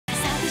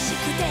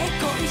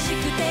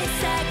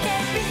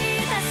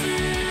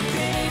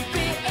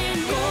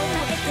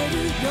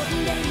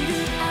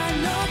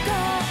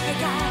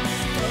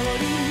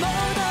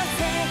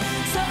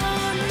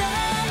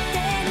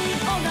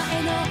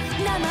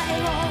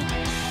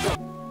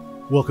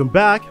Welcome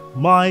back,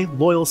 my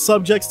loyal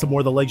subjects, to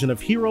more The Legend of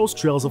Heroes,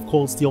 Trails of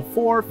Cold Steel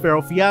 4,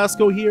 Pharaoh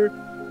Fiasco here.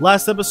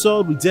 Last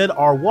episode, we did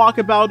our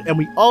walkabout, and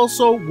we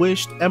also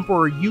wished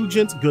Emperor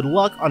Eugendt good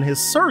luck on his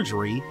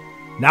surgery.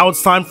 Now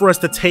it's time for us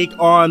to take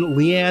on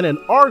Lianne and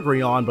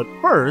Arianrhod, but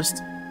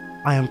first,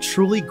 I am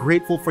truly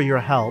grateful for your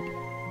help.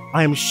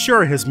 I am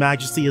sure His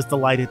Majesty is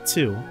delighted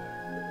too.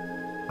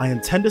 I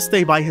intend to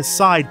stay by his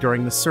side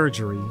during the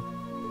surgery.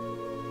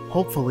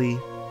 Hopefully,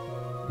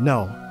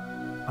 no.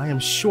 I am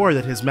sure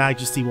that His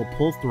Majesty will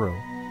pull through.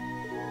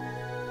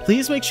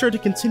 Please make sure to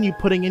continue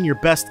putting in your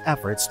best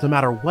efforts, no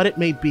matter what it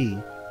may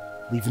be.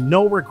 Leave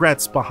no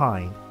regrets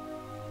behind.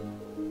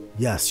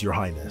 Yes, Your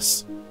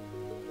Highness.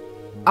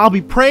 I'll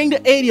be praying to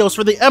Adios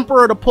for the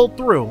Emperor to pull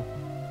through.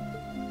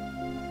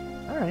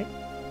 Alright.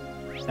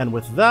 And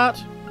with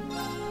that,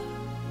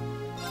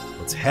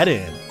 let's head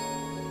in.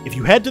 If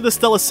you head to the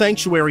Stella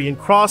Sanctuary in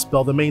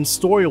Crossbell, the main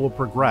story will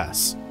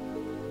progress.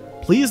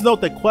 Please note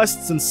that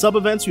quests and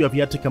sub-events you have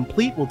yet to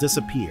complete will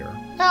disappear.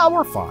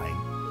 We're fine.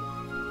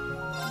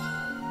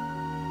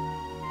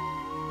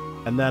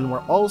 And then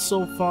we're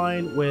also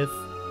fine with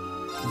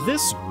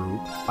this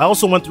group. I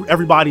also went through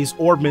everybody's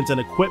orbment and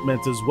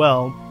equipment as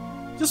well,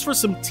 just for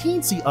some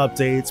teensy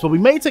updates, but we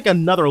may take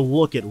another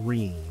look at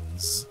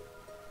Reams.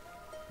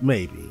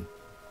 Maybe.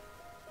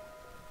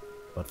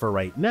 But for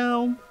right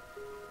now,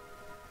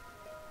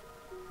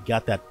 we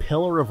got that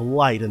pillar of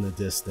light in the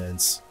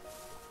distance.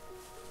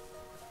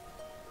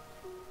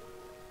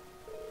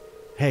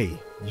 Hey,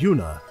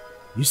 Yuna,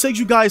 you said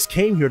you guys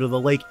came here to the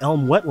Lake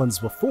Elm Wetlands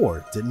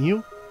before, didn't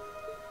you?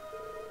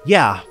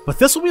 Yeah, but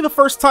this will be the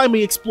first time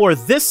we explore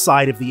this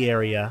side of the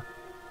area.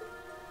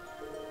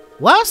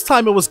 Last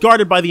time it was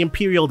guarded by the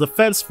Imperial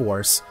Defense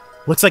Force.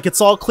 Looks like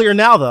it's all clear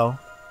now, though.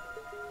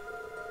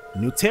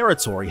 New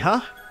territory,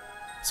 huh?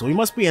 So we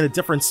must be in a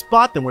different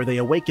spot than where they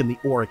awakened the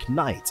Auric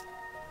Knight.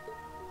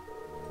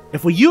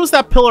 If we use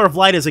that pillar of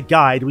light as a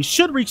guide, we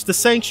should reach the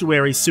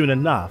sanctuary soon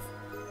enough.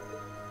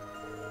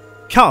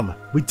 Come,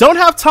 we don't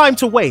have time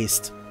to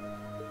waste.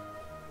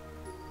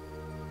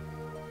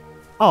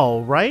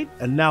 Alright,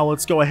 and now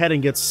let's go ahead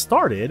and get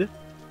started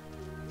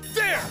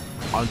there!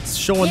 On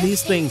showing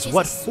these things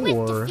what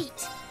for.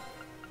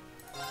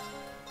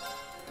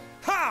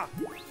 Ha!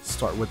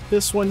 Start with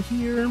this one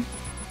here.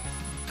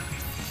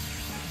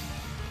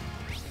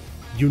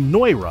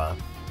 Eunoira,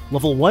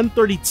 level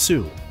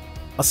 132.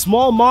 A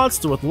small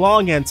monster with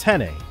long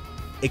antennae.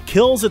 It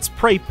kills its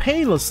prey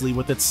painlessly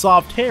with its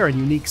soft hair and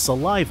unique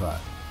saliva.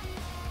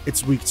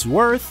 It's weak to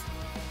earth,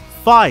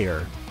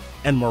 fire,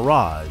 and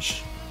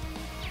mirage.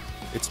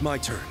 It's my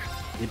turn.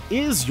 It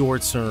is your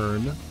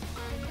turn.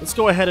 Let's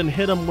go ahead and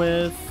hit him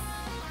with...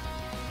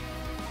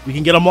 We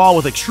can get them all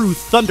with a true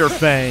Thunder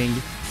Fang.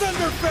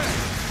 Thunder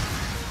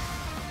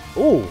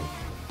Fang! Ooh.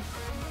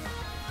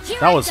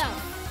 That was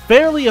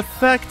fairly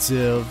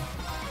effective.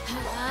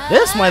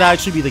 This might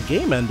actually be the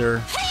game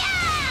ender.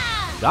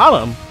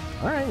 Got him.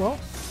 Alright, well.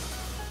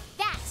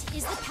 That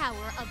is the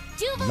power of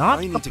Duval.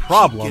 Not a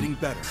problem. Getting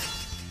better.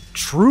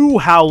 True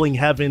Howling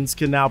Heavens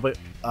can now be...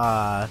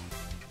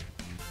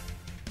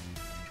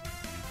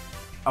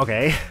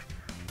 Okay.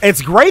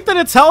 It's great that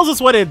it tells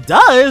us what it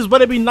does,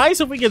 but it'd be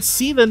nice if we could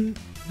see the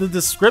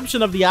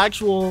description of the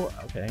actual...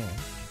 Okay.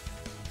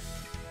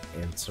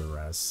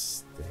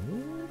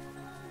 Interesting.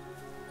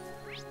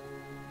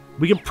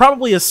 We can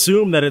probably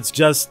assume that it's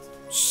just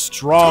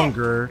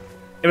stronger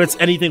if it's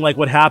anything like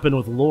what happened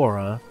with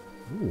Laura.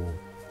 Ooh.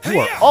 You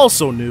are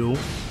also new.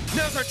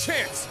 Now's our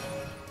chance.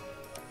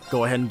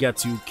 Go ahead and get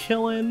to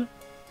killing.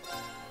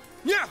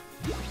 Yeah.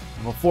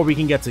 Before we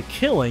can get to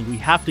killing, we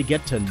have to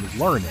get to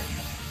learning.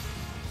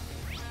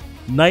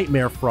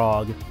 Nightmare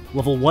Frog,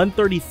 level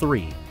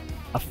 133.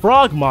 A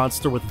frog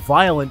monster with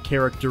violent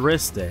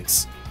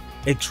characteristics.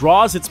 It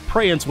draws its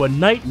prey into a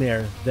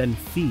nightmare, then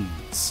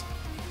feeds.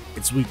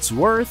 It's weak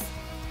to earth,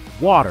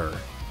 water,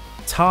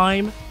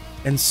 time,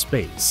 and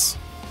space.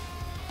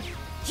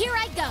 Here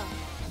I go.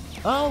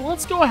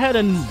 Let's go ahead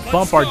and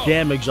bump our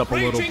damage up a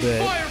little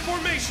bit. Fire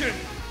formation.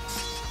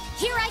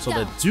 Here I so go.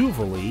 that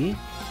Duvally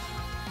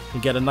can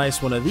get a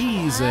nice one of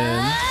these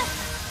in.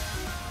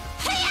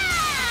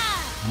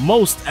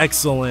 Most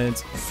excellent.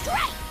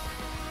 Strike.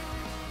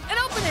 An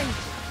opening.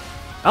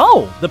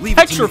 Oh, the Leave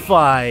it to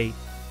Petrify.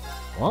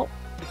 Well,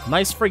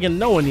 nice friggin'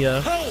 knowing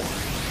ya.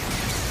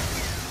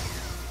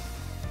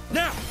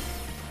 Now.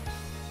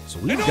 So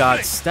we've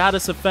got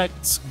status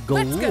effects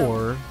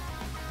galore.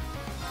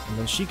 And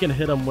then she can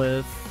hit him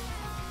with...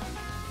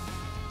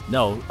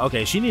 No,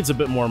 okay, she needs a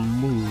bit more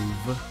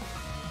move.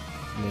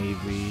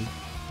 Maybe.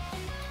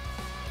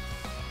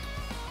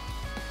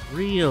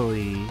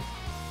 Really?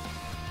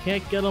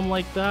 Can't get him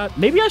like that?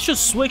 Maybe I should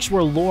switch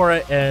where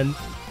Laura and...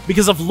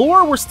 Because if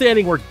Laura were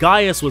standing where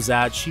Gaius was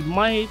at, she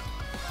might...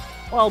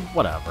 Well,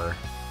 whatever.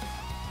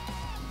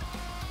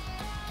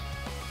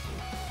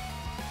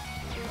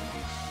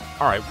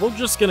 Alright, we're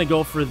just gonna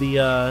go for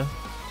the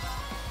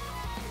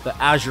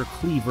Azure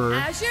Cleaver.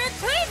 Azure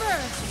Cleaver!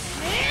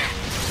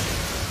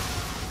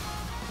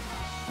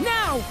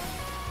 Now!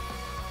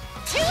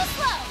 Too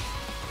slow!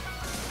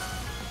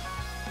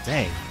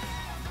 Dang.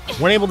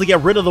 Weren't able to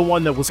get rid of the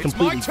one that was It's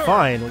completely my turn.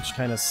 fine, which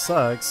kind of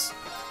sucks.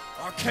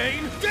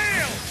 Arcane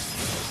Gale!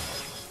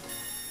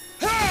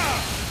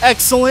 Ha!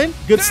 Excellent.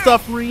 Good Now.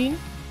 stuff, Reen.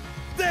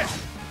 There!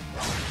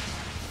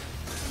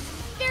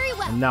 Very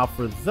well. And now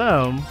for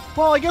them,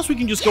 well, I guess we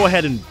can just go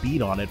ahead and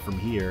beat on it from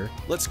here.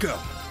 Let's go.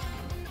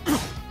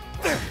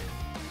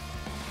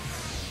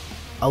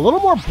 A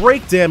little more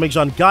break damage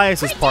on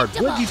Gaius' part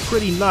would be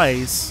pretty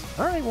nice.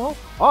 Alright, well,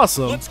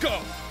 awesome. Let's go.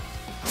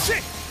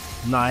 Shit!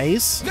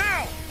 Nice.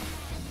 Now!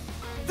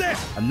 There!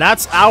 And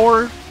that's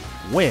our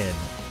win.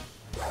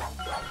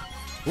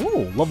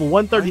 Ooh, level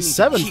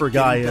 137 keep for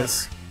getting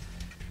Gaius.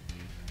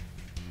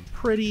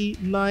 Pretty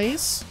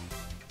nice.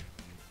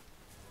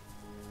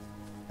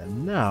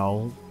 And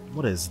now,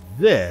 what is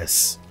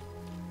this?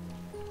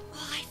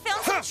 Oh, I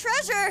found some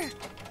treasure!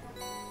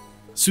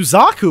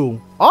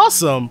 Suzaku!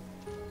 Awesome!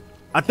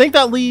 I think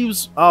that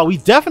leaves... we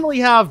definitely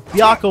have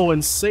Byakko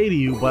and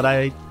Seiryu, but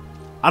I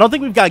don't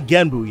think we've got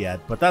Genbu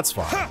yet, but that's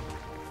fine.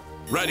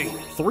 Ready.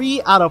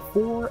 3 out of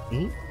 4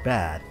 ain't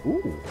bad.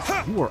 Ooh,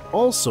 you are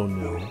also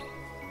new.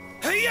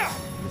 Hey-ya!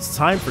 It's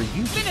time for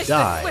you to Finish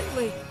die. this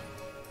quickly!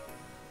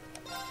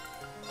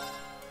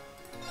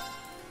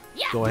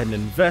 Yeah. Go ahead and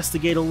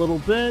investigate a little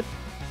bit.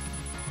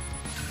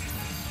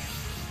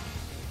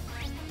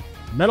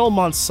 Metal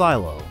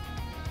Monsilo,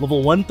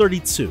 level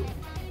 132.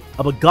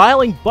 A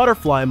beguiling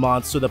butterfly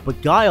monster that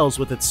beguiles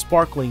with its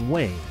sparkling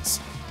wings.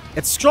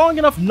 It's strong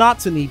enough not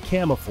to need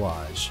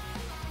camouflage.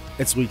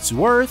 It's weak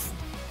to earth,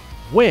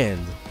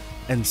 wind,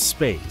 and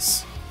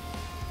space.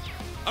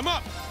 I'm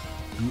up!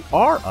 You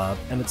are up,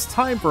 and it's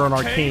time for an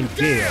Arcane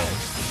Gale.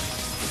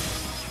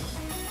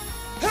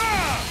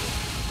 Ha!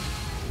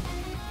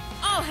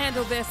 I'll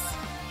handle this.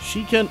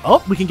 She can...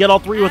 Oh, we can get all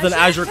 3 with an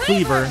Azure Azure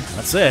Cleaver. Cleaver.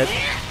 That's it.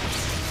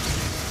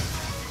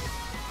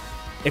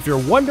 If you're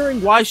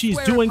wondering why she's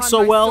Swear doing upon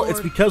so my well, sword,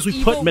 it's because we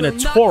evil put will not-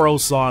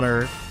 Minotauros on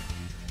her.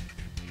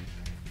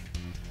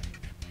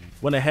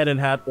 Went ahead and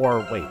had...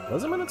 Or, wait,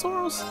 was it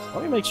Minotauros?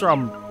 Let me make sure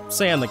I'm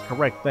saying the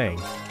correct thing.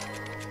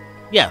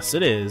 Yes,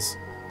 it is.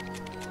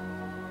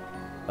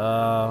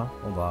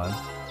 Hold on.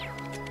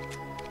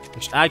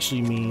 Which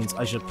actually means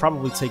I should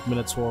probably take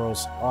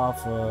Minotauros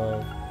off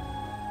of...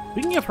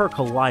 We can give her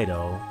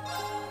Kaleido.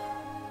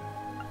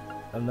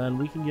 And then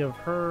we can give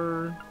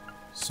her...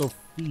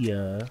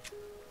 Sophia.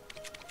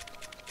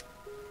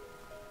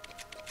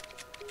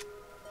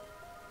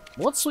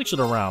 Let's switch it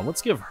around.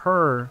 Let's give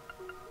her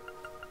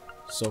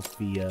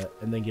Sophia,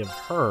 and then give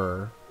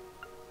her...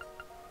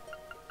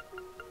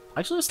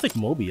 Actually, let's stick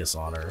Mobius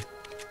on her.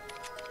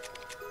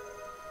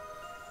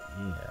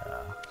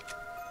 Yeah.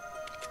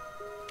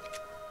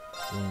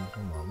 Then,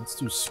 hold on, let's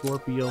do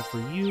Scorpio for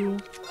you,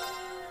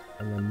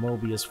 and then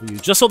Mobius for you.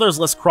 Just so there's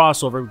less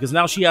crossover, because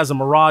now she has a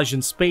Mirage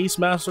and Space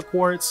Master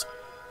Quartz.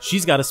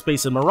 She's got a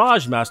Space and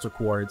Mirage Master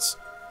Quartz.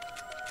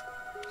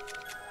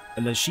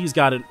 And then she's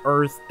got an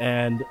Earth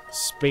and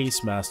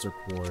Space Master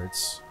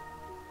Quartz.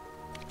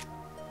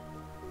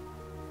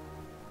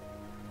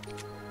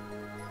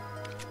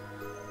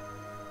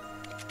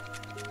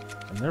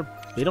 And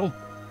they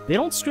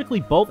don't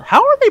strictly both.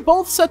 How are they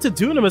both set to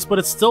Dunamis, but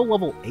it's still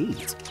level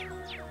 8?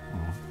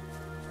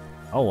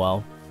 Oh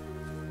well.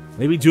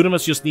 Maybe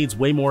Dunamis just needs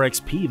way more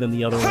XP than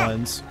the other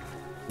ones.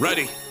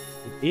 Ready.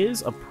 It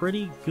is a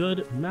pretty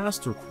good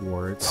Master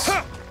Quartz.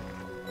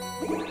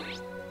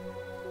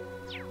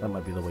 That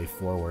might be the way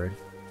forward.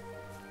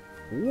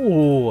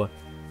 Ooh,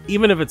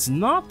 even if it's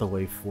not the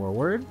way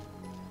forward,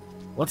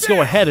 let's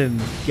go ahead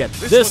and get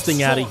this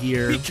thing out of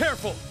here. Be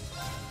careful.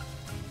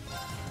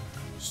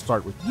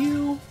 Start with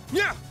you.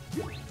 Yeah.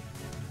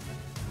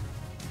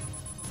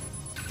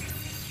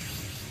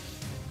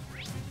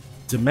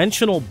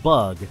 Dimensional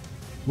Bug,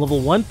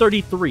 level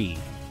 133.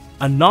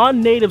 A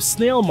non-native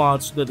snail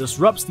monster that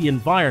disrupts the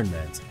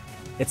environment.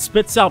 It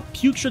spits out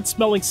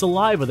putrid-smelling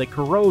saliva that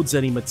corrodes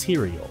any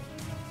material.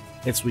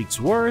 It's weak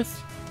to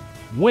earth,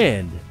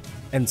 wind,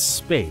 and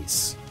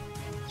space.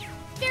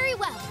 Very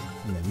well.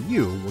 And then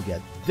you will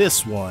get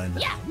this one.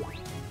 Yeah.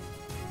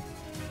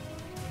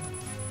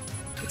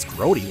 It's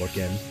grody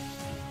looking.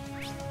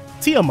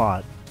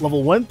 Tiamat,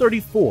 level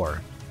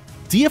 134.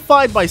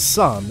 Deified by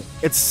some,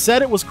 it's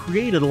said it was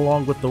created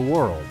along with the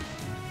world.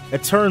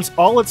 It turns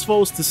all its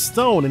foes to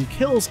stone and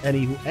kills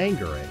any who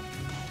anger it.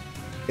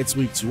 It's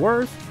weak to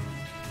earth,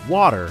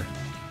 water,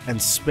 and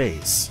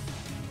space.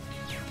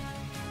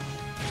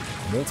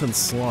 Molten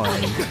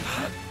Slime.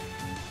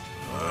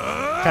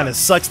 Kinda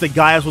sucks that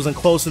Gaius wasn't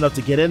close enough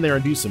to get in there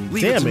and do some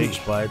Leave it to damage,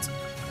 me. but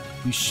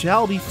we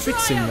shall be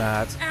fixing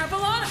that.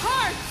 Avalon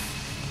Heart!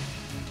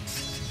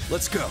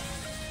 Let's go.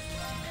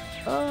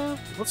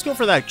 Let's go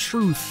for that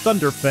true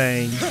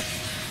Thunderfang.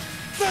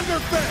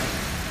 Thunderfang.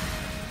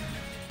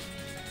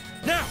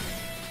 Now.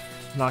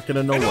 Not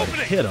gonna know An what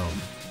opening. hit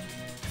him.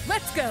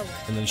 Let's go!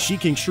 And then she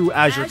can true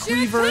Azure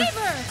Cleaver.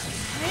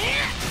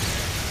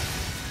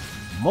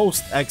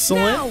 Most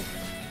excellent. No.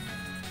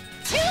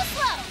 Too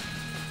slow.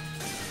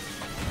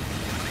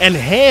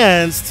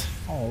 Enhanced.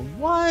 Oh,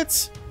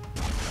 what?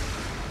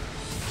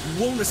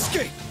 You won't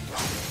escape.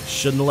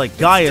 Shouldn't have let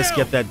Gaius down.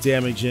 get that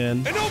damage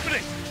in. An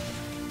opening.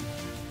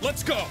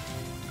 Let's go.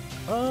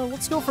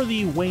 Let's go for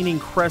the waning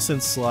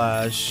crescent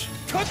slash.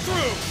 Cut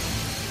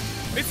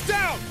through. It's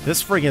down.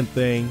 This friggin'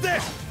 thing.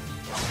 There.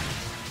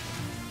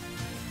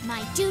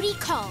 My duty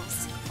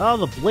calls.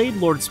 The Blade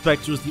Lord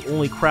Spectre is the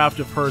only craft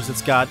of hers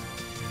that's got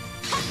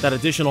that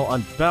additional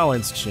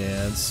unbalanced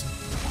chance.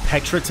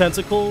 Pectra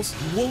Tentacles?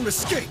 You won't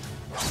escape.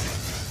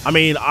 I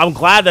mean, I'm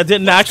glad that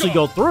didn't actually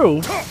go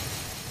through.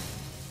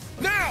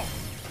 Now.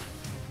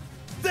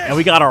 There. And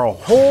we got our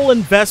whole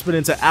investment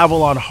into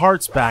Avalon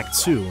Hearts back,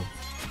 too.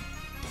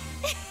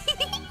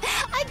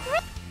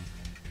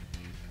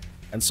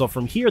 And so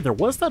from here, there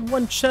was that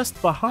one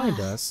chest behind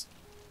us.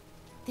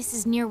 This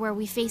is near where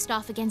we faced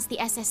off against the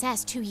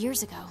SSS 2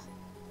 years ago.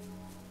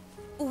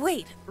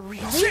 Wait,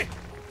 really? Shit.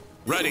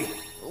 Ready.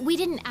 We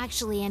didn't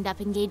actually end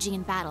up engaging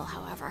in battle,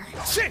 however.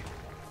 Shit.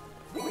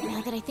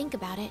 Now that I think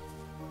about it,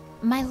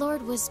 my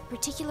lord was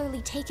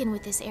particularly taken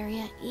with this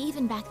area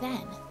even back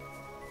then.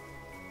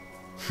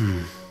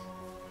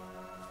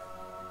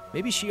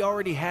 Maybe she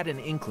already had an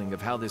inkling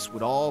of how this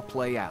would all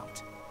play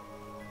out.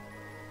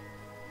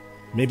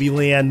 Maybe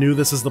Lianne knew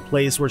this is the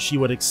place where she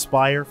would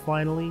expire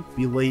finally,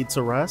 be laid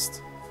to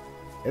rest.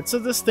 It's a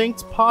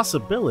distinct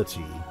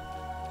possibility.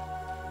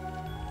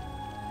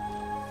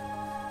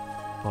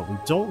 But we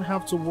don't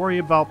have to worry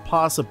about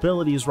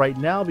possibilities right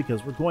now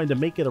because we're going to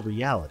make it a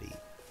reality.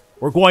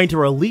 We're going to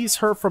release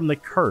her from the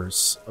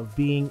curse of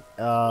being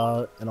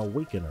an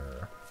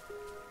awakener.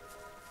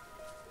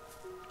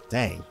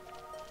 Dang.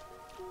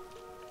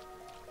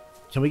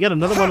 Can we get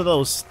another one of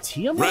those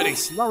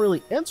Tiamats? Not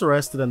really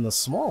interested in the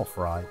small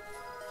fry.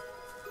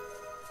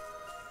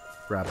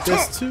 Grab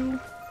this too.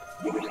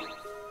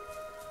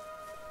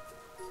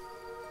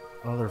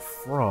 Another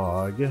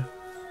frog.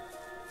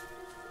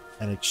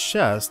 And a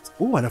chest.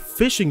 Ooh, and a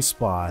fishing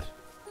spot.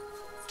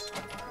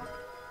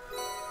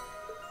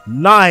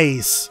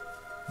 Nice!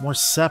 More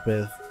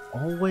Sepith.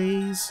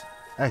 Always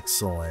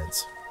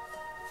excellent.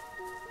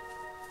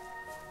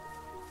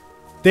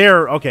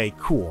 There. Okay,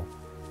 cool.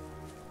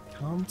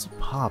 Come to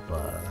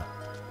Papa.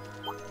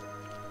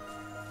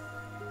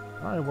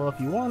 Alright, well, if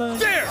you wanna...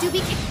 There!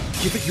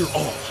 Give it your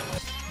all.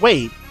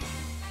 Wait.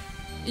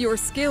 Your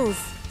skills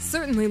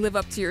certainly live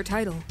up to your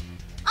title.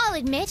 I'll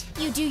admit,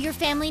 you do your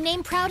family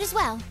name proud as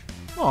well.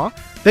 Aw.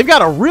 They've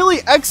got a really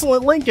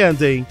excellent Link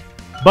ending.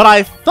 But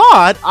I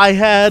thought I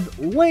had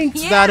linked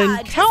that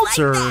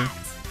encounter. Just like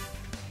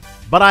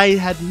that. But I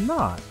had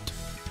not.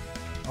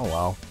 Oh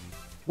well.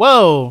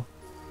 Whoa!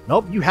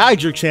 Nope, you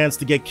had your chance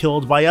to get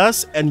killed by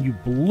us, and you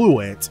blew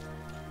it.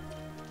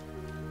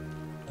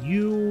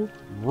 You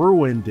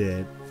ruined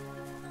it.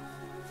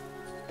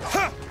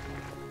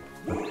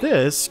 But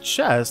this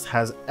chest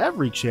has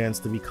every chance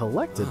to be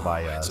collected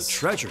by us. It's a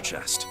treasure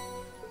chest.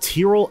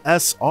 Tyrrell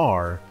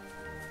SR.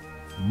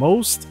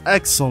 Most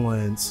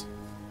excellent.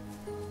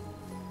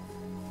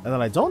 And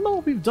then I don't know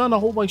if we've done a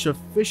whole bunch of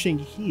fishing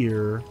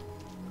here.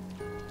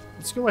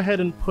 Let's go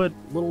ahead and put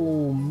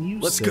little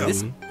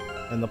Musei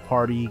in the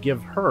party. Give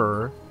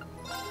her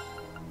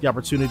the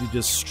opportunity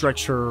to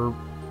stretch her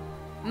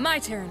My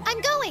turn.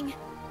 I'm going.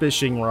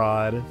 fishing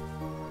rod.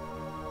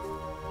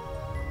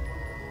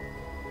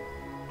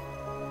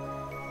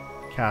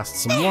 Cast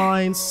some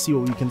lines, see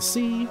what we can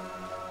see.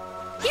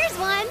 Here's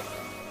one.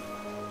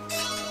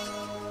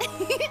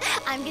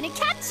 I'm gonna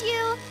catch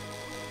you.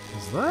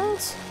 Is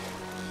that?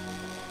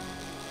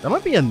 That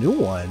might be a new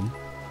one.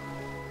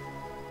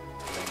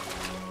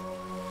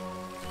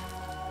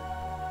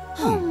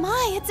 Oh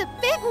my, it's a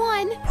big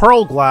one.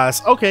 Pearl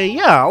glass. Okay,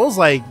 yeah, I was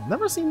like,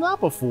 never seen that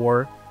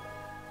before.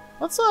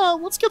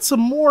 Let's get some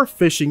more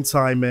fishing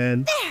time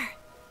in. There.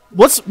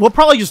 We'll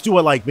probably just do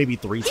it like maybe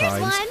 3 Here's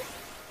times. one.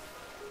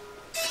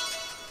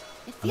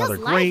 It feels Another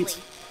lively. great.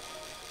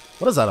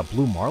 What is that? A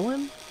blue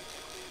marlin?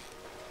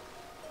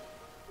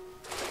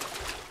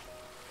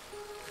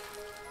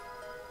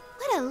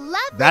 What a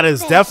lovely That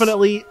is fish.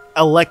 definitely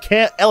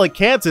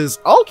Elecanthus.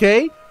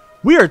 Okay,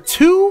 we are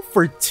 2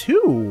 for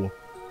 2.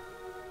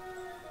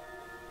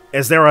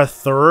 Is there a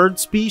third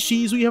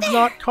species we have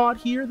not caught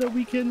here that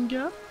we can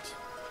get?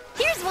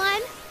 Here's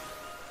one.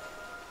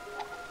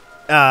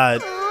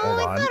 Hold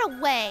Oh, on. it got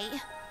away.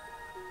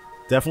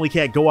 Definitely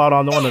can't go out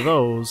on one of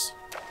those.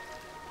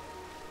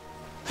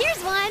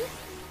 Here's one.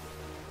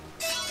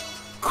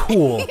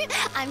 Cool.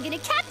 I'm gonna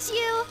catch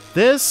you.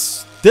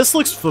 This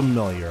looks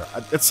familiar.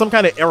 It's some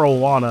kind of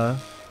arowana.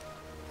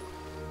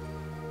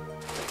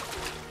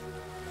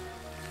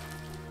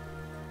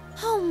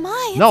 Oh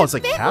my, No, it's a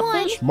big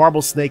catfish? one.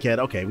 Marble snakehead.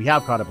 Okay, we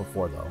have caught it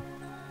before, though.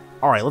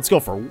 Alright, let's go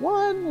for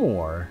one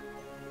more.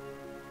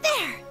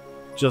 There.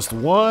 Just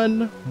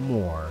one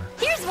more.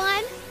 Here's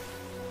one.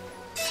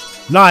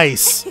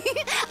 Nice!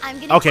 I'm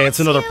gonna Okay, catch it's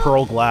another you.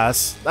 pearl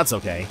glass. That's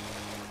okay.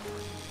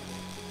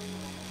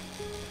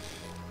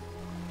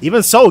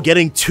 Even so,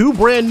 getting 2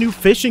 brand new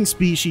fishing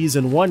species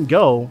in one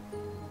go.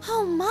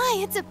 Oh my,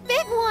 It's a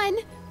big one!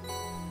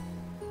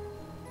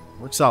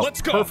 Works out Let's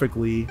go.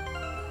 perfectly.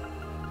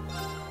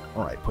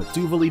 Alright, put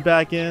Duvalie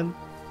back in.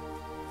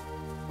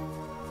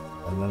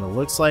 And then it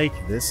looks like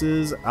this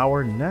is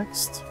our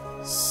next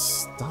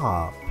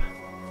stop.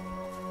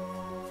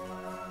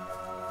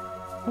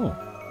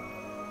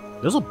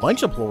 There's a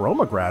bunch of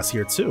Pleroma grass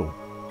here too,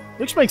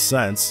 which makes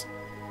sense.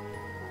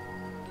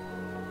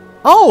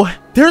 Oh,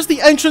 there's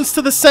the entrance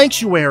to the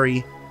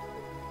sanctuary.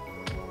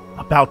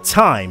 About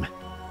time.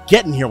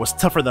 Getting here was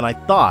tougher than I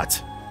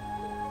thought.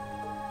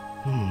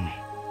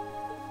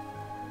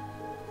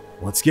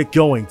 Let's get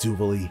going,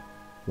 Duvalie.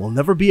 We'll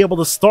never be able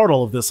to start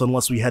all of this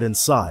unless we head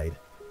inside.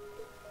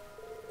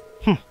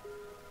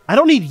 I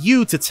don't need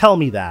you to tell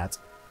me that.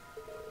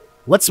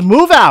 Let's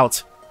move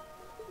out!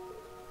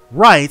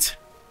 Right.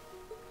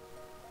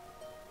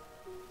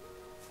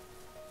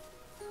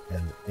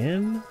 And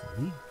in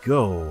we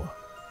go.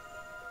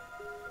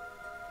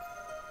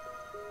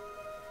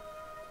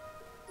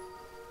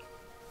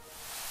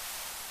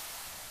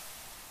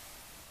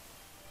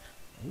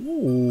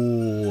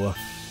 Ooh.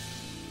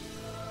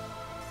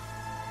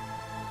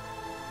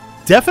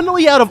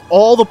 Definitely out of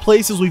all the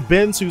places we've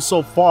been to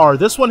so far,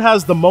 this one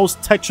has the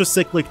most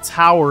tetracyclic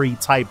towery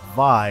type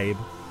vibe.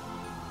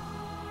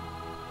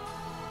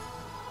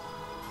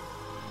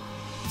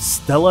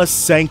 Stella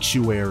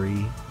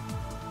Sanctuary.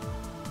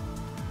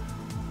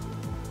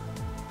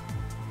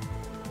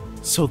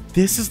 So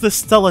this is the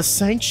Stella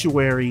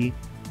Sanctuary.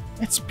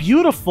 It's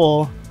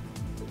beautiful.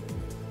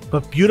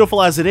 But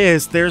beautiful as it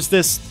is, there's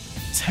this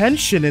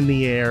tension in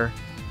the air.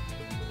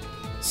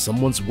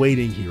 Someone's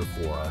waiting here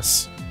for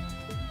us.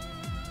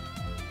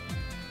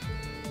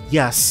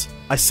 Yes,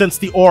 I sense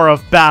the aura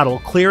of battle,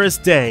 clear as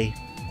day.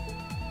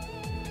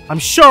 I'm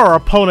sure our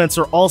opponents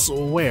are also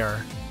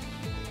aware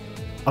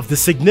of the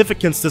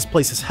significance this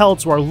place has held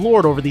to our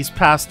lord over these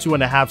past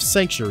 2.5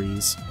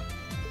 centuries.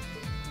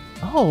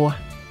 Oh.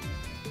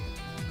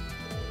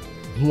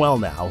 Well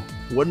now,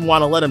 wouldn't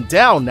want to let him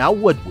down now,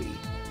 would we?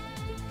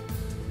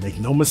 Make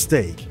no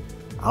mistake,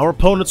 our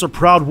opponents are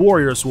proud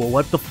warriors who will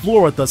wipe the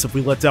floor with us if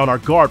we let down our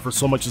guard for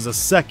so much as a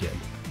second.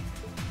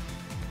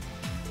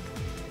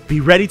 Be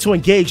ready to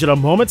engage at a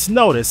moment's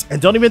notice,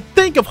 and don't even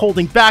think of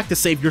holding back to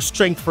save your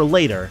strength for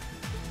later.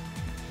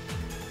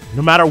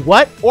 No matter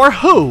what or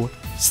who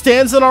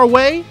stands in our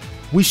way,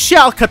 we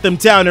shall cut them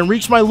down and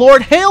reach my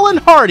lord hale and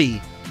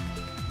hearty.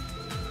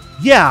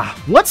 Yeah,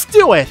 let's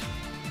do it!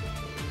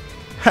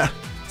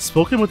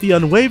 Spoken with the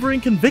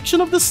unwavering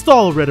conviction of the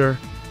Stahlritter.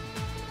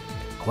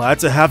 Glad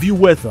to have you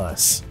with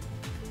us.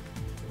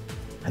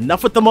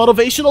 Enough with the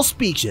motivational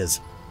speeches.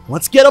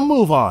 Let's get a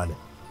move on.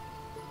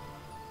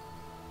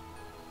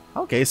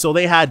 Okay, so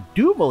they had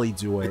Duvalie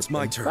do it. It's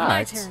my turn.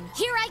 My turn.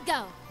 Here I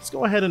go. Let's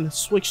go ahead and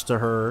switch to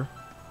her.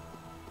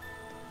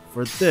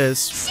 For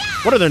this,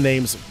 what are their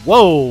names?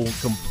 Whoa,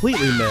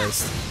 completely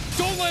missed.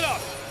 Don't let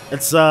up!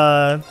 It's,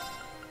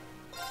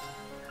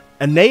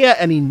 Anea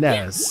and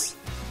Inez.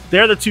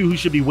 They're the two who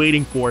should be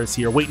waiting for us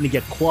here, waiting to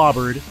get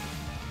clobbered.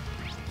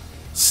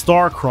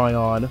 Star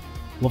Cryon,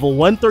 level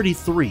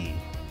 133.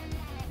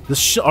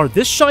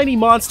 This shiny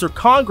monster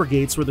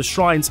congregates where the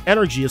shrine's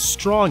energy is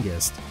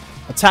strongest,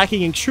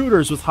 attacking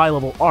intruders with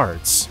high-level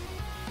arts.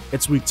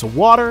 It's weak to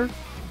water,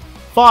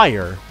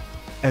 fire,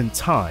 and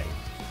time.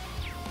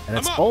 And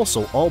it's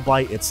also all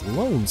by its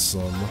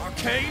lonesome.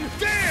 Arcane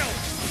Gale!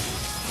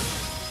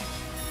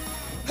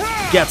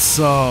 Get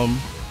some.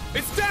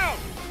 It's down!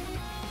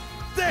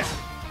 There!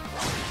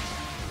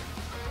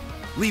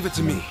 Leave it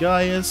to me.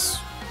 Gaius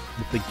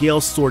with the Gale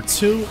Storm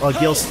 2,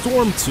 Gale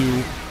Storm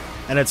 2,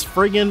 and its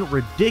friggin'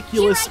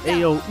 ridiculous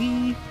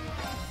AoE.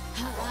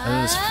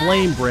 And this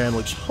Flame Brand,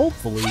 which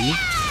hopefully...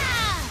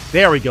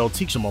 There we go,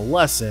 teach them a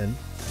lesson.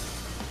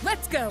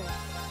 Let's go.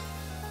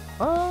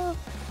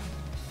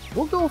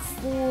 We'll go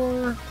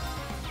for...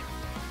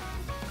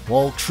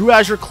 Well, True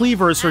Azure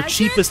Cleaver is her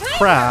cheapest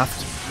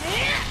craft.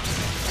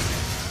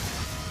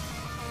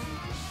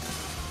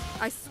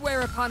 I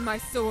swear upon my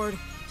sword.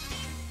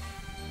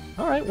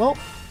 Alright, well...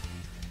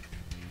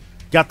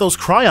 Got those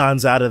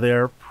Cryons out of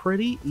there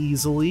pretty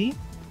easily.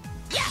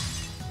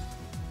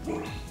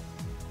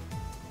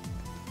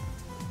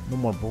 No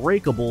more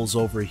breakables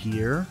over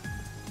here.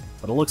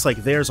 But it looks like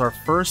there's our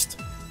first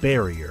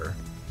barrier.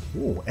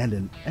 Ooh, and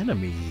an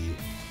enemy.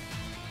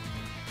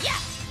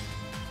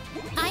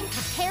 I'm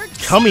prepared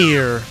to Come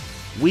here!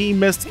 We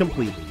missed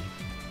completely.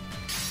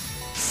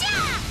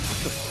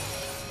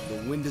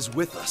 The wind is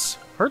with us.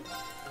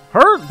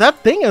 That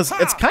thing is,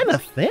 it's kind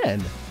of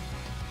thin.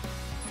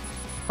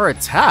 Her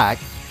attack.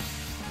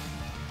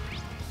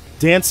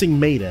 Dancing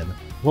Maiden,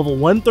 level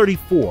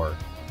 134.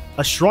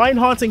 A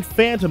shrine-haunting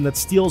phantom that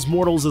steals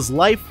mortals'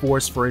 life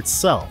force for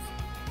itself.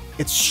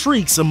 Its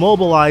shrieks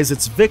immobilize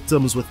its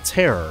victims with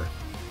terror.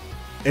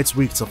 It's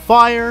weak to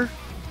fire,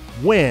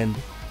 wind,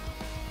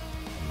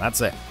 and that's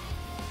it.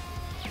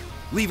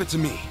 Leave it to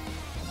me.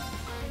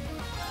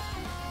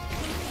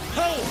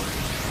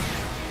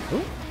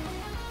 Ooh.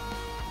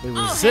 They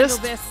I'll resist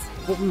handle this.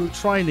 what we were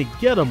trying to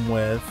get them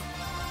with.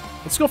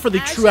 Let's go for the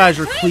True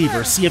Azure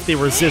Cleaver, see if they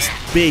resist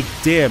big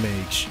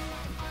damage.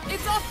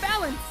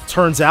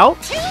 Turns out,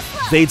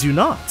 they do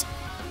not.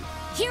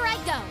 Here I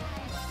go.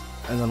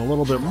 And then a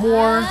little bit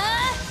more.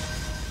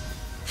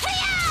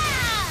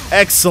 Hi-ya!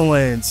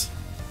 Excellent.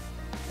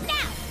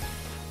 Now.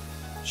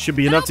 Should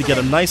be enough to get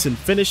him nice and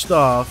finished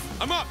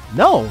off. I'm up.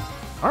 No.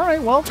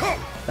 Alright, well,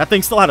 that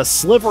thing still had a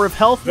sliver of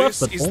health left,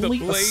 This but is the only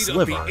a blade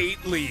sliver. of the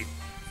 8 leaf.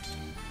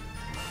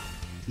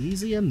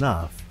 Easy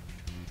enough.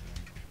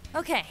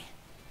 Okay,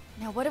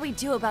 now what do we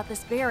do about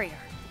this barrier?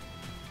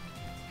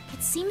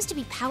 It seems to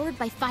be powered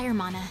by fire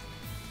mana,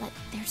 but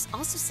there's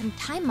also some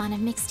time mana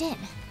mixed in.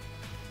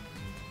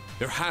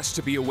 There has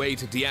to be a way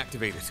to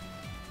deactivate it.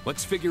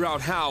 Let's figure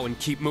out how and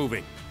keep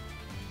moving.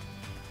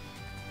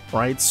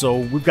 Right, so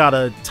we've got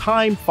a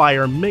time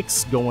fire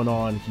mix going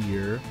on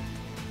here.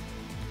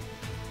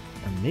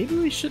 And maybe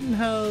we shouldn't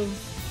have...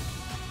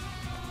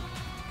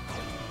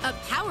 A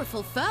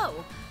powerful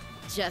foe.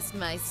 Just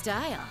my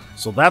style.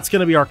 So that's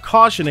going to be our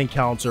caution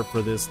encounter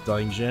for this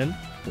dungeon.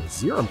 The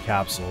Zerum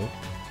Capsule.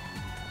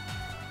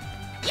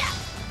 Yeah.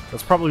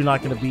 That's probably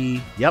not going to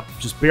be... Yep,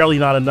 just barely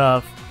not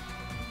enough.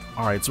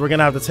 Alright, so we're going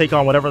to have to take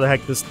on whatever the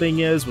heck this thing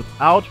is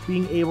without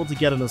being able to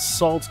get an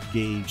assault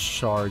gauge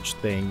charge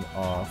thing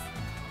off.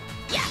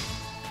 Yeah.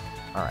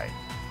 Alright.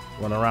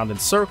 Run around in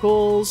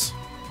circles.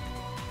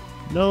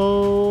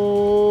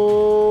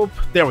 Nope.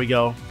 There we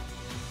go.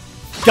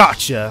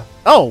 Gotcha.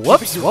 Oh,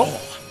 whoops. Well,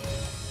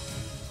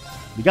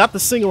 we got the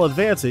single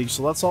advantage,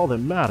 so that's all that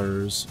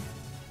matters.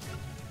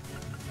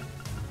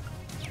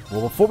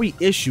 Well, before we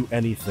issue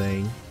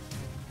anything,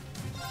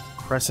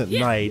 Crescent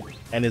Knight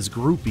and his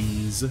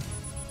groupies.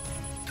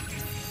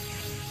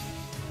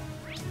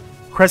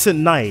 Crescent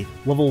Knight,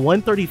 level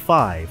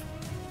 135.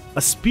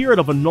 A spirit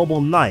of a noble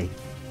knight,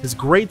 his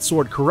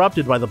greatsword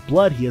corrupted by the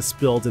blood he has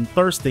spilled and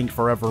thirsting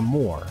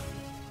forevermore.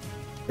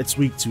 It's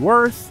weak to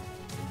earth,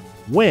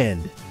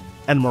 wind,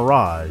 and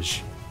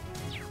mirage.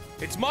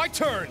 It's my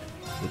turn.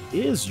 It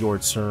is your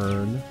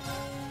turn.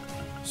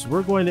 So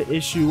we're going to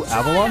issue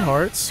Avalon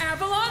Hearts.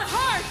 Avalon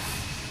Heart!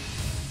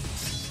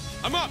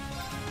 I'm up.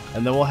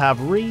 And then we'll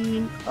have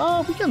Reen.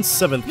 We can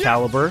 7th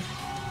caliber.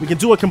 We can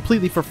do it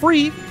completely for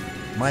free.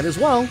 Might as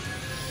well.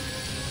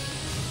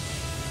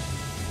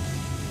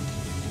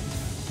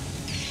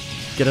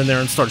 Get in there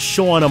and start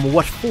showing them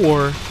what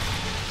for.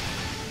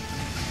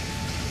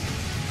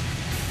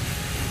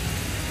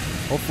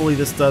 Hopefully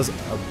this does...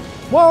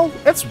 well,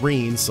 it's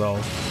Reen, so...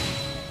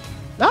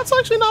 that's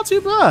actually not too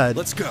bad.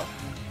 Let's go.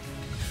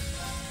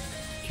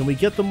 Can we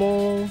get them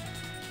all?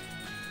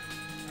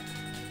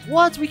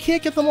 What? We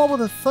can't get them all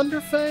with a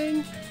Thunder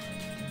Fang?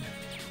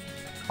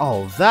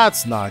 Oh,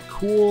 that's not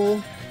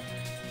cool.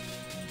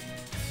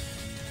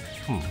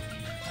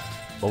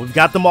 But we've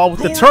got them all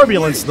with the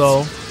Turbulence,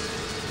 though.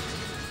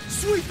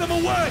 Sweep them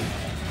away.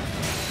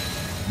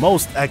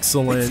 Most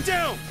excellent. It's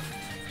down.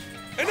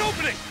 An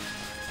opening.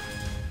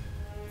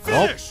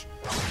 Well, Finish.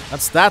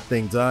 that's that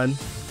thing done.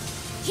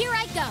 Here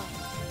I go.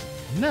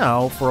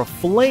 Now for a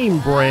Flame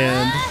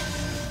Brand.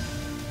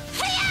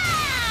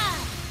 Hi-ya!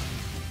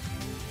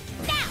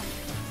 Now.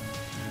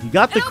 You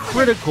got the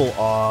critical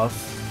off.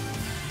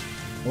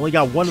 Only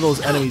got one of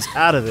those enemies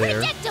out of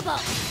there. Predictable.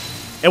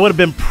 It would have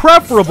been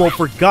preferable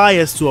for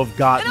Gaius to have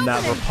gotten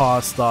that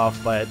riposte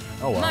off, but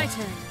oh well. My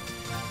turn.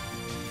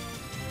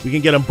 We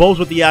can get them both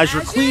with the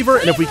Azure Cleaver,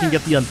 and if we can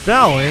get the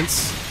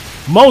Unbalance,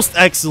 most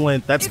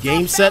excellent. That's It's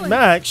game, set,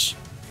 match.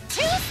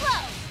 Too slow.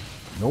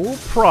 No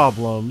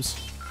problems.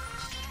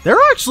 They're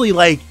actually,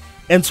 like,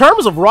 in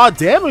terms of raw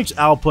damage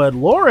output,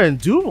 Laura and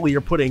Doobly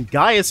are putting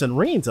Gaius and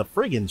Reen to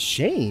friggin'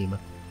 shame.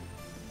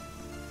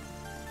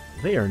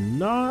 They are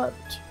not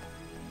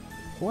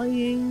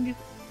playing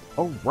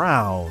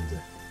around.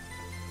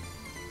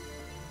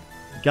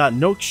 Got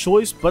no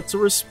choice but to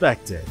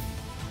respect it.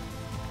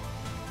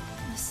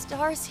 The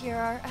stars here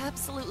are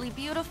absolutely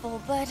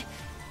beautiful, but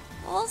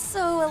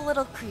also a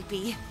little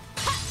creepy.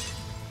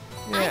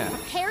 Yeah,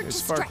 prepared they're to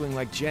strike. sparkling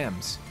like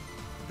gems.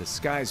 The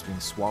sky's being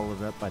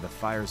swallowed up by the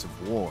fires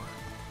of war.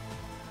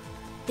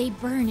 They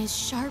burn as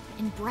sharp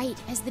and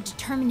bright as the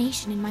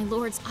determination in my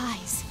lord's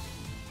eyes.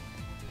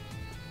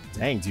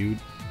 Dang, dude.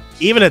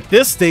 Even at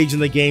this stage in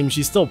the game,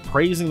 she's still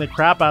praising the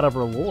crap out of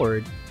her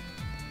lord.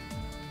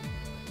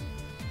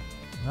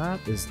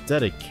 That is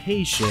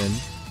dedication.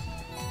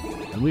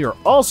 And we are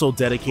also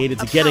dedicated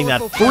to getting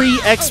that free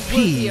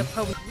XP.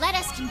 Let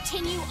us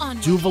continue on.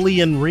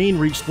 Jubilee and Reen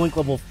reached Blink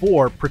level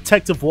 4.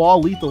 Protective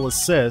Wall, Lethal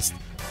Assist.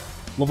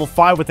 Level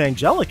 5 with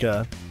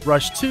Angelica.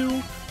 Rush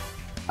 2.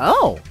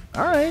 Oh,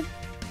 alright.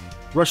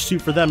 Rush 2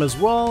 for them as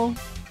well.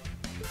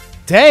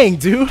 Dang,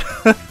 dude.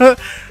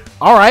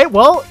 Alright,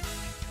 well,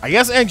 I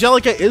guess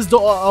Angelica is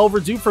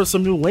overdue for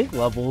some new Link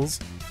levels.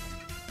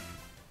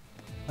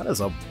 That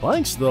is a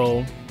bunch,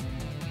 though.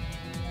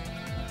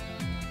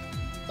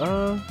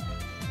 Well,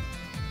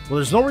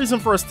 there's no reason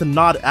for us to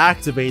not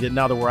activate it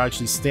now that we're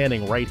actually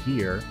standing right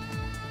here.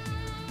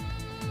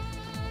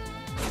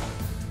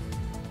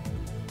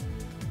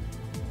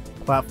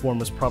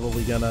 Platform is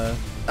probably gonna...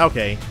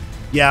 okay.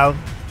 Yeah.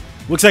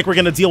 Looks like we're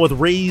gonna deal with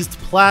raised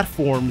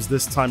platforms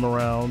this time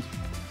around.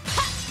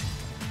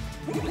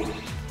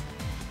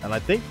 And I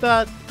think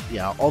that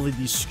yeah, all the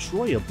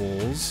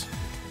destroyables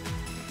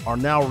are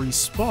now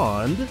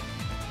respawned,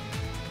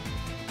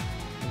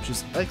 which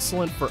is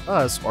excellent for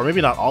us. Or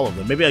maybe not all of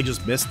them. Maybe I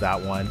just missed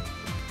that one.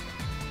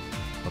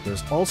 But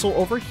there's also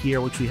over here,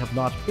 which we have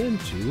not been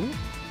to.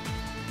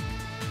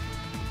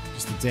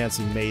 Just the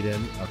Dancing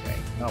Maiden. Okay,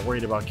 not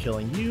worried about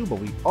killing you, but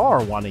we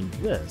are wanting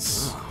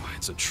this. Oh,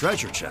 it's a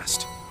treasure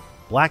chest.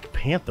 Black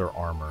Panther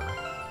armor.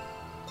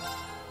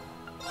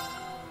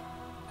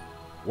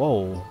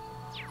 Whoa.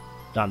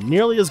 Not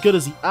nearly as good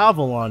as the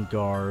Avalon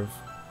Garv.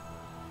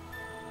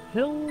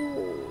 He'll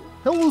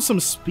lose some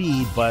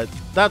speed, but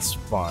that's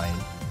fine.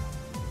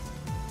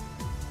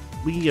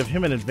 We can give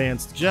him an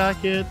advanced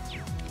jacket.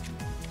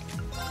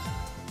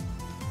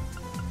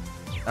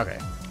 Okay.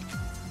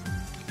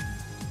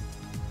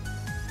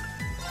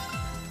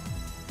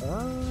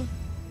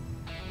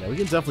 Yeah, we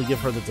can definitely give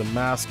her the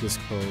Damascus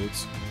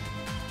codes.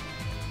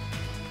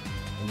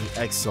 And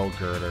the XL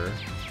girder.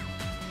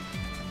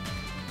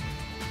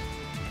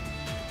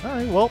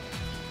 Alright, well,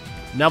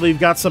 now that we've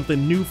got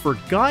something new for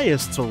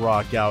Gaius to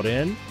rock out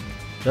in,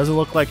 doesn't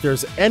look like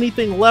there's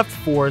anything left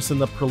for us in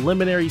the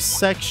preliminary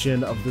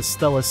section of the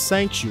Stella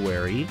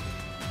Sanctuary.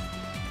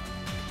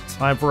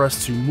 Time for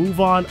us to move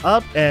on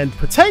up and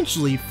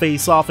potentially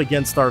face off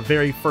against our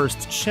very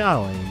first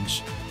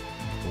challenge.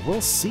 But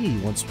we'll see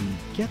once we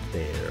get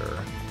there.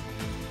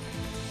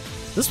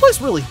 This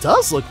place really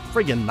does look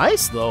friggin'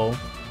 nice, though.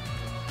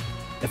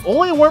 If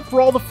only it weren't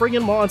for all the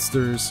friggin'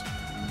 monsters.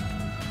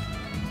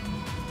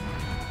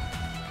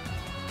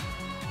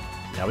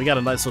 Yeah, we got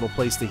a nice little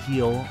place to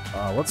heal.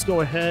 Let's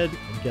go ahead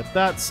and get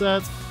that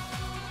set.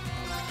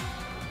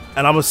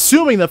 And I'm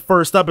assuming that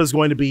first up is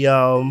going to be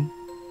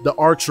the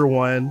archer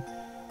one.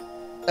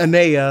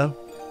 Anea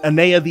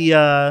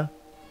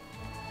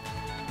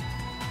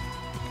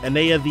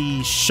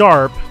the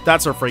Sharp.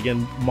 That's her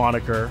friggin'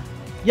 moniker.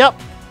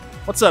 Yep.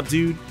 What's up,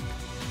 dude?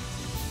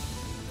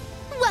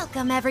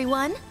 Welcome,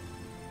 everyone.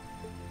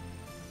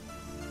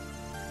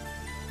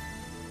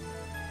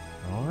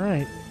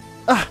 Alright.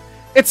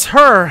 It's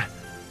her!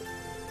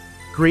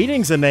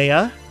 Greetings,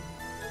 Anea.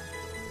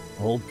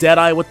 Old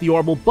Deadeye with the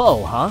orbital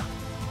bow, huh?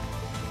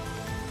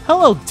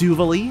 Hello,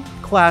 Duvalie,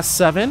 Class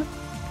 7.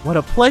 What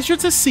a pleasure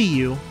to see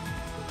you.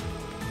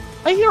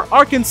 I hear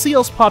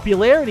Arkanseal's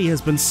popularity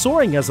has been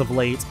soaring as of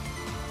late.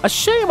 A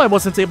shame I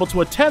wasn't able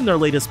to attend their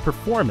latest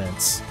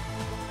performance.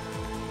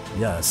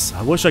 Yes,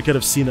 I wish I could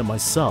have seen it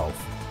myself.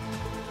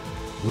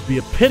 It would be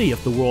a pity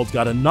if the world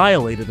got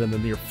annihilated in the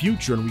near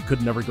future and we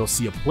could never go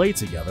see a play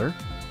together.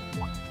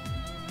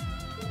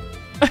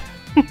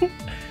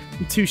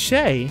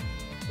 Touché.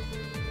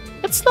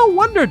 It's no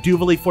wonder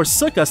Duvalie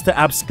forsook us to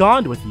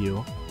abscond with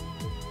you.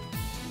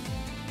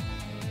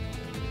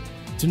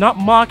 Do not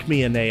mock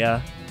me,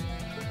 Anea.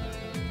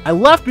 I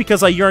left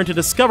because I yearn to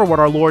discover what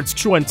our Lord's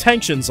true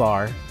intentions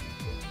are.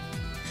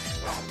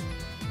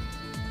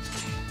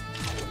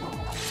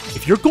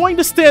 If you're going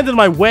to stand in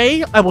my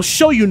way, I will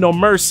show you no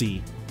mercy.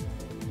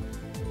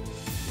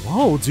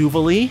 Whoa,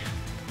 Duvalie.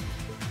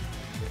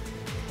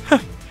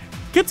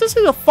 Good to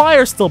see the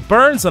fire still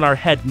burns on our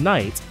head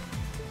knight.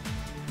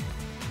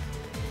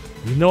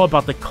 You know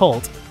about the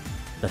cult,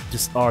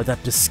 that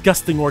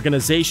disgusting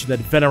organization that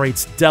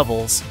venerates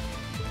devils.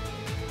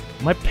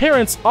 My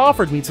parents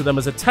offered me to them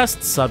as a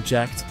test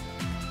subject.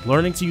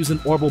 Learning to use an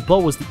orbital bow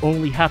was the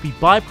only happy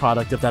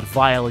byproduct of that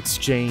vile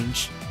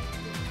exchange.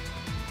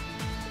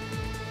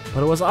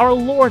 But it was our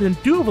Lord and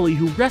Duvalie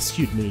who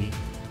rescued me,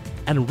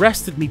 and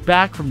wrested me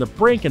back from the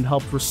brink and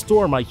helped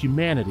restore my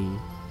humanity.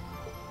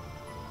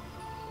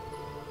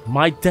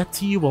 My debt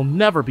to you will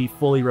never be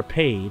fully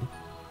repaid.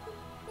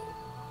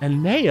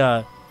 And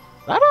Nea,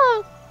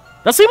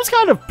 that seems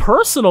kind of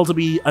personal to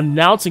be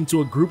announcing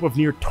to a group of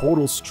near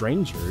total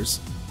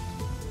strangers.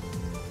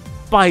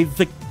 By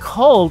the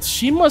cult,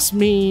 she must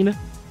mean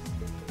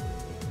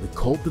the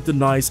cult that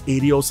denies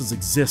Adios'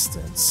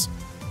 existence.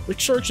 The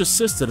church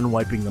assisted in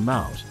wiping them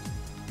out.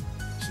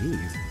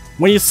 Jeez.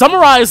 When you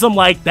summarize them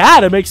like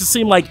that, it makes it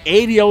seem like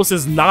Adios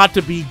is not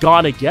to be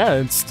gone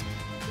against.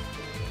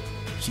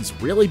 She's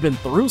really been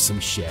through some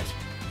shit.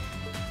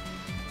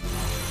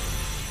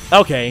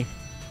 Okay.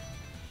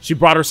 She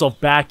brought herself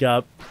back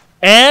up.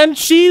 And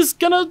she's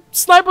gonna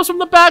snipe us from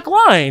the back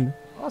line.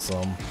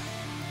 Awesome.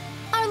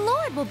 Our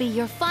Lord will be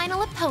your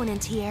final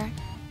opponent here.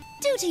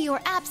 Due to your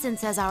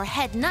absence as our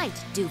head knight,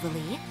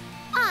 Duvalie,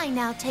 I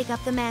now take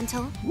up the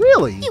mantle.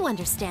 Really? You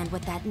understand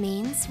what that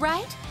means,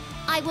 right?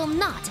 I will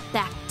not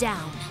back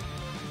down.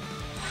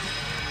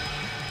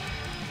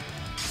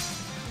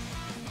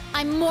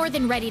 I'm more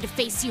than ready to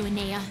face you,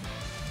 Anea.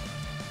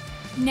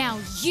 Now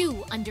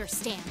you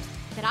understand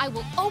that I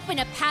will open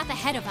a path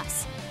ahead of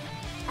us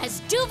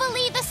as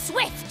Duvalie the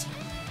Swift.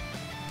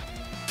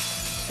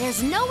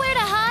 There's nowhere to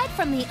hide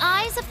from the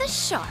eyes of the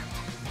Sharp.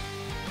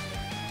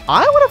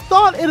 I would have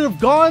thought it'd have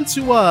gone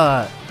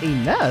to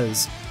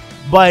Inez,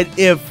 but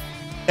if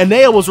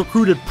Anea was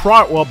recruited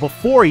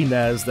before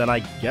Inez, then I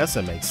guess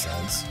it makes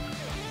sense.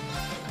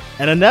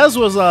 And Inez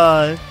was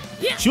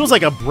she was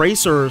like a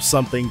bracer or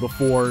something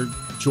before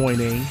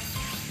joining.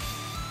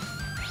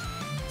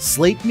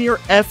 Sleipnir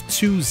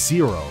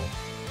F20,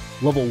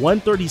 level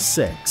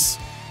 136.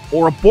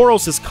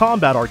 Ouroboros'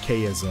 combat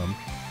archaism,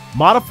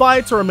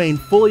 modified to remain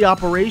fully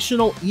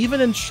operational even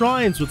in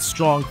shrines with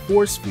strong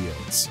force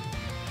fields.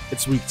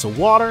 It's weak to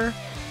water,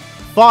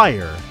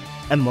 fire,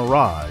 and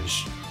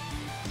mirage.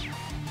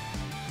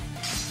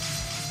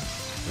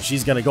 So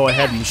she's gonna go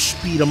ahead and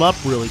speed him up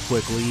really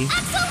quickly.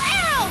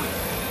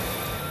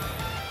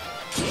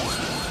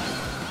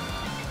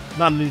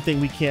 Not anything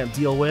we can't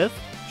deal with.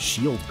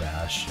 Shield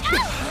bash.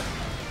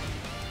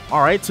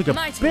 Alright, took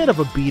a bit of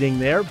a beating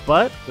there,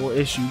 but we'll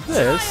issue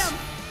this.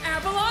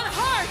 Avalon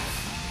Heart!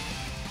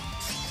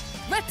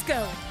 Let's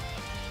go!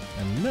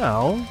 And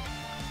now,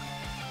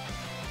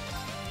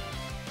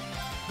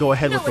 go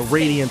ahead with the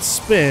Radiant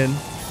Spin.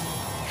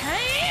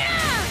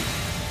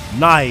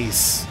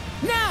 Nice!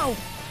 Now!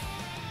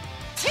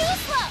 Too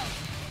slow!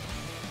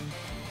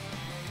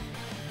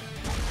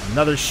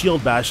 Another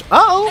shield bash.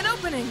 Uh-oh! An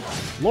opening!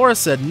 Laura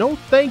said no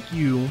thank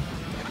you.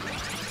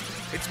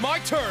 It's my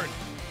turn.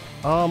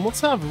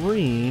 Let's have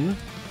Reen.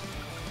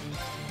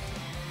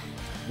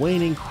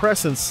 Waning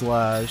Crescent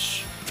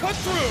Slash. Cut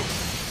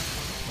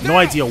through. No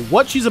idea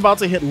what she's about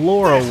to hit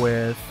Laura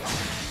with.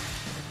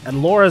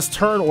 And Laura's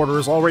turn order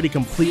is already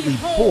completely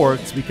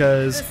borked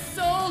because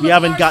we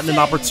haven't gotten an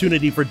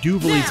opportunity for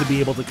Duvalie to be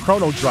able to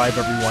chrono drive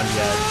everyone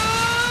yet.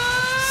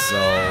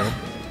 So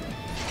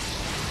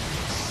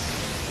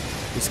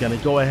just gonna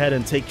go ahead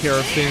and take care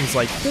of things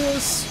like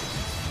this.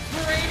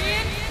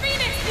 Radiant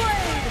Phoenix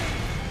Blade!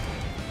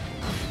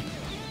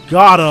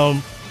 Got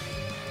him!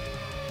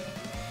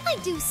 I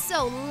do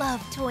so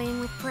love toying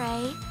with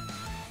prey.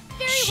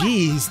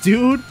 Jeez,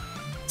 dude.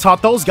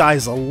 Taught those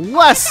guys a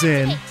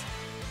lesson.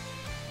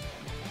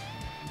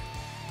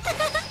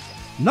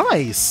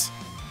 Nice.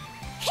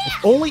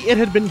 If only it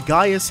had been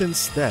Gaius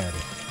instead.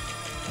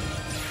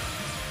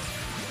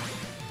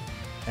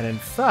 And in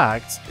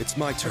fact, It's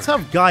my turn. let's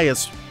have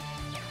Gaius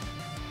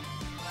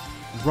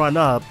run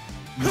up,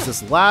 use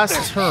this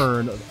last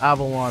turn of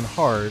Avalon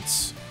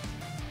Hearts.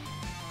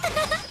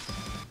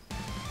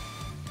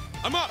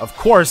 I'm up. Of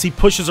course, he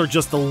pushes her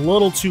just a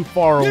little too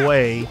far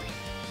away.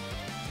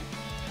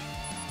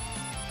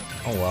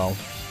 Oh well.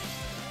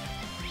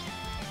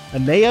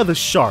 Anea the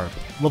Sharp,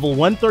 level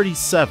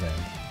 137.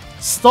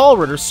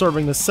 Stalritter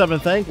serving the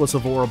 7th Anklets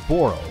of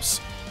Ouroboros.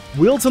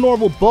 Wields a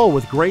normal bow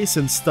with grace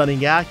and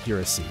stunning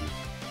accuracy.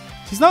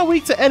 She's not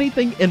weak to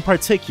anything in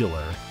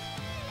particular.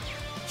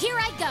 Here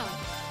I go!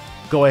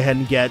 Go ahead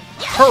and get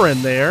her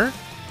in there.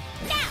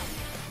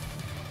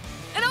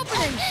 An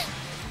opening!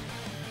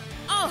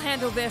 I'll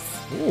handle this.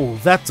 Ooh,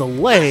 that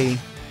delay.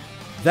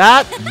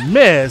 That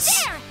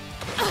miss.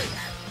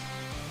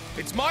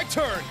 It's my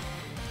turn.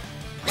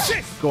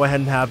 Go ahead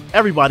and have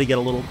everybody get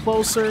a little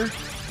closer.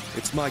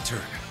 It's my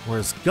turn.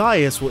 Whereas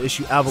Gaius will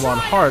issue Avalon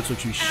Hearts,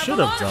 which we should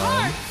have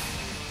done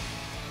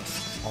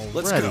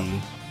Let's go.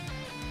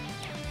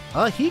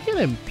 already. He can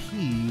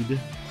impede.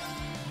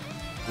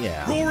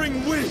 Yeah.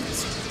 Roaring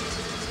winds.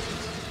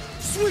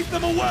 Sweep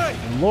them away.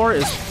 And Laura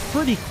is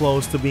pretty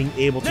close to being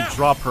able to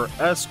drop her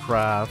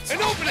S-Craft.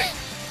 An opening.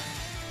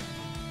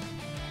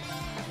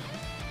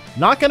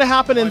 Not gonna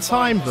happen in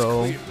time,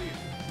 though.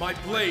 My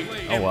blade.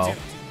 Oh well.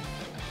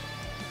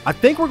 I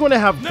think we're going to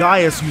have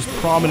Gaius use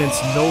Prominence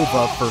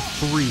Nova for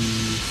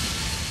free.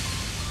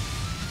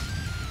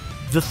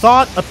 The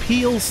thought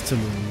appeals to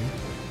me.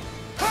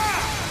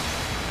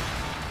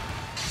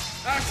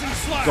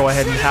 Go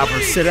ahead and have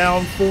her sit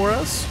down for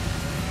us.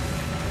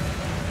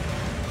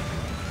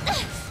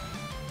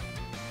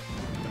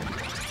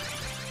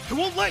 I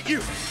won't let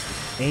you.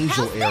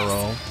 Angel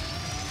Arrow.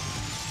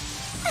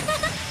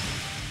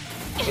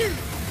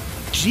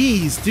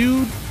 Jeez,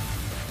 dude.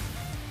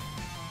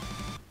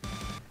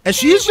 And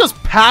she's just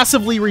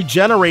passively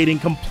regenerating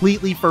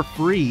completely for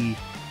free.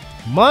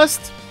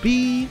 Must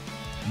be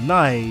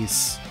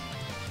nice.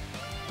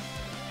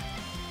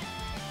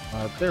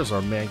 There's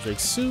our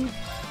Mandrake suit.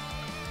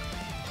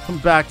 Come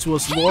back to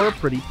us, Laura,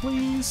 pretty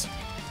please.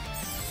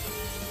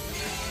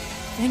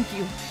 Thank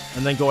you.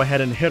 And then go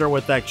ahead and hit her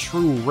with that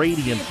true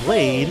Radiant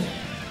Blade.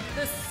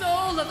 The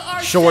soul of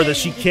our Show her that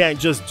she can't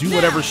just do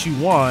whatever she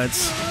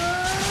wants.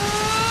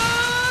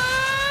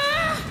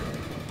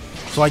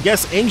 So I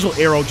guess Angel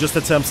Arrow just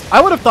attempts...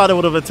 I would have thought it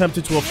would have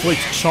attempted to afflict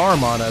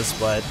Charm on us,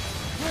 but...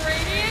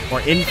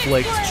 Or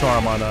inflict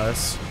Charm on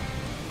us.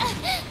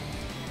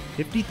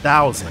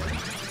 50,000.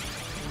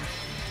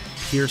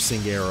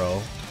 Piercing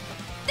Arrow.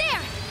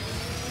 There!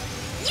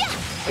 Yeah!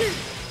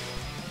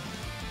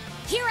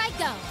 Here I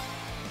go!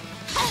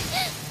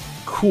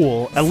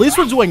 Cool. At least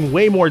we're doing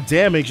way more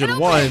damage at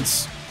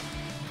once.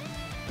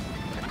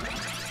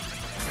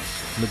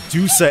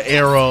 Medusa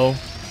Arrow.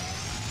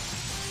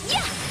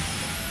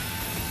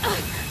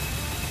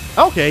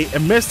 Okay,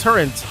 it missed her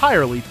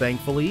entirely,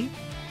 thankfully.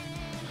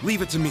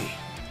 Leave it to me.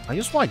 I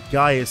just want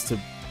Gaius to...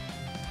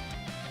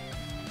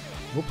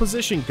 We'll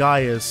position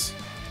Gaius...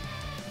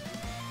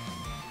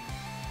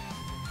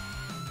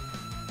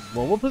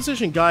 Well, we'll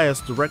position Gaius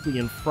directly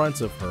in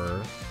front of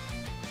her.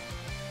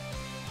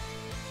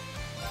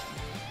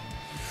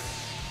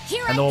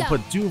 Here And then I we'll go.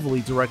 put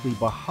Duvalie directly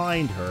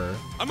behind her.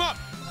 I'm up.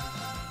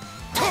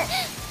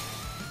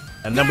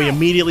 And then we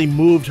immediately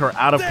moved her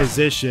out of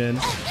position.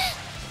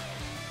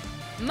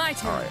 My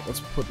turn. Alright, let's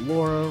put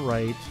Laura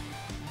right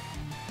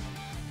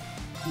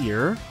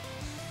here.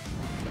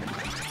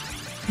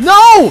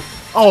 No!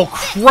 Oh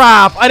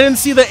crap! I didn't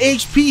see the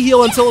HP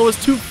heal until it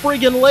was too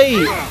friggin'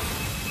 late.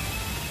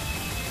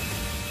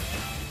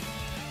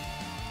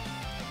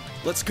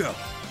 Let's go.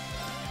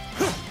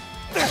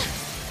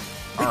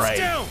 Alright.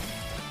 Down.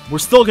 We're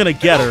still gonna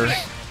get her.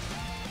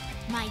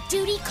 My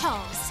duty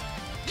calls.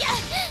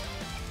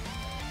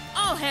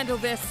 I'll handle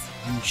this.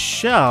 You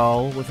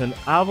shall with an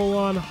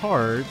Avalon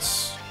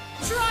Hearts.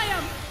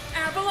 Triumph!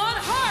 Avalon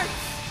Heart!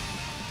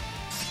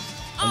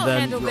 I'll And then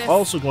handle you're this.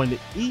 also going to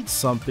eat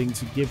something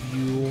to give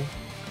you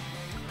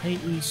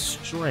heightened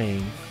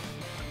strength.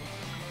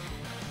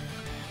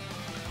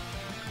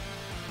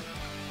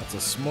 That's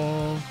a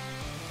small,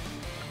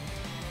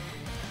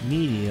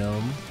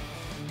 medium.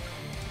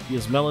 The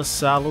Ismella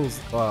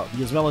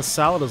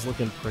salad is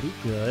looking pretty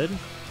good.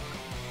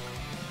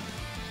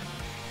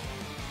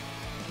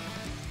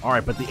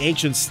 Alright, but the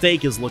ancient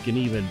steak is looking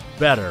even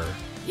better.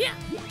 Yeah.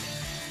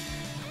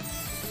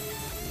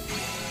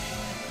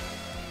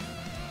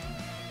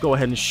 Go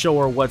ahead and show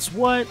her what's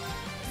what.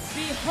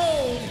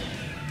 Behold.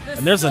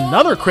 And there's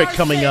another crit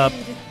coming up.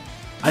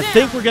 I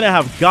think we're gonna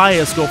have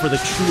Gaius go for the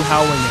true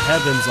Howling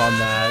Heavens on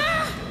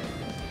that.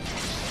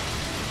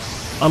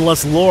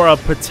 Unless Laura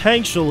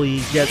potentially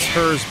gets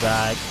hers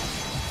back.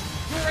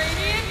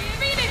 Radiant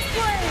Phoenix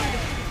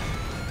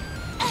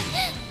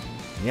Blade!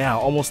 Yeah,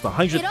 almost It all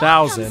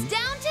 100,000. comes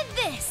down to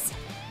this.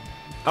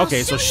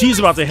 Okay, so she's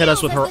about to hit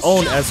us with her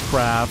own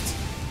S-Craft.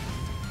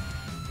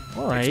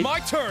 Alright. It's my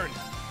turn.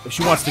 If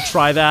she wants to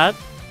try that.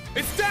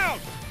 It's down.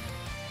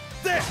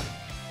 There.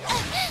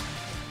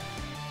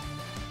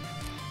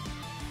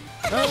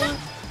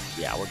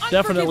 Yeah, we're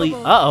definitely...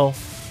 Unforgivable. Uh-oh.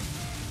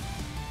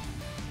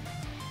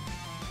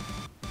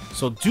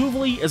 So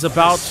Duvalie is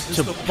about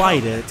to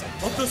bite it.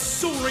 Of the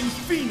soaring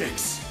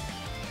phoenix.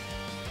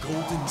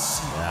 Golden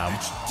sea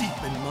etched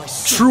deep in my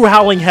soul. True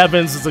Howling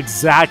Heavens is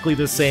exactly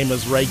the same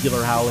as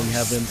regular Howling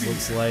Heavens,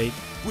 looks like.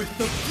 With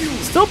the fury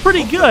Still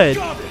pretty of the good.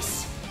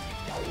 goddess.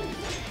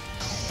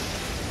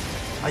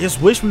 I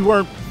just wish we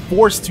weren't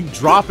forced to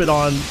drop it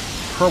on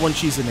her when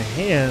she's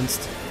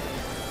enhanced.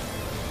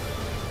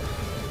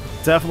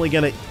 Definitely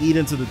gonna eat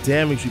into the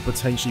damage we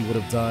potentially would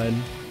have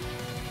done.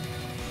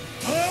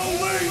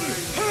 Howling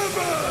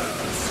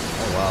heavens!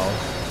 Oh wow.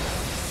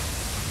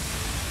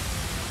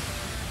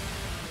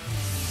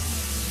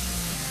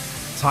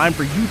 Time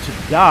for you to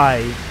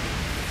die.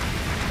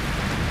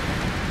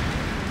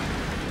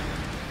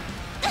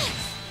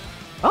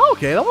 Oh,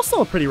 okay, that was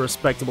still a pretty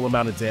respectable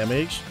amount of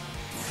damage.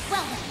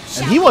 Well,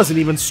 And he wasn't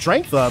even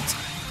strength upped.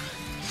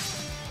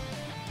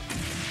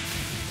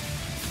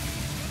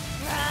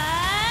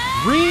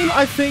 Green,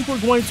 I think we're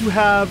going to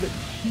have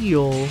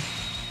heal.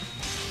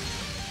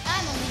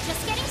 I'm only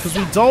just getting Because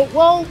we started. don't,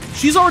 well,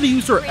 she's already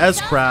used her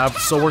S-Craft,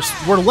 so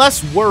we're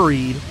less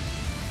worried.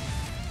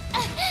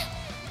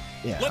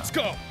 Yeah. Let's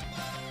go.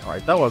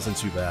 Alright, that wasn't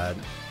too bad.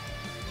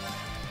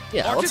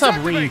 Yeah, Arcus let's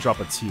have Reen activate. drop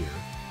a tier.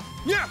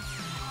 Yeah.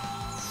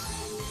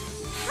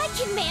 I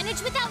can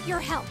manage without your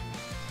help.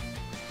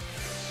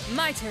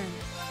 My turn.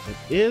 It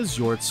is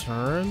your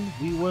turn.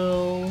 We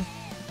will...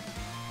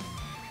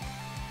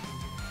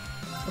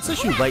 Let's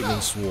issue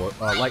Lightning Sword.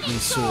 Lightning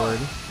Sword.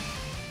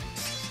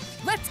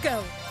 Let's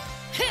go.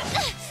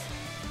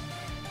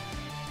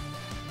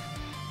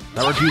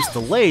 That reduced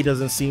delay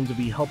doesn't seem to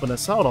be helping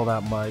us out all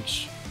that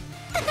much.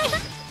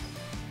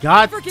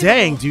 God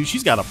dang, dude,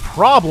 she's got a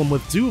problem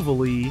with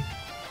Duvalie.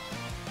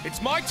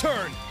 It's my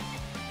turn.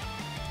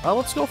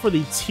 Let's go for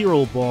the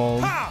Tyrrell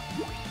Bone. Ha!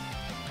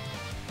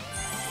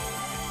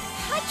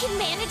 I can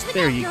manage without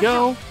There you your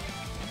go.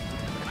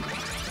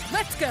 help.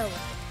 Let's go.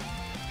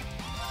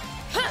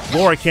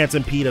 Laura can't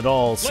impede at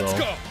all, so... Let's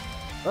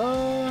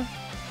go.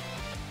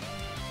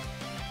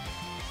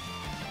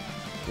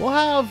 We'll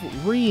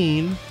have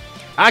Reen...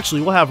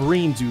 Actually, we'll have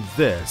Reen do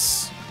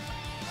this.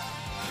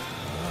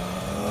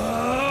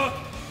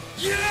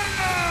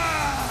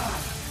 Yeah!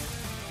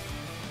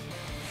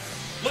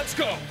 Let's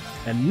go.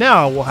 And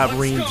now we'll have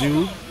Let's Reen go. do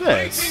Raging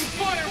this.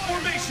 fire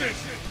formation.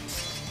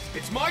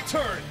 It's my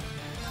turn.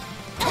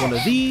 One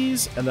of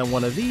these, and then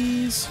one of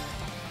these.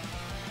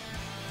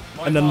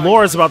 My And then mind.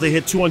 Laura's about to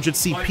hit 200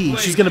 CP.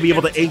 She's going to be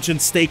able to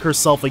Ancient Stake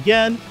herself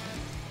again.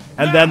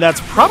 And then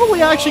that's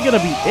probably actually going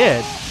to be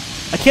it.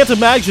 I can't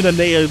imagine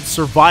Anea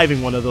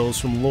surviving one of those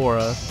from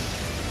Laura.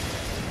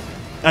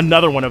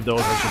 Another one of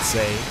those, I should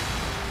say.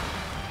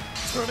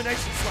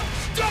 Termination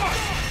slash.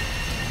 Die!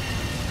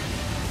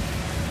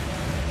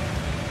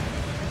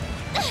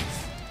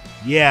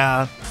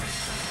 Yeah.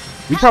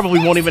 We probably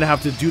won't even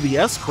have to do the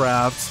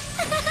S-Craft.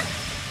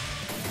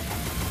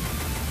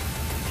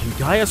 Can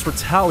Gaius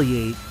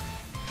retaliate?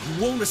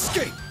 You won't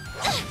escape.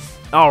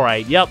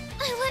 Alright, yep.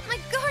 I let my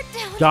guard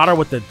down. Got her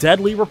with the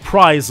deadly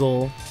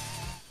reprisal.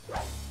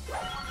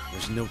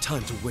 There's no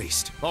time to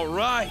waste. All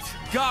right,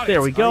 got it.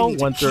 There we go, I need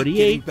to keep 138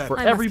 getting better. for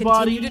I must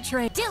everybody. continue to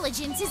train.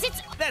 Diligence is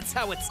its. That's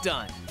how it's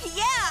done.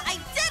 Yeah, I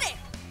did it!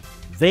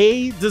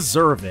 They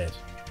deserve it.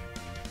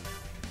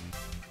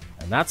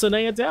 And that's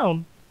Anea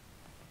down.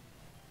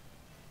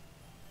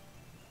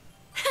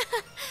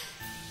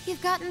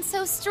 You've gotten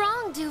so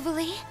strong,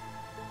 Duvalie.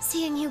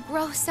 Seeing you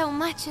grow so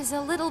much is a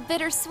little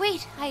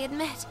bittersweet, I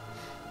admit.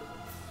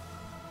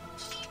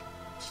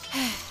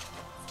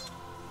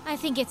 I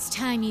think it's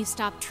time you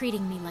stop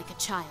treating me like a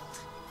child.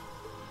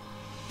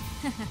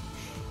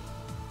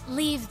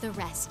 Leave the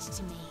rest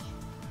to me.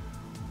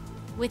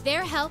 With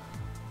their help,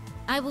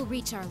 I will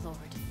reach our Lord.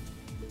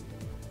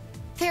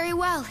 Very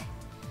well.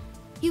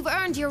 You've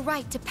earned your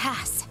right to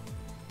pass.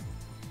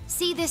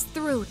 See this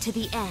through to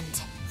the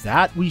end.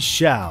 That we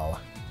shall.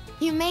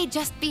 You may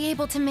just be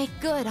able to make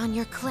good on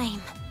your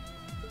claim.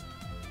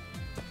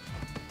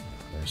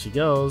 There she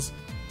goes.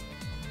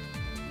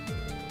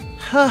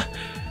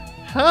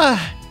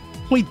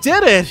 We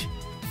did it!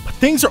 But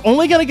things are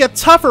only gonna get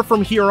tougher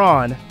from here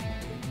on.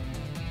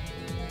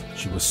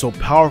 She was so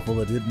powerful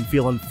that it didn't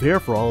feel unfair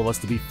for all of us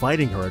to be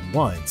fighting her at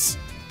once.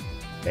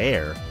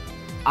 Fair?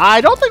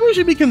 I don't think we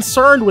should be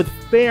concerned with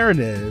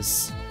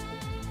fairness.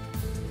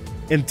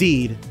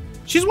 Indeed,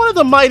 she's one of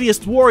the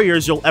mightiest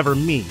warriors you'll ever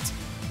meet.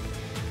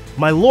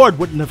 My lord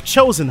wouldn't have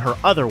chosen her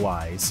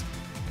otherwise.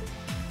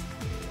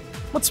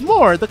 What's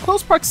more, the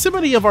close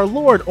proximity of our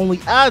lord only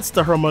adds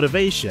to her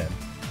motivation.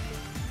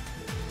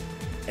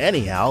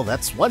 Anyhow,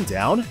 that's one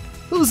down.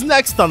 Who's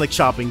next on the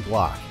chopping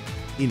block?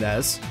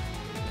 Inez.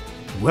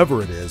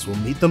 Whoever it is, we'll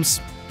meet them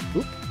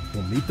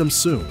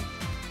soon.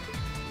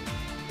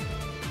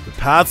 The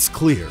path's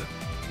clear.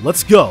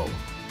 Let's go.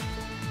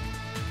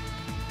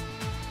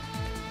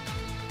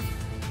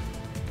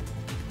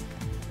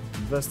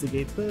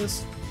 Investigate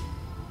this.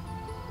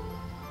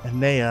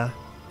 Anea.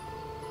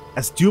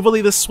 As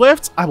Duvalie the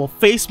Swift, I will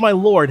face my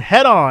lord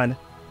head on.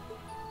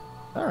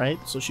 Alright,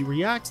 so she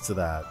reacts to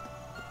that.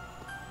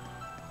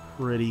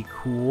 Pretty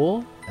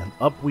cool. And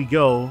up we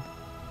go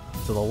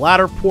to the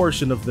latter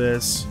portion of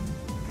this.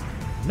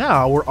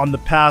 Now we're on the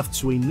path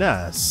to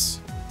Inez.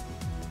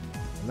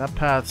 And that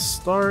path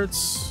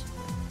starts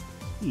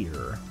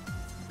here.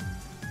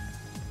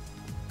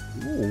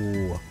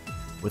 Ooh.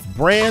 With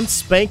brand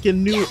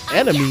spanking new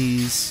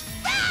enemies.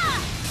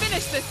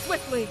 Finish this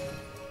swiftly.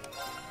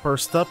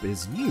 First up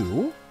is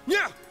you.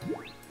 Yeah.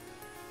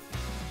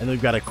 And then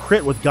we've got a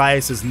crit with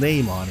Gaius'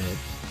 name on it.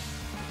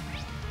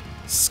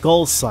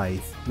 Skull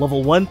Scythe,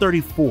 level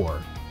 134.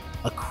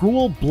 A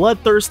cruel,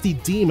 bloodthirsty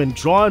demon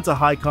drawn to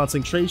high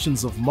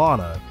concentrations of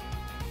mana.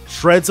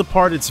 Shreds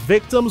apart its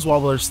victims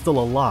while they're still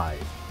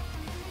alive.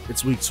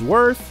 It's weak to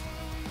earth,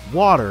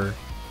 water,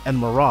 and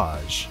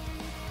mirage.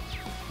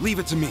 Leave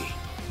it to me.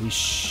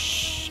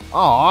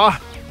 Aww.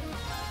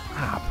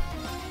 Crap.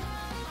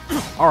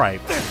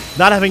 Alright.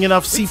 Not having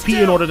enough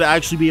CP in order to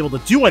actually be able to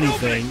do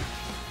anything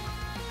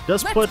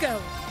does put a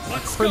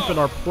crimp in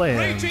our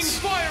plans. Raging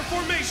fire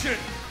formation.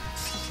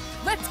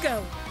 Let's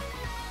go.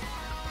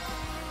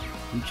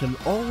 We can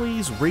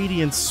always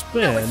Radiant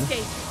Spin, No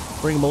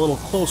escape. bring them a little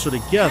closer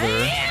together.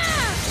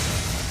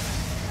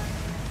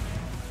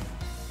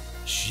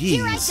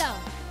 Here I Jeez. go.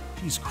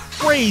 She's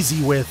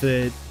crazy with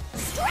it.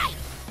 Strike.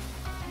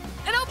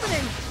 An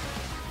opening.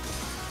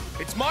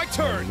 It's my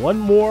turn. And one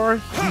more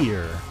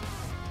here.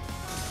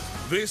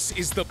 This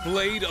is the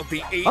blade of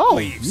the 8 Oh,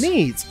 leaves.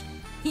 neat.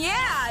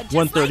 Yeah, just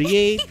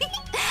 138.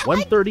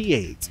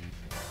 138.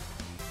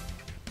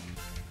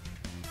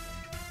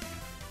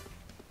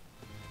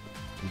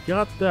 We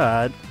got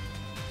that.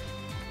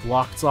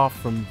 Blocked off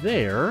from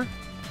there.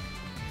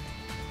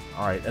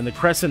 Alright, and the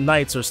Crescent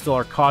Knights are still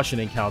our caution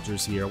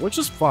encounters here, which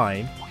is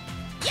fine.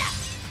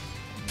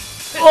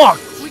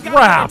 Oh, We gotta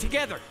crap! get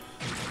together.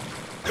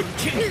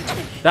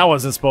 That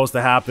wasn't supposed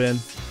to happen.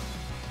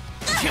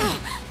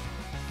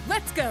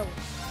 Let's go.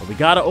 But we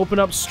gotta open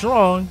up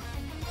strong.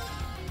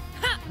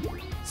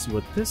 See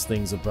what this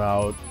thing's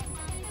about.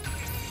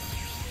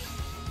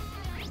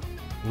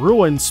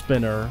 Ruin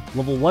Spinner,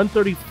 level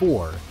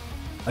 134.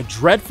 A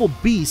dreadful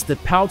beast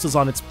that pounces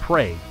on its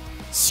prey,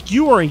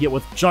 skewering it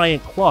with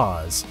giant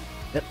claws.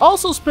 It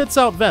also spits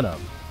out venom.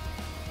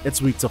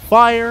 It's weak to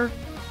fire,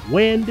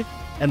 wind,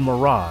 and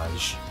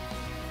mirage.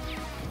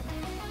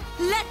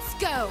 Let's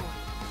go.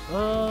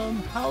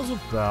 How's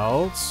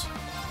about...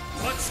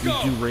 Let's we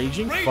go. do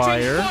Raging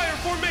Fire.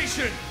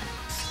 Formation.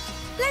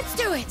 Let's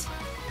do it.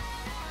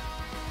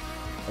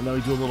 And then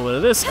we do a little bit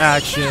of this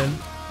action,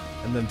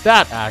 and then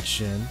that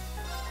action.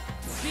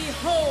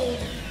 Behold,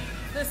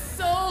 the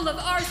soul of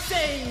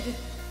Arsaid.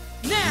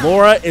 Now.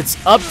 Laura,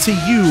 it's up to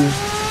you.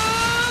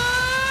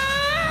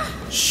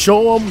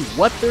 Show them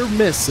what they're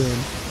missing.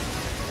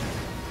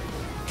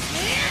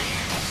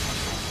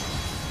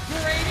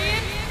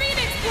 Radiant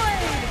Phoenix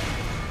Blade.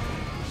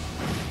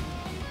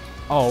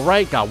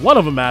 Alright, got one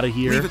of them out of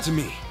here. Leave it to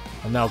me.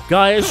 And now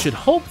Gaius should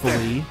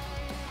hopefully...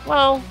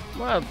 Well,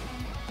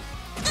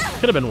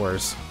 could have been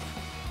worse.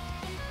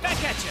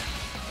 Back at you.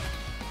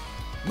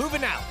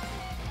 Moving out.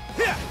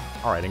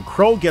 Alright, and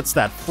Crow gets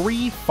that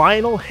free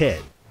final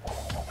hit.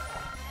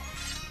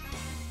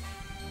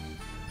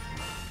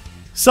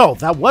 So,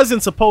 that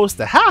wasn't supposed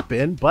to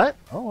happen, but,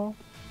 oh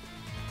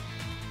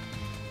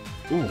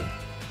well. Ooh.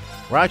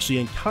 We're actually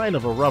in kind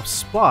of a rough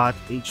spot,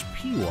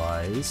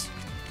 HP-wise.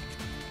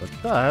 But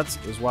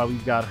that is why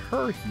we've got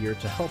her here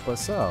to help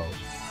us out.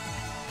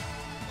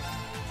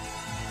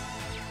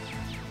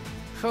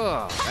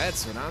 Oh,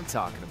 that's what I'm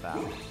talking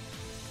about.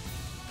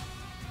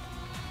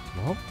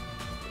 Well,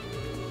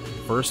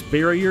 first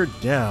barrier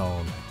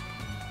down.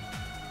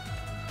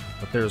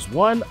 But there's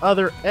one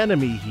other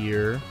enemy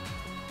here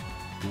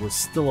who is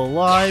still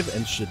alive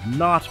and should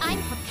not be.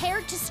 I'm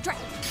prepared to strike.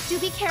 Do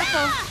be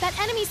careful. That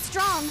enemy's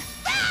strong.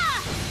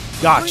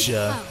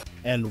 Gotcha.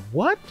 And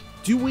what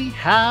do we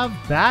have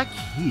back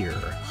here?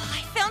 Oh,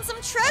 I found some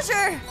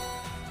treasure!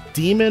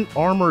 Demon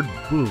armored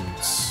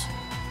boots.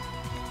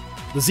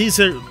 The Z's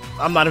are...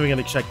 I'm not even going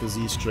to check the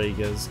Z stray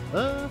because...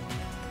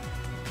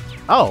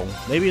 Oh,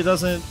 maybe it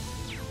doesn't...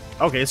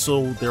 Okay,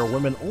 so they're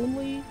women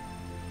only?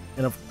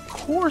 And of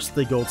course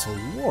they go to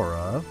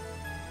Laura.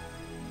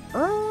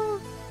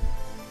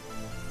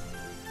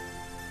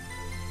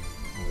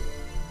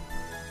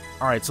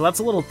 Alright, so that's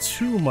a little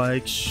too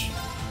much.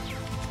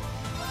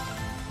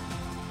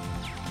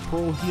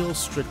 Pearl heal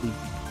strictly.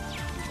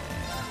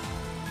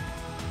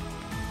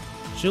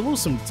 She'll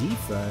lose some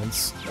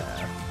defense.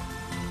 Nah.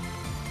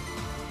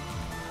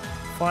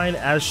 Fine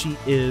as she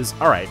is.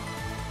 Alright.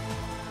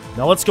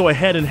 Now let's go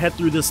ahead and head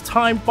through this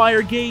time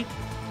fire gate.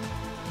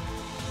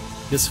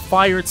 This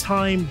fire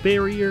time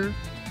barrier.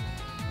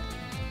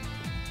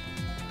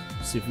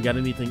 See if we got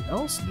anything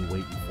else new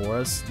waiting for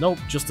us. Nope,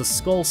 just a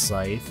skull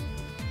scythe.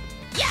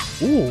 Yeah.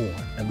 Ooh,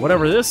 and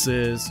whatever this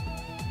is.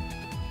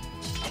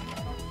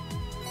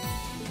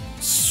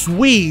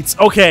 Sweet.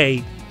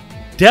 Okay.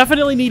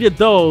 Definitely needed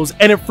those.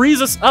 And it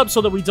frees us up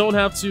so that we don't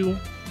have to...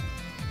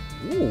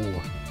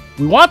 Ooh.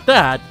 We want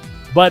that.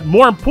 But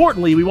more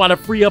importantly, we want to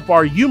free up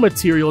our U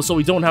material so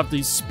we don't have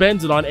to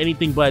spend it on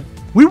anything. But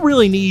we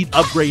really need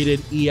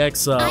upgraded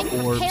EX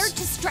I'm orbs. prepared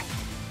to strike.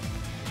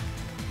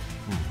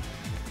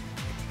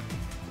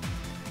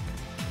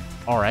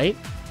 Alright.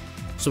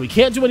 So we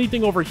can't do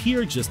anything over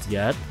here just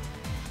yet.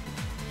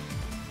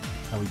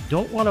 And we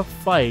don't want to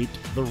fight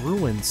the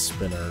Ruin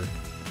Spinner.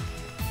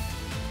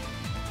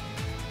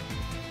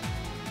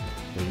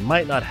 We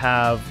might not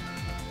have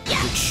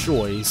the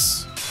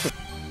choice.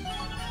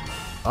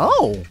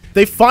 Oh!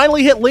 They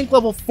finally hit Link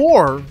level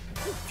 4!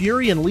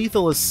 Fury and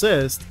Lethal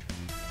Assist.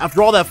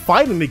 After all that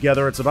fighting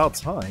together, it's about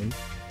time.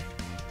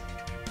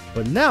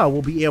 But now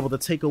we'll be able to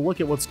take a look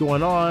at what's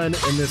going on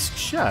in this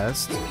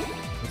chest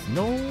with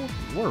no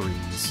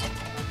worries.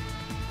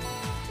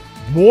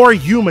 More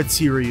U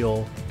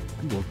material.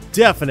 We will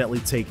definitely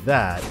take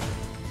that.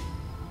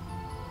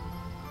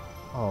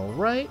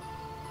 Alright.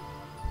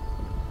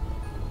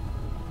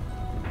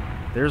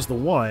 There's the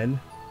one.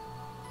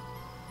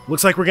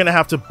 Looks like we're going to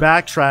have to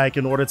backtrack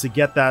in order to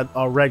get that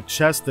red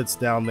chest that's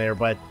down there,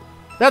 but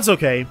that's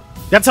okay.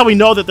 That's how we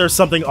know that there's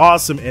something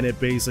awesome in it,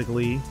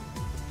 basically.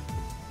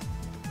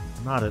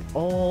 Not at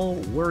all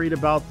worried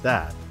about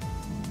that.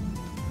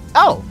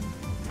 Oh!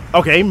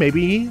 Okay,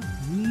 maybe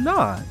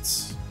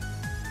not.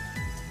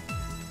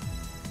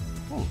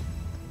 Well,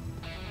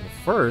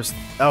 first,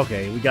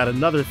 okay, we got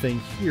another thing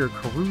here.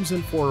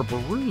 Carousing for a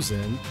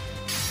Baroozin.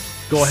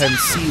 Go ahead and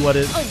see what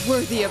it... A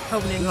worthy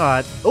opponent.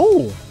 God.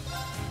 Oh!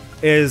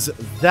 Is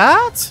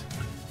that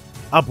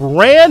a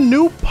brand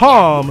new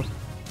palm?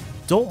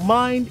 Don't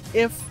mind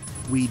if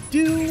we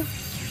do.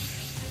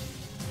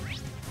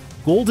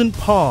 Golden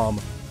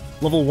Palm,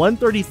 level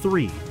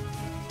 133.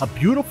 A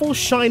beautiful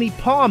shiny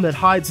palm that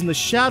hides in the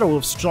shadow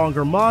of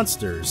stronger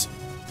monsters.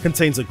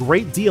 Contains a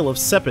great deal of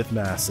Sepith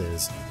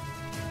masses.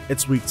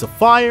 It's weak to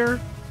fire,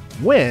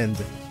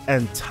 wind,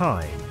 and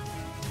time.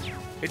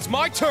 It's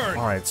my turn!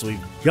 Alright, so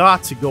we've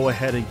got to go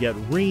ahead and get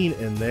Reen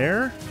in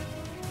there.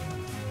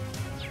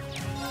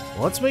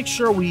 Well, let's make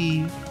sure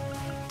we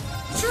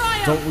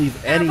don't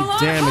leave any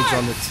damage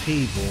on the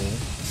table.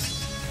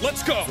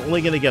 Let's go! We're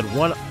only going to get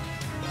one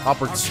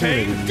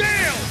opportunity.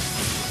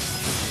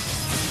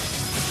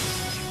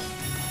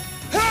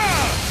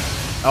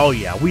 Oh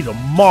yeah, we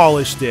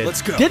demolished it.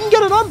 Let's go. Didn't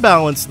get it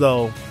unbalanced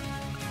though.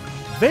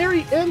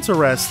 Very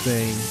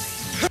interesting.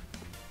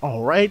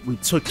 Alright, we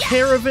took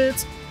care of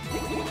it.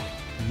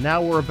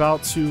 Now we're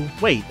about to...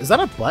 Wait, is that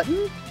a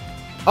button?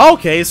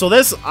 Okay, so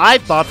this... I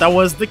thought that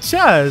was the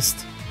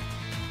chest.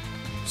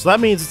 So that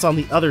means it's on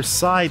the other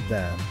side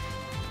then.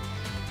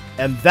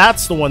 And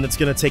that's the one that's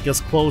going to take us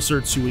closer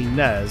to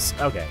Inez.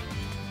 Okay.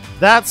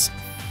 That's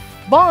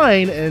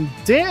fine and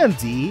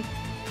dandy,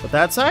 but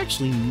that's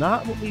actually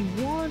not what we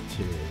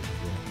wanted.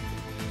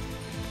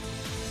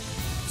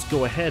 Let's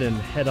go ahead and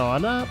head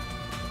on up.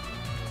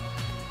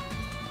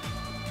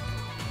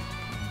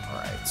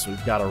 Alright, so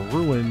we've got a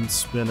Ruin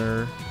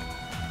Spinner.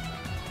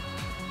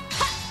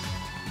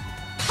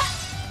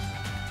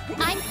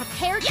 I'm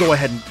prepared. Go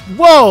ahead and...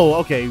 Whoa!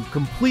 Okay,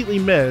 completely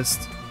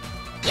missed.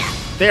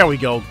 There we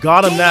go.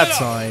 Got him that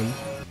time.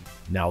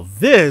 Now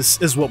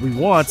this is what we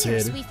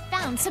wanted. Here's, we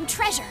found some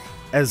treasure.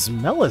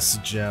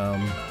 Esmelis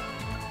Gem.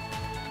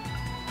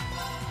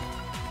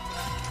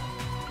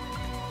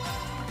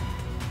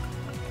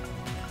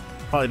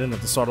 Probably didn't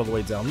have to start all the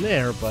way down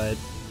there, but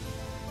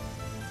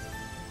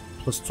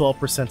plus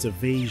 12%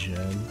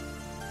 evasion.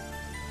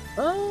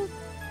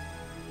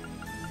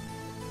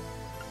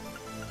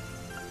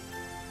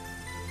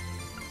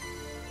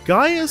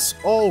 Gaius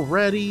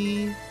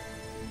already...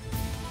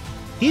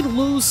 He'd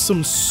lose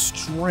some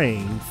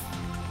strength,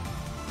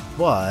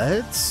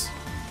 but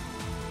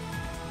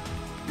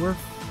we're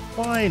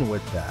fine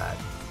with that.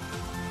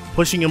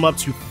 Pushing him up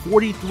to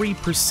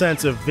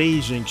 43%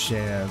 evasion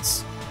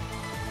chance.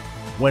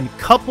 When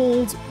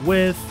coupled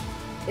with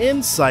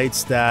insight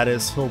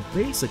status, he'll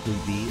basically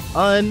be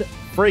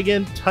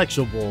unfriggin'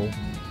 touchable.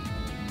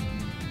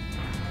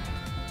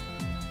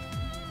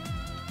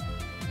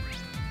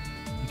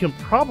 You can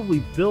probably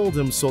build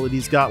him so that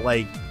he's got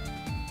like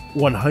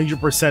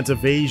 100%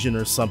 evasion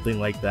or something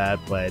like that,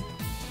 but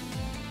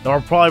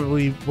that'll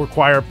probably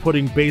require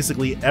putting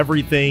basically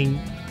everything.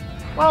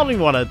 Well, I don't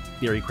even want to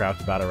theory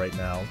craft about it right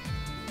now.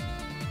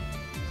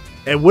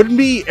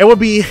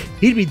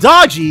 He'd be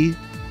dodgy,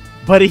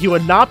 but he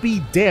would not be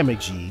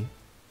damagey.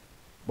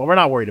 But we're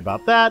not worried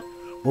about that.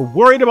 We're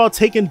worried about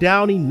taking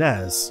down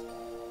Inez.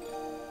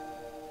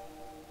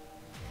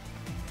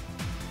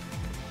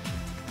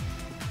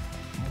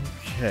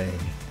 Okay.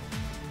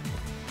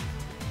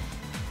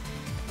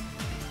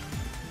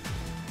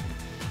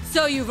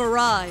 So you've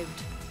arrived.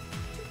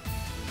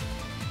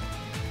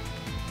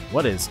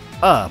 What is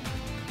up?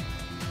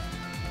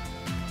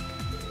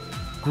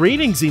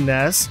 Greetings,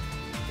 Inez.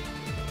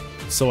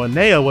 So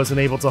Anea wasn't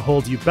able to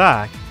hold you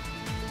back.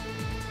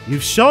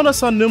 You've shown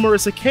us on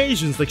numerous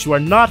occasions that you are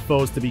not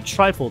foes to be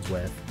trifled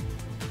with.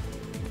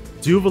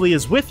 Duvalie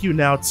is with you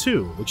now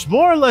too, which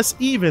more or less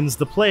evens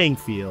the playing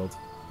field.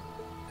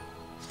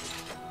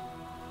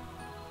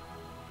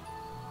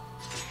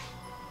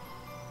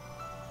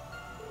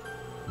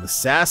 The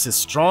sass is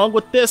strong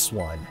with this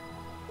one.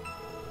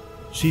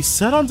 She's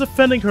set on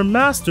defending her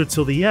master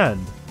till the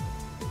end.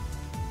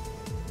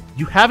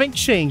 You haven't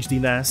changed,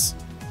 Inez.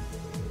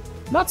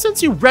 Not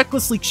since you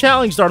recklessly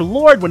challenged our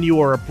lord when you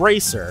were a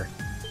bracer.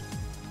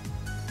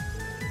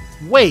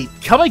 Wait,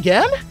 come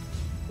again?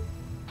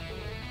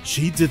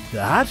 She did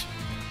that?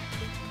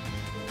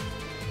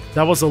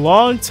 That was a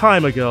long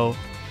time ago.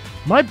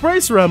 My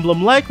bracer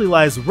emblem likely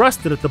lies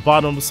rusted at the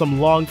bottom of some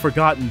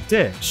long-forgotten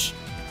ditch.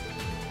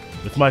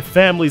 With my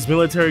family's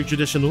military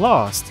tradition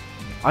lost,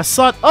 I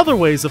sought other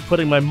ways of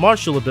putting my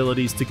martial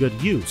abilities to good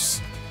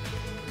use.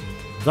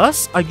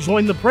 Thus, I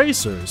joined the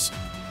bracers,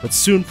 but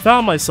soon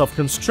found myself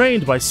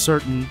constrained by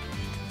certain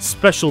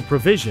special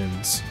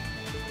provisions.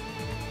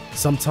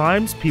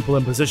 Sometimes, people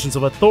in positions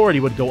of authority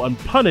would go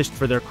unpunished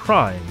for their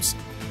crimes,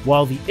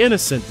 while the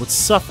innocent would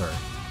suffer.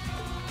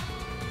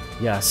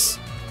 Yes,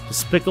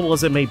 despicable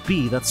as it may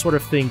be, that sort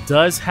of thing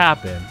does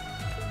happen.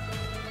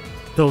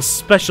 Those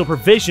special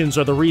provisions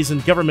are the reason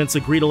governments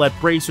agree to let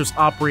bracers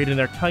operate in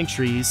their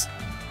countries.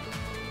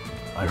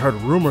 I heard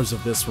rumors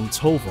of this from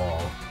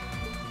Toval.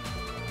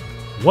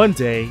 One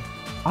day,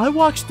 I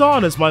watched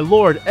on as my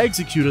lord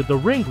executed the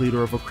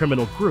ringleader of a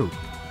criminal group.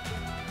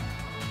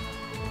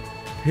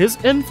 His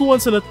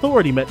influence and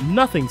authority meant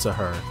nothing to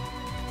her.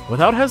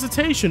 Without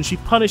hesitation, she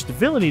punished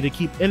villainy to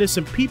keep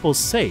innocent people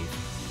safe.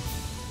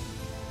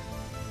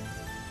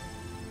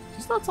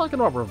 She's not talking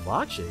about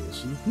Rivalries, is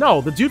she?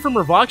 No, the dude from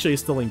Rivalries is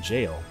still in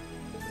jail.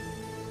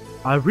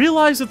 I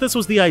realized that this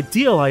was the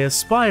ideal I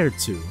aspired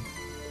to.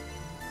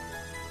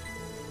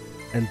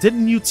 And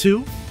didn't you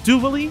too,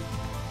 Duvalie?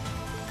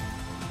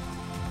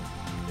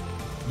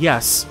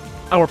 Yes,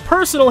 our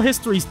personal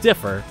histories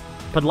differ,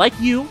 but like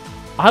you,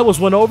 I was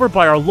won over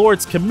by our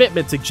Lord's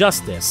commitment to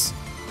justice.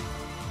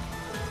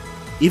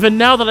 Even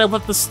now that I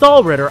left the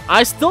Stallritter,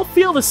 I still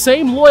feel the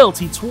same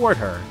loyalty toward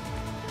her.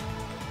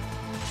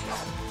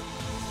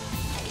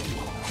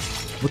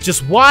 Which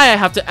is why I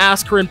have to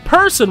ask her in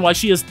person why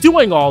she is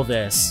doing all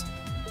this.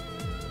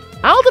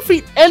 I'll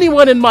defeat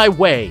anyone in my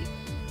way,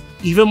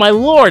 even my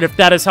lord if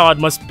that is how it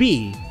must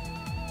be.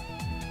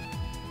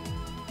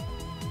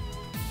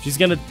 She's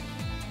gonna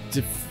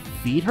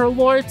defeat her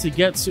lord to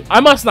get to... I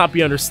must not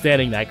be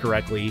understanding that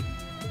correctly.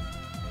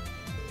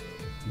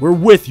 We're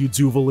with you,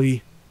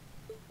 Duvalie.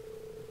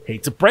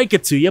 Hate to break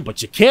it to you,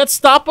 but you can't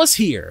stop us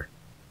here.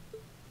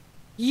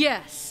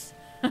 Yes.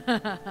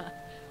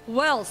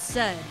 Well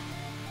said.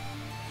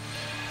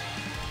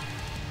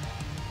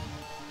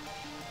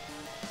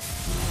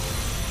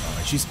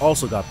 Alright, she's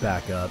also got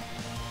backup.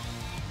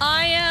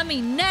 I am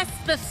Inez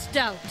the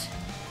Stout.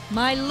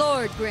 My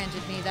lord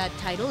granted me that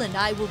title, and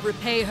I will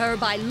repay her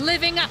by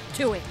living up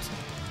to it.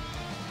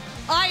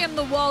 I am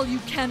the wall you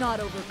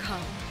cannot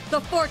overcome, the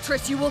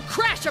fortress you will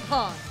crash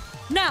upon.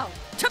 Now,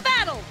 to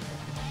battle!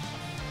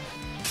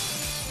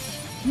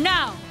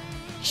 Now,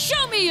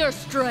 show me your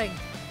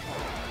strength!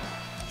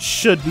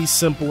 Should be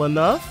simple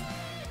enough.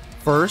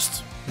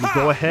 First, we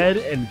go ahead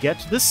and get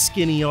the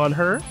skinny on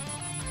her.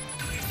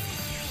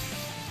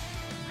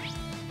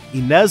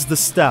 Inez the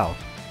Stout,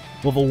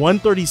 level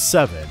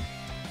 137.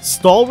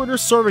 Stallritter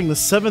serving the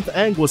 7th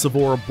Anguis of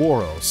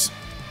Ouroboros.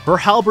 Her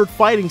halberd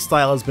fighting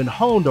style has been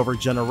honed over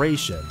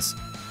generations.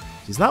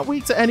 She's not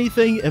weak to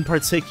anything in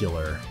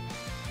particular.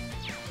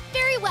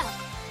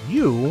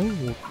 you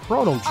will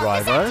Chrono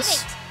Drive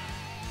us.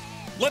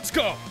 Let's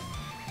go.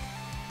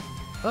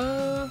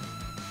 And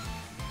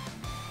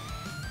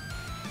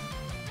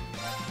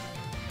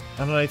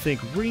then I think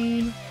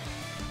Reen.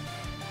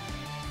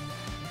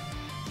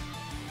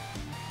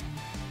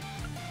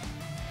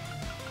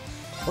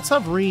 Let's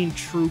have Reen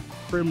True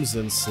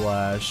Crimson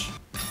Slash.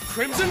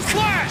 Crimson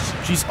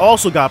Slash! She's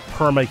also got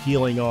perma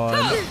healing on.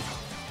 You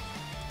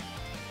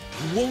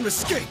won't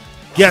escape.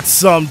 Get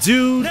some,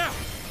 dude. Now!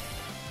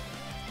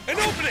 An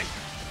opening!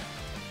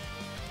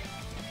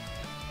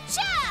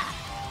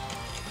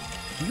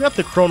 You got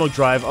the Chrono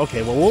Drive.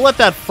 Okay, well, we'll let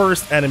that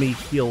first enemy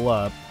heal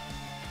up.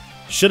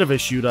 Should have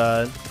issued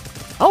a...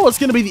 Oh, it's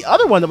going to be the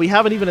other one that we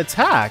haven't even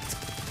attacked.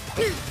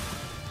 You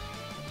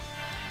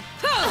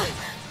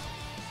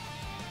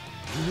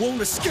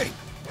won't escape.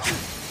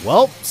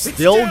 Well,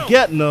 still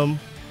getting them.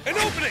 An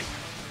opening!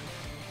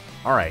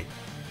 All right.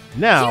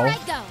 Now, Here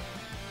I go.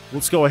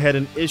 let's go ahead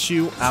and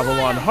issue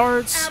Avalon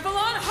Hearts.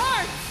 Avalon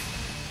Heart!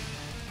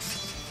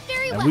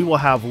 Very And well. we will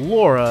have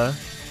Laura.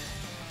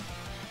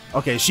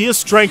 Okay, she is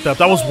strength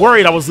up. I was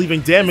worried I was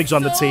leaving damage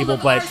on the table,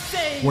 but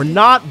we're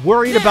not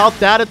worried about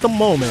that at the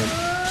moment.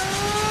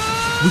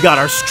 We got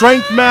our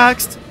strength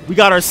maxed. We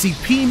got our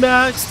CP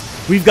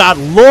maxed. We've got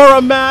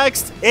Laura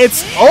maxed.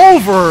 It's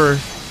over.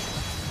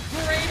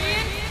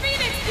 Radiant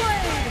Phoenix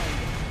Blade!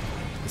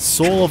 The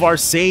soul of our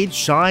sage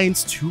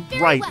shines too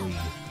brightly.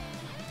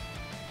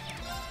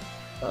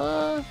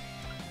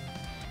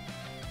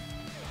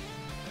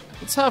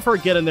 Let's have her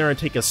get in there and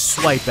take a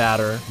swipe at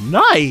her.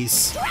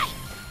 Nice.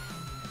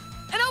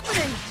 An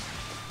opening!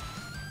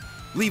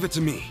 Leave it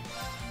to me.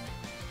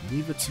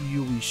 Leave it to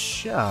you we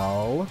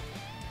shall.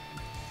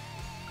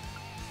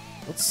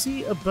 Let's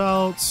see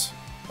about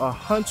a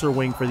Hunter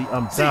Wing for the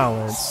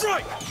unbalanced.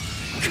 Strike!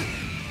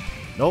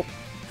 Nope.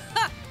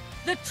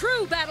 The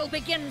true battle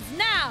begins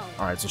now!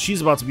 Alright, so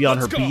she's about to be on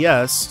her Let's go.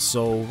 BS,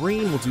 so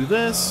Reen will do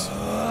this.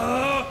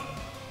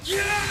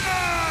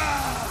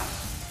 Yeah!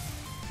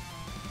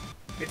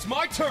 It's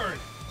my turn!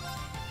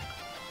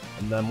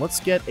 And then let's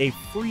get a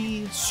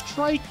free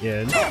strike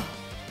in.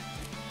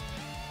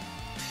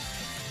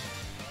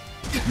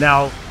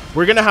 Now,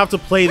 we're gonna have to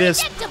play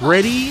this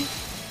pretty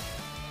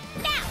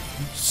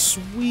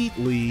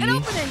sweetly. An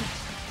opening!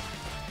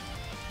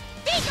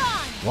 Be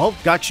gone. Well,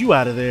 got you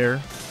out of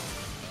there.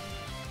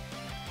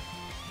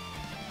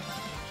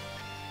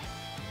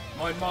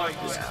 My mind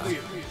is clear.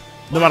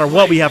 No matter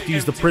what, we have to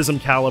use the Prism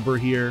Caliber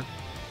here.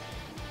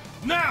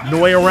 Now!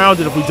 No way around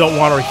it if we don't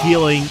want her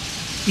healing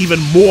even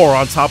more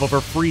on top of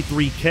her free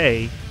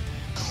 3k.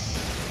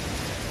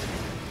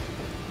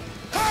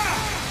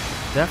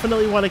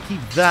 Definitely want to keep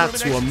that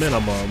to a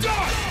minimum.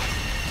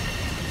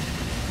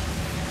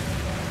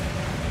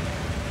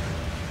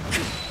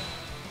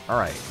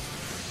 Alright.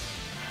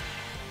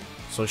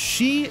 So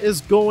she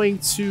is going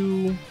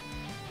to...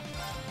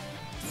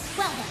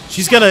 Well then.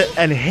 She's going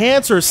to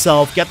enhance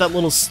herself, get that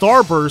little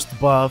Starburst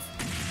buff.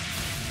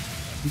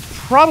 We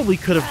probably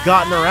could have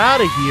gotten her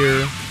out of here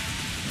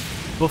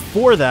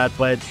before that,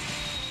 but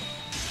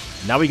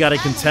now we got to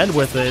contend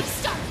with it.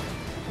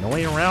 No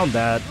way around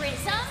that.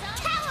 Prism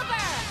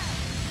Caliber.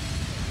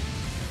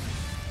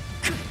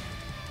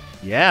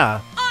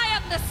 Yeah. I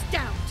am the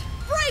Stout!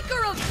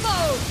 Breaker of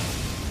foes!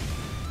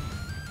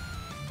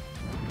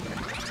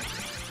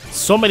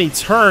 So many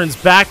turns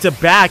back to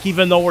back,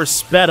 even though we're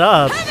sped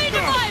up. Heavy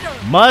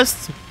Divider!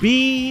 Must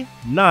be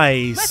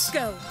nice. Let's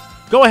go!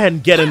 Go ahead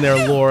and get in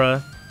there,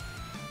 Laura.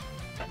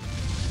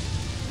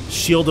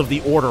 Shield of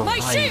the Order, My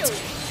right. shield!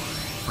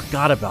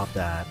 Forgot about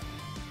that.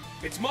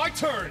 It's my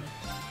turn!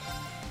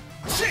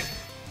 Shit!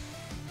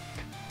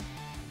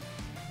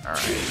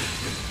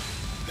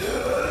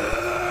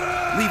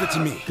 Leave it to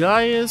me.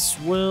 Gaius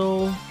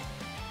will...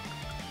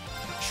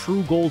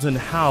 True Golden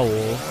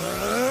Howl.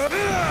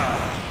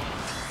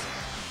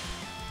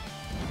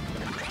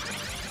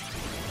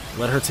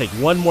 Let her take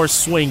one more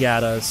swing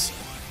at us.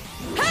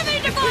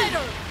 Heavy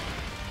Divider!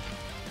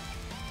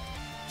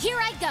 Here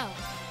I go.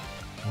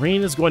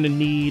 Rain is going to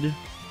need...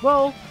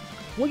 Well,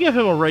 we'll give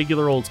him a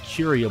regular old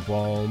Curia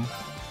Balm.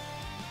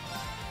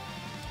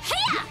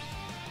 Hiya!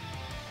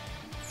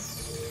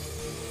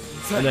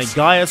 And then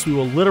Gaius, we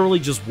will literally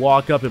just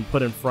walk up and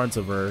put in front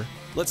of her.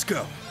 Let's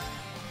go.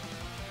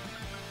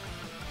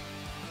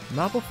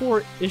 Not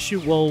before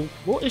issue... Well,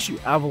 we'll issue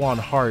Avalon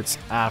Hearts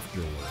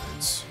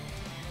afterwards.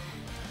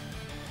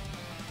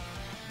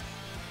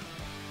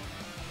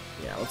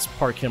 Yeah, let's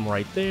park him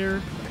right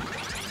there.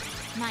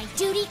 My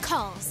duty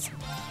calls.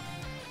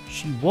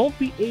 She won't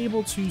be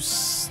able to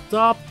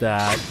stop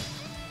that.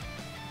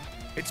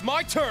 It's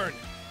my turn!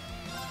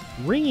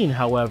 Ringing,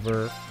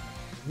 however,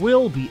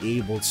 will be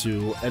able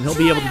to, and he'll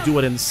be able to do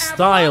it in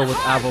style with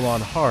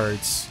Avalon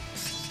Hearts.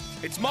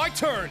 It's my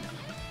turn!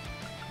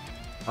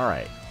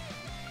 Alright.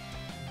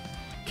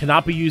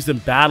 Cannot be used in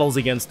battles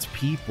against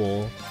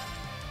people.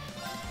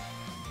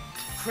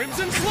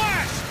 Crimson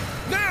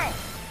Slash! Now!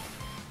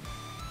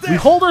 We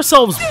hold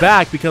ourselves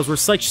back because we're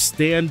such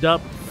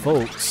stand-up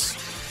folks.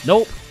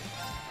 Nope.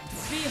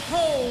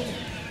 Behold,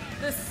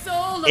 the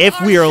soul of If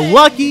our we are sage.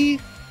 lucky,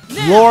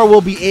 Laura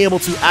will be able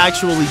to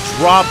actually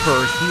drop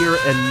her here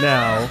and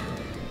now.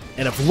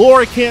 And if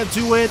Laura can't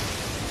do it,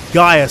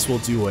 Gaius will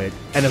do it.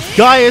 And if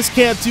Gaius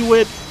can't do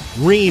it,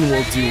 Green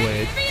will do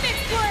it.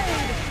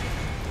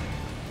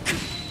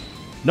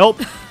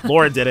 Nope,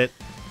 Laura did it.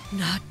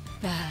 Not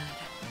bad.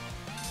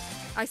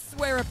 I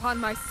swear upon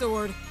my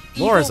sword.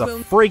 Laura's a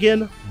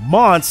friggin'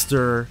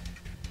 monster.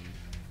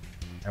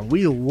 And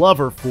we love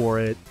her for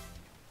it.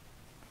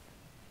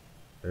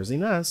 There's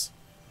Inez.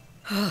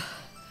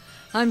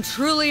 I'm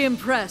truly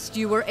impressed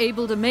you were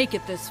able to make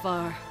it this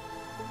far.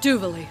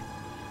 Duvalie,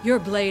 your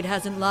blade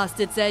hasn't lost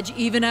its edge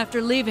even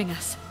after leaving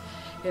us.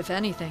 If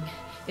anything,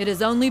 it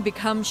has only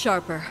become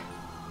sharper.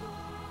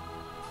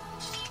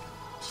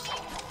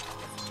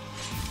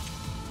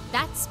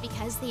 That's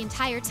because the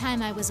entire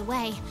time I was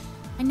away,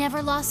 I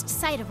never lost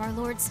sight of our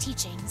Lord's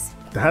teachings.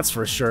 That's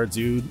for sure,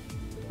 dude.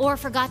 Or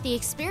forgot the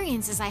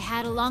experiences I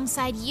had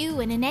alongside you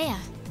and Enea.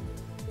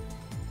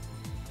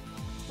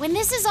 When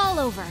this is all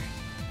over,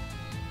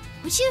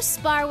 would you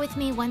spar with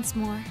me once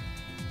more?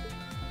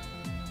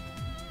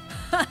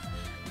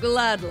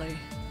 Gladly.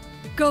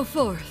 Go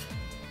forth,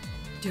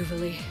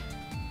 Duvalie.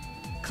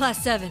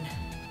 Class 7.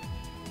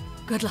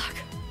 Good luck.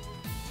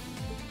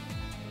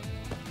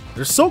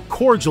 They're so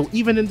cordial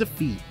even in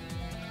defeat.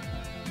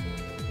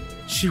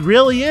 She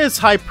really is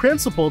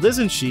high-principled,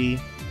 isn't she?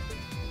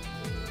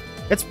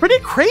 It's pretty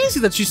crazy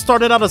that she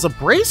started out as a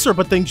bracer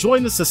but then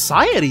joined the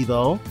society,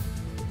 though.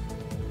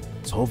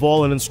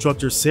 Toval and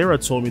instructor Sarah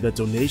told me that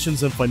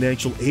donations and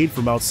financial aid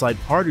from outside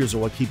parties are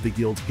what keep the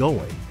guild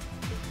going.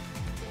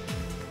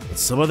 But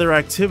some of their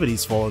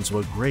activities fall into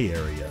a gray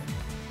area,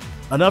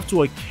 enough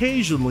to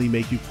occasionally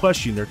make you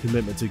question their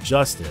commitment to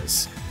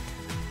justice.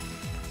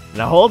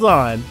 Now hold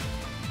on.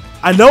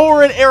 I know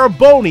we're in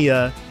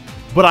Erebonia,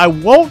 but I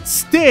won't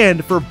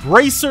stand for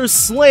bracer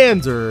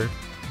slander,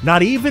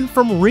 not even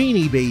from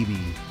Reenie Baby.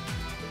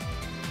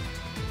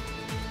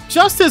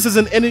 Justice is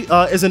an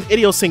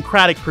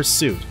idiosyncratic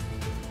pursuit.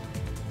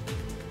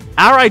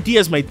 Our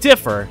ideas may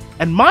differ,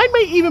 and mine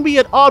may even be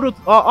at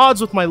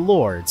odds with my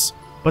lord's,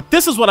 but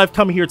this is what I've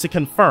come here to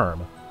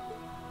confirm.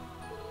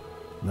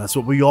 And that's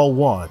what we all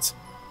want,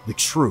 the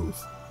truth.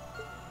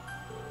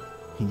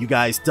 And you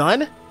guys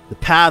done? The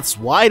path's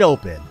wide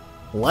open.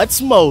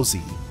 Let's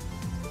mosey.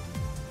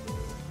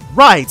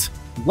 Right,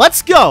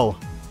 let's go!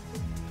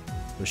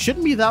 There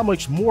shouldn't be that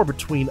much more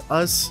between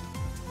us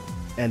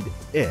and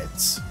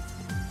it.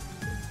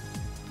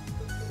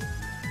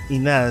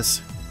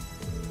 Inez,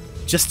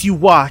 just you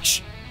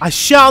watch. I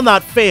shall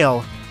not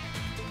fail.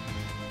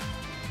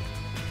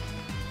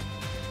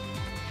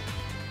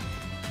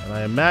 And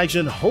I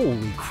imagine,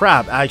 holy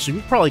crap, actually,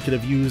 we probably could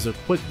have used a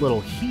quick little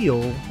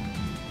heal.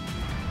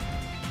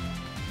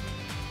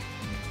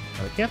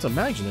 I can't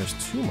imagine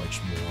there's too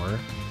much more.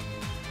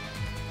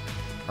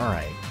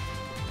 Alright.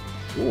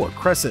 Ooh, a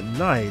Crescent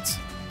Knight.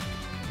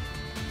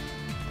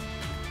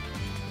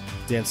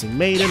 Dancing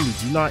Maiden, we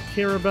do not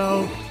care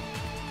about.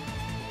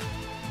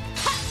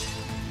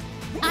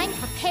 I'm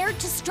prepared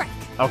to strike.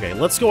 Okay,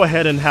 let's go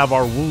ahead and have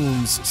our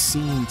wounds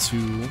seen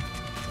to.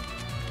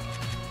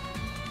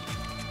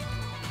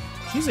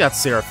 She's got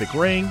Seraphic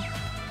Ring.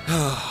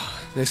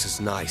 This is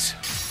nice.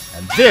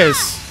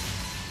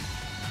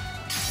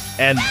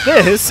 And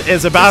this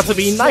is about to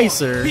be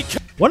nicer.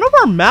 One of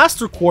our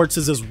Master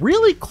Quartzes is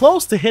really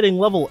close to hitting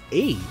level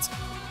 8,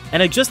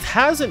 and it just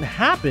hasn't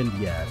happened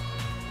yet.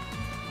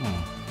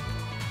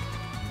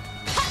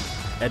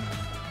 It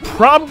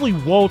probably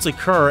won't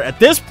occur at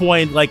this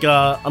point, like,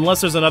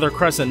 unless there's another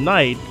Crescent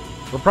Knight.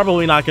 We're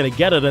probably not going to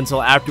get it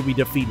until after we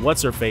defeat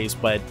What's-Her-Face,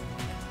 but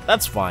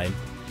that's fine.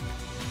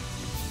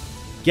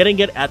 Getting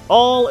it at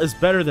all is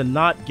better than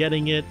not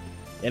getting it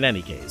in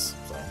any case.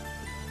 So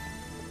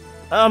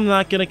I'm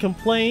not going to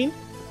complain.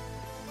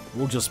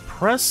 We'll just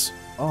press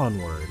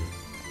onward.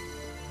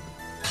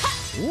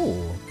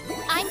 Ooh.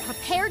 I'm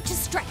prepared to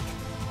strike.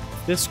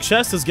 This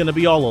chest is going to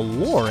be all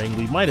alluring.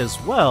 We might as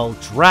well.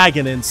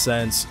 Dragon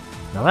Incense.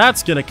 Now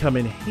that's going to come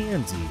in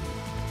handy.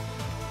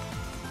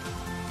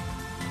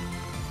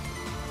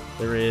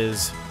 There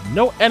is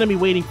no enemy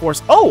waiting for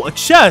us. Oh, a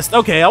chest!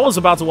 Okay, I was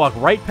about to walk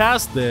right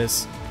past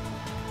this.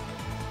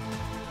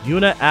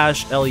 Yuna,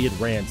 Ash, Elliot,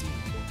 Randy.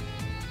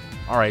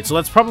 Alright, so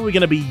that's probably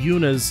going to be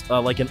Yuna's,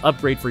 like an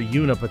upgrade for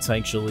Yuna,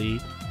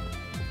 potentially.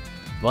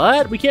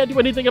 But we can't do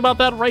anything about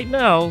that right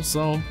now,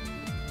 so...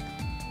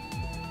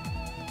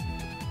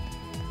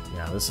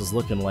 yeah, this is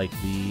looking like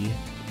the...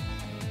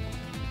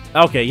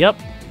 okay, yep,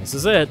 this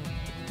is it.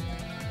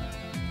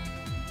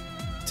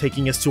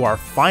 Taking us to our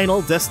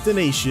final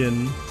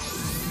destination.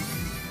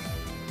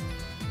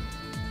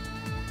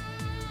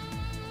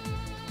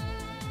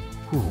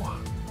 Whew.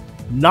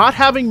 Not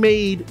having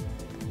made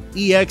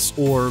EX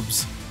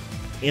orbs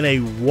in a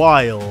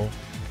while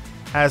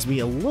has me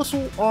a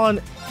little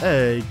on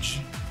edge.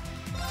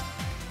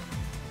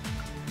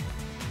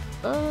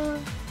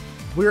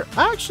 We're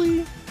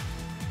actually...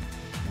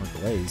 more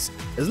delays.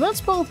 Isn't that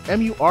spelled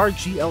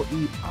M-U-R-G-L-E-I-S?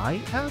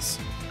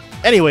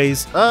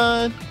 Anyways,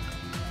 there's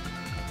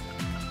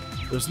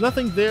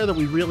nothing there that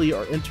we really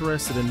are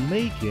interested in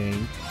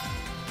making.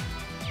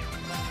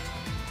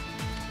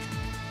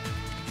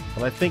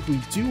 But I think we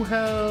do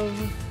have...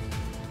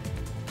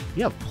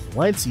 We have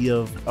plenty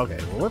of... Okay,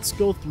 well, let's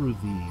go through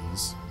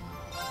these.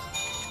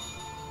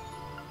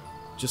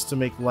 Just to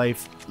make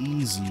life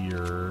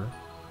easier.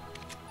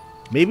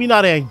 Maybe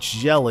not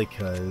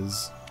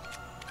Angelica's.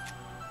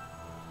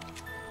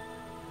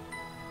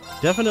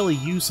 Definitely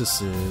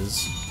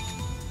Eustace's.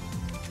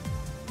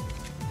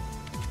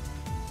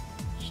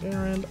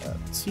 Sharon,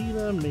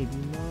 Tita, maybe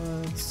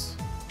not.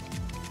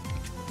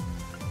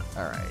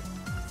 Alright.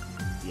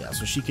 Yeah,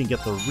 so she can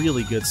get the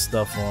really good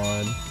stuff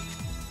on.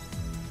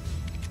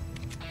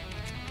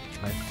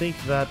 I think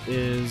that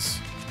is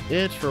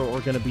it for what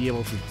we're going to be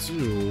able to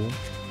do.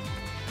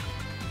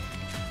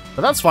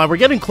 But that's fine. We're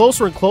getting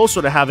closer and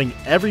closer to having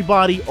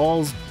everybody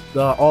all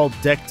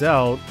decked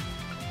out.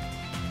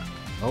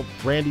 Oh,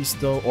 Brandy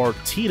still, or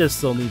Tita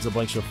still needs a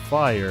bunch of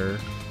fire.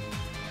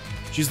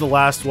 She's the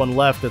last one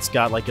left that's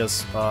got like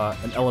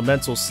an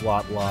elemental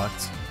slot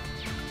locked.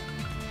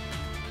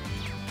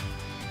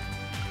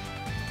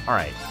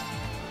 Alright.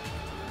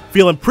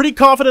 Feeling pretty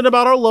confident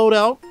about our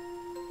loadout.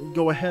 We'll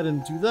go ahead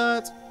and do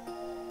that.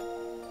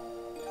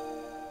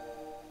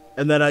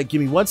 And then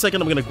give me 1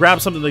 second. I'm going to grab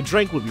something to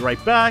drink. We'll be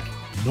right back.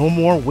 No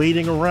more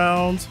waiting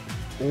around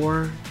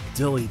or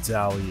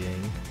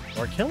dilly-dallying.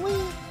 Or can we?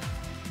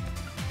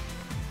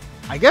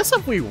 I guess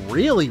if we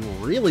really,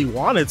 really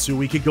wanted to,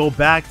 we could go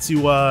back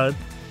to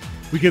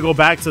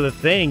the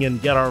thing and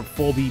get our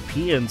full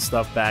BP and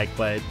stuff back,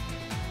 but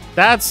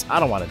I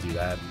don't want to do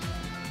that.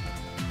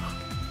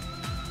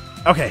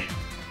 Okay.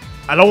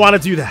 I don't want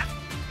to do that.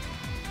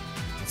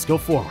 Let's go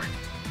forward.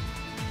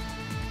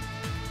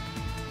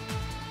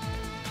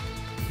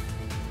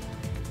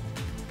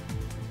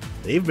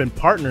 They've been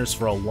partners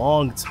for a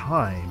long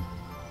time.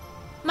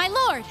 My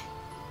lord!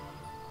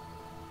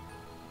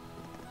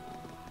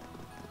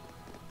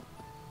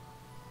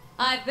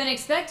 I've been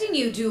expecting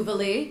you,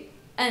 Duvalie,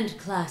 and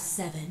Class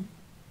 7.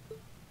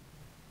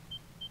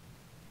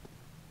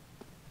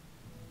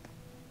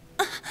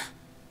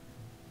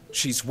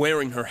 She's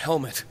wearing her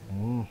helmet.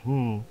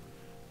 Mm-hmm.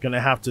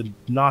 Gonna have to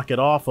knock it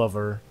off of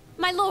her.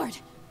 My lord,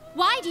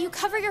 why do you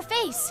cover your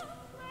face?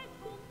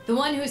 The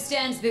one who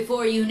stands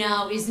before you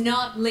now is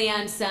not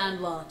Lianne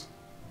Sandlot.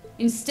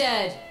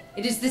 Instead,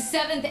 it is the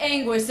 7th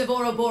Anguis of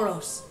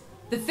Ouroboros,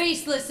 the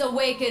faceless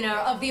awakener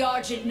of the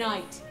Argent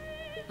Knight.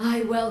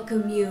 I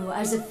welcome you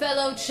as a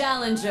fellow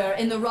challenger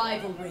in the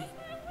rivalry.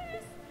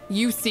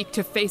 You seek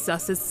to face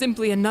us as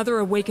simply another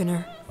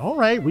awakener.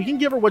 Alright, we can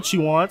give her what she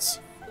wants.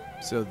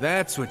 So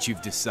that's what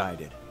you've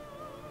decided.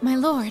 My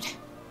lord.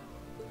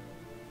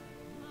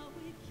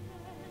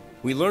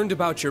 We learned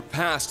about your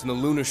past in the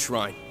Luna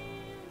Shrine.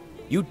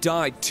 You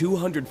died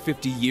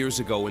 250 years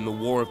ago in the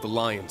War of the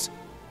Lions,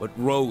 but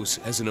rose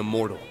as an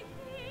immortal.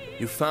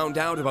 You found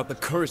out about the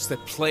curse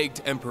that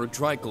plagued Emperor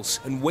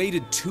Drycles and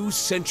waited 2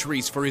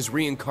 centuries for his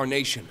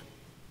reincarnation.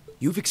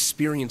 You've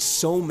experienced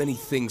so many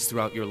things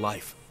throughout your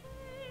life.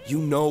 You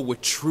know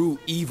what true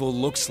evil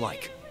looks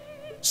like.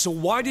 So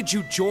why did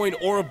you join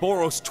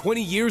Ouroboros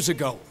 20 years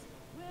ago?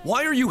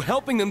 Why are you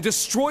helping them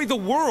destroy the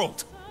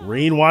world?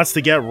 Reen wants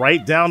to get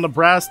right down to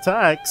brass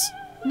tacks.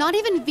 Not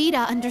even Vita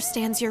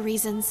understands your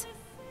reasons.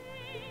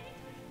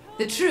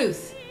 The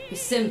truth is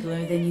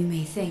simpler than you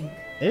may think.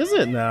 Is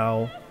it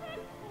now?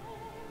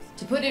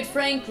 To put it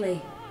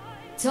frankly,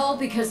 it's all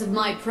because of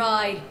my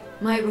pride,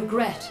 my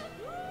regret,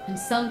 and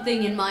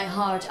something in my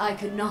heart I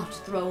could not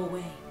throw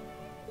away.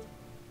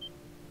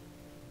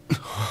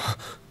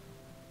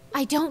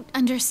 I don't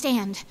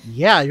understand.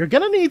 Yeah, you're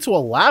gonna need to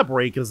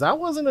elaborate, because that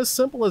wasn't as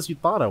simple as you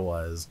thought it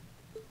was.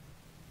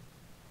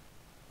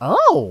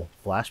 Oh,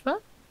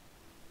 flashback?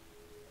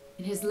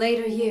 In his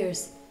later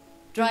years,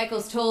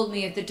 Drycles told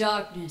me of the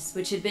darkness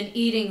which had been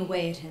eating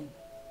away at him.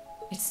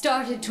 It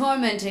started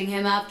tormenting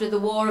him after the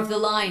War of the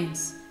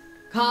Lions,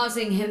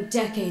 causing him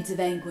decades of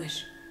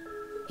anguish.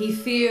 He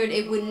feared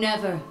it would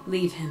never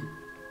leave him,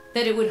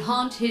 that it would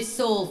haunt his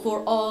soul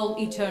for all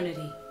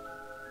eternity.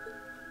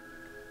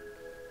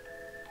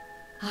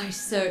 I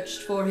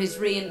searched for his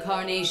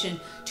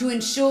reincarnation to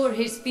ensure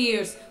his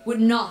fears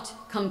would not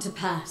come to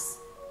pass.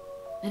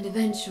 And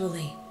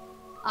eventually,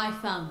 I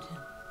found him.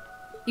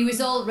 He was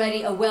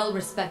already a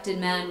well-respected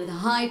man with a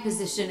high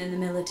position in the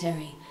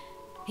military.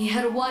 He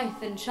had a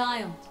wife and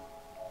child.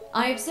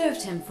 I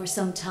observed him for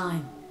some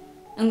time,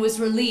 and was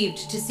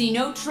relieved to see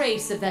no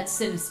trace of that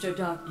sinister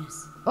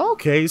darkness.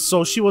 Okay,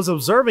 so she was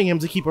observing him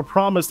to keep a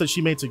promise that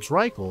she made to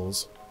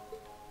Drycles.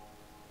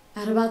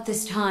 At about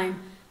this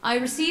time, I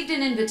received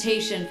an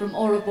invitation from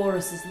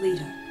Ouroboros'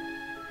 leader.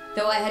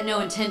 Though I had no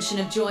intention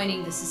of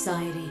joining the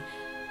society,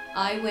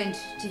 I went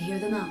to hear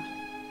them out.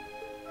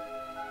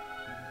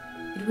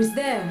 It was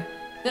there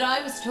that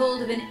I was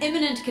told of an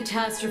imminent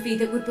catastrophe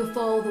that would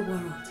befall the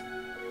world.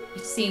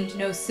 It seemed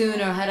no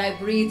sooner had I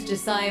breathed a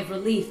sigh of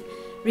relief,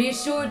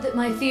 reassured that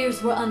my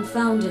fears were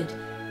unfounded,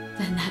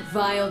 than that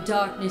vile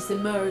darkness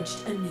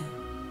emerged anew.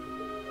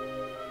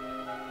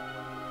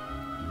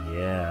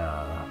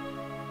 Yeah.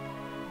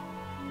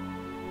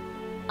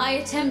 I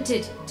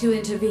attempted to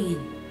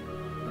intervene,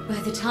 but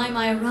by the time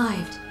I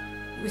arrived,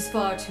 it was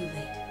far too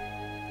late.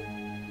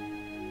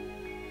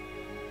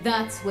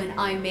 That's when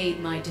I made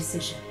my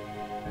decision.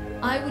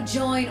 I would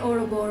join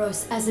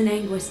Ouroboros as an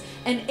Anguis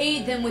and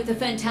aid them with the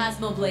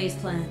Phantasmal Blaze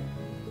plan.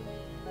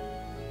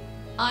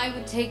 I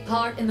would take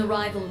part in the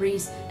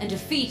rivalries and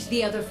defeat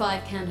the other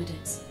 5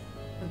 candidates,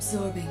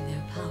 absorbing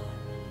their power.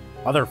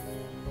 Other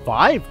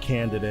 5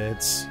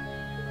 candidates?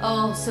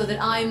 All so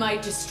that I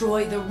might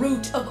destroy the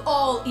root of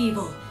all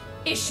evil,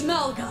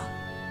 Ishmelga.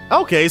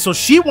 Okay, so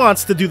she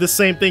wants to do the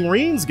same thing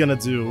Reen's gonna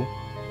do.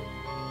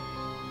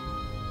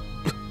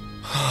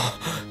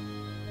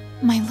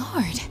 My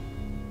lord.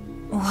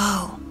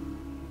 Whoa.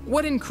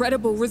 What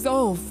incredible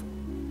resolve.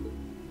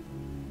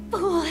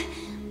 Fool!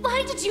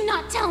 Why did you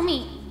not tell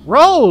me?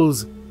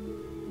 Rose!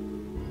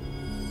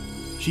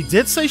 She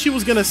did say she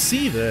was gonna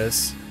see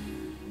this.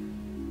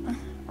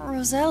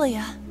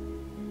 Roselia.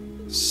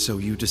 So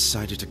you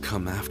decided to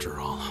come after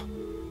all.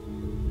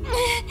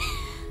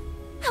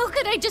 How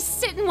could I just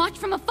sit and watch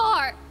from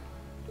afar?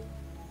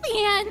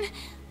 Lianne,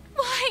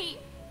 why?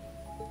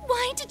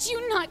 Why did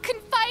you not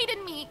confide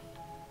in me?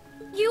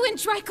 You and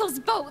Drykel's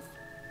both.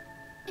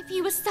 If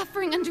he was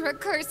suffering under a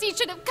curse, he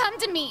should have come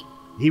to me.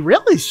 He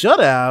really should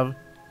have.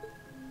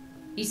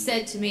 He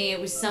said to me it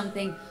was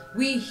something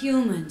we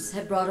humans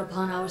had brought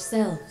upon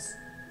ourselves.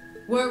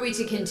 Were we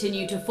to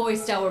continue to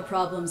foist our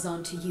problems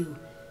onto you,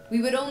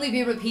 we would only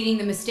be repeating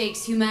the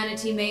mistakes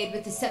humanity made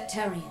with the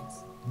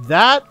Septarians.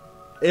 That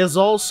is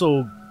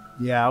also...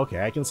 Yeah,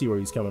 okay, I can see where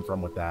he's coming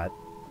from with that.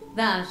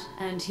 That,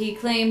 and he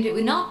claimed it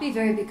would not be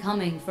very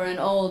becoming for an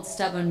old,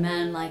 stubborn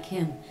man like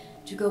him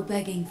to go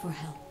begging for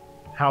help.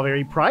 How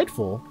very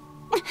prideful.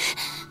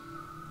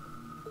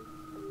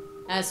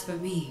 As for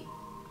me,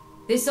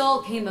 this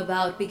all came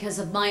about because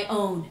of my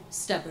own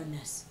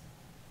stubbornness.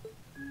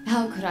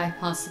 How could I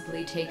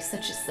possibly take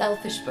such a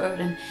selfish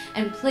burden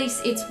and place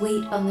its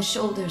weight on the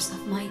shoulders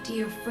of my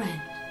dear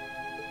friend?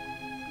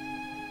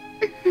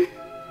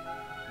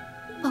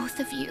 Both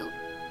of you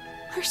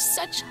are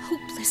such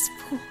hopeless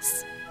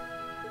fools.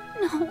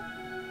 No,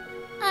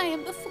 I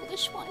am the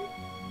foolish one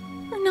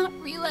for not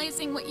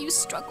realizing what you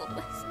struggled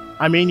with.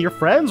 I mean, your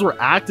friends were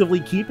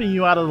actively keeping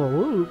you out of the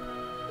loop.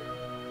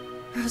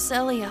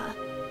 Roselia.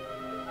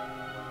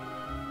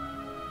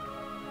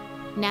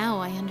 Now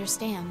I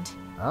understand.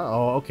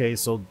 Uh-oh, okay,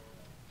 so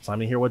time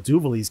to hear what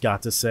Duvali's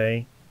got to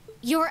say.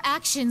 Your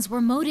actions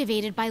were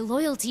motivated by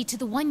loyalty to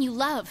the one you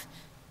love.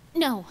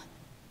 No,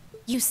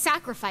 you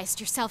sacrificed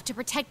yourself to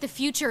protect the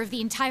future of the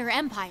entire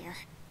Empire.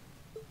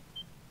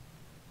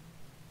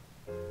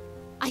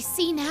 I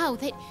see now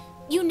that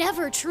you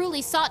never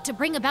truly sought to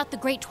bring about the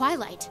Great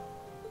Twilight.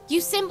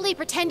 You simply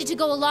pretended to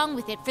go along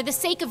with it for the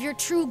sake of your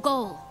true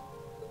goal.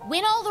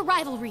 Win all the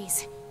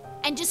rivalries,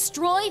 and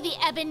destroy the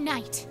Ebon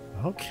Knight.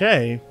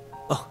 Okay.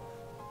 Oh,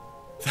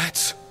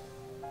 that's...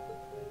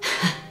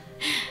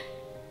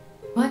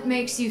 What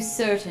makes you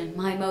certain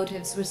my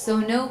motives were so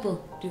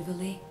noble,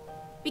 Duvali?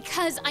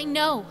 Because I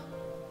know,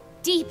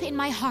 deep in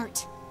my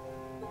heart.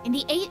 In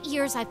the 8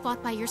 years I've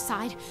fought by your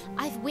side,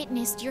 I've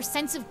witnessed your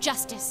sense of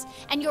justice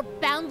and your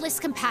boundless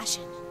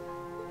compassion.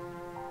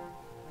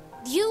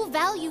 You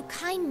value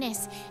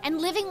kindness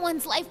and living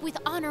one's life with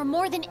honor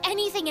more than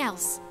anything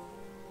else.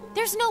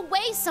 There's no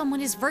way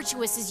someone as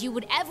virtuous as you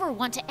would ever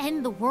want to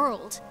end the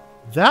world.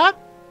 That?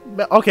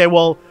 Okay,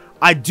 well,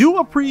 I do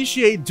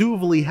appreciate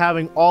Duvali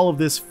having all of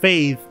this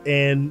faith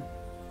in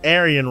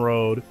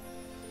Arianrhod,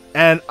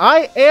 and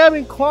I am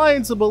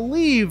inclined to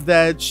believe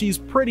that she's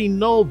pretty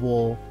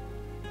noble.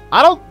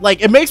 I don't,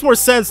 like, it makes more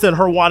sense than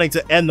her wanting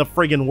to end the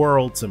friggin'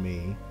 world to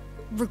me.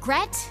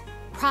 Regret?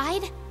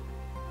 Pride?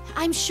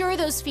 I'm sure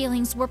those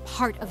feelings were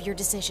part of your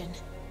decision.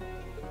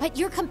 But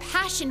your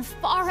compassion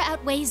far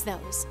outweighs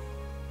those.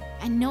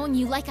 And knowing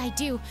you like I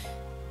do,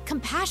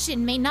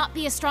 compassion may not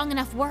be a strong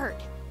enough word.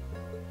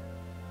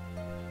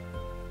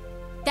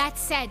 That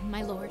said,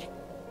 my lord,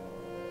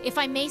 if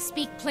I may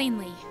speak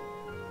plainly,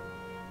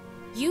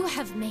 you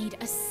have made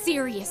a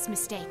serious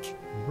mistake.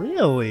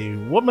 Really?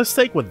 What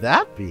mistake would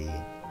that be?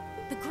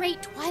 The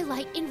Great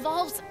Twilight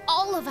involves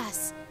all of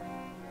us.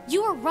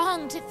 You are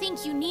wrong to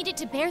think you needed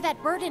to bear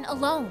that burden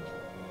alone.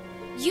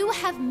 You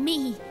have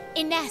me,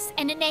 Ines,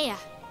 and Anea.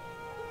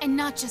 And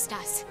not just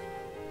us.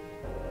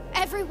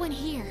 Everyone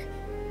here.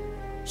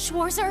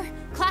 Schwarzer,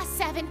 Class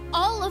 7,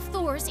 all of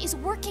Thor's is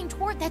working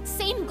toward that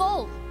same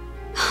goal.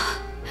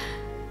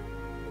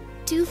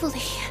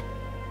 Duvali.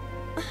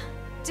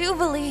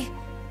 Duvali.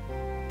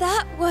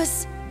 That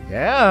was...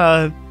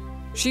 Yeah.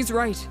 She's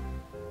right.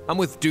 I'm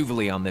with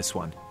Duvali on this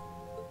one.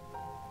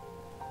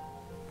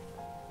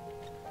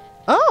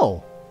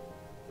 Oh.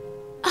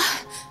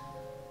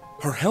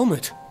 Her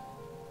helmet.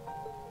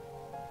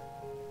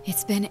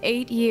 It's been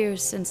 8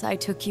 years since I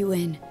took you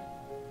in.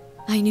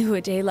 I knew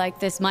a day like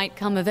this might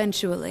come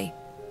eventually,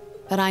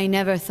 but I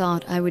never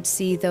thought I would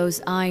see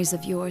those eyes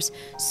of yours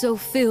so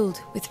filled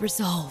with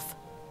resolve.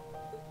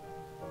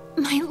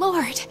 My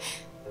lord.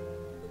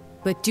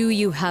 But do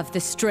you have the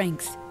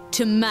strength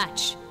to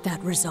match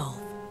that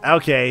resolve?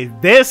 Okay,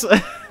 this...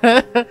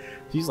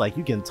 She's like,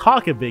 you can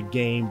talk a big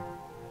game,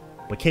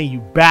 but can you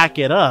back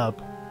it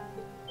up?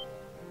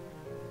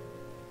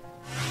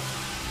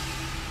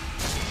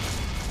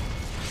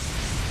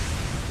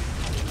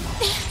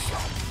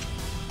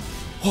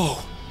 Whoa.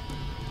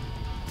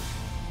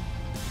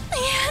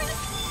 Lianne!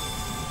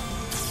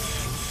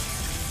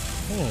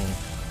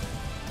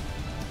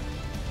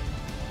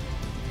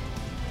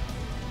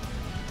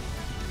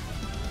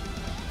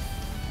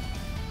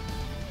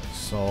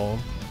 So,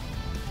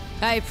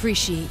 I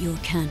appreciate your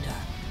candor,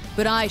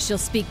 but I shall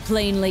speak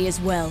plainly as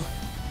well.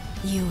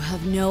 You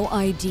have no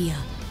idea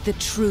the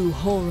true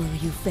horror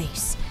you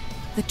face.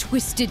 The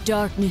twisted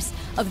darkness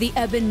of the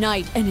Ebon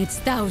Night and its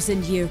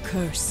 1,000-year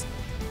curse.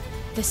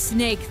 The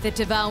snake that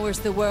devours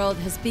the world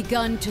has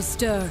begun to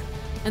stir,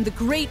 and the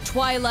great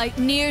twilight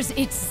nears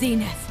its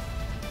zenith.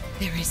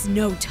 There is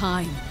no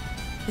time.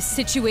 The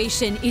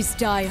situation is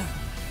dire.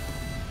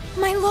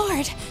 My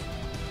lord!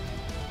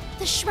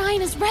 The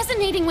shrine is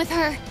resonating with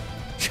her!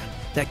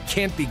 That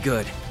can't be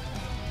good.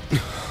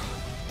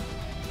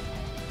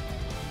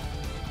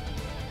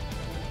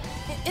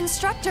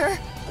 Instructor,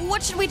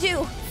 what should we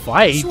do?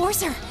 Fight?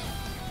 Schwarzer!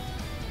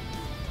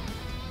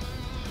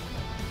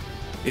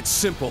 It's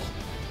simple.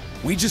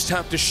 We just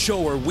have to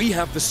show her we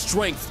have the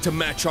strength to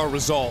match our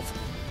resolve.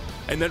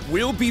 And that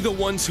we'll be the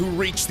ones who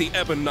reach the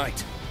Ebon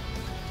Night.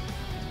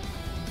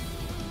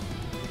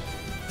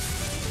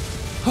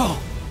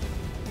 Oh!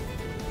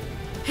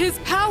 His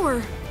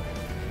power!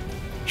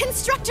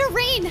 Instructor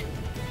Rain!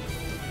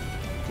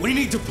 We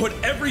need to put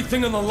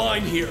everything on the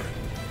line here.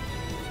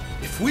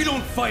 If we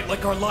don't fight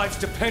like our lives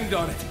depend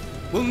on it,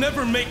 we'll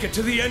never make it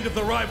to the end of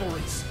the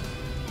rivalries.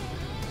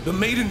 The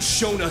Maiden's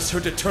shown us her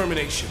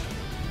determination.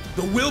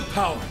 The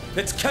willpower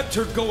that's kept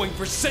her going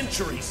for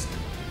centuries.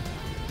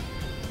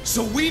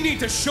 So we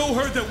need to show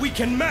her that we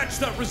can match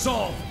that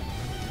resolve.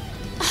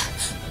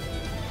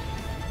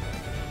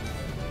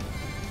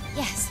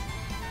 Yes,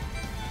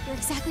 you're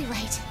exactly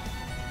right.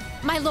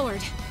 My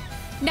lord,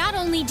 not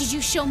only did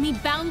you show me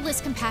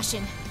boundless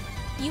compassion,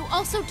 you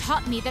also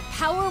taught me that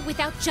power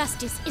without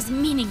justice is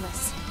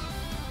meaningless.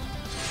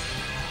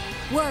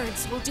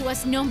 Words will do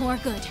us no more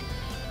good.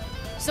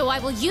 So I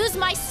will use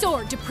my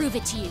sword to prove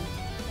it to you.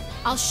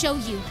 I'll show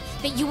you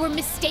that you were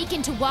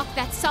mistaken to walk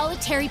that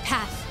solitary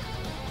path,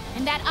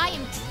 and that I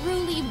am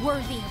truly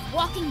worthy of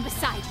walking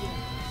beside you.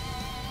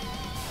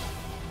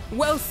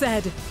 Well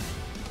said.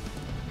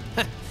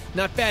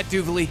 Not bad,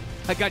 Duvalie.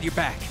 I got your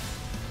back.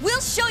 We'll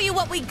show you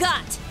what we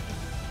got!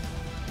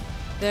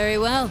 Very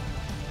well.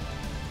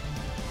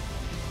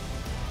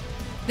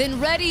 Then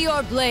ready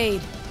your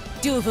blade,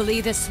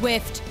 Duvalie the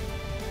Swift.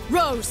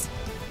 Rose!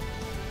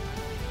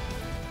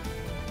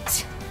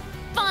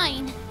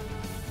 Fine.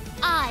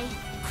 I,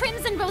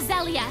 Crimson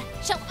Roselia,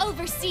 shall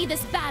oversee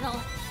this battle.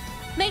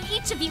 May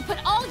each of you put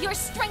all your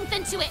strength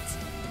into it.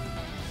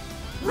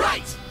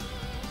 Right!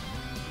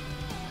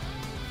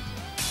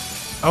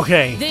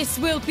 okay. This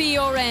will be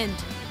your end.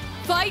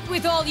 Fight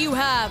with all you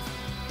have.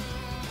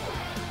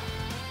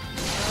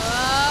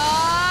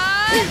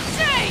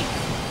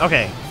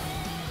 Okay.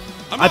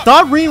 I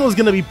thought Reen was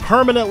gonna be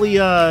permanently,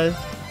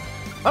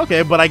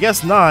 okay, but I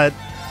guess not.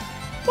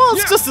 Well,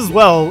 it's just as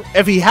well.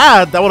 If he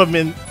had, that would have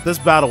been, this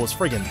battle was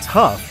friggin'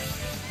 tough.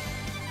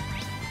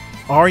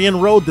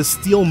 Arianrhod the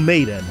Steel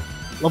Maiden,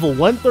 level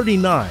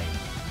 139.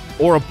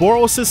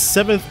 Ouroboros'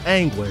 7th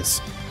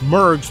Anguis,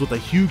 merged with a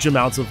huge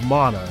amount of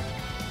mana.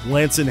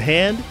 Lance in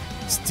hand,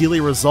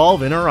 steely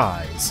resolve in her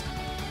eyes.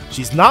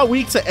 She's not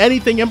weak to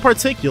anything in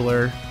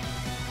particular.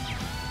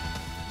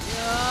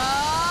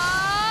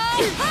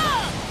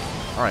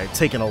 Alright,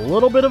 taking a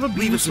little bit of a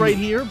boost right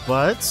here,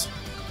 but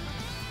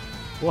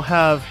we'll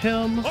have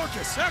him.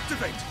 Arcus,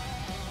 activate!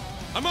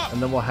 I'm up!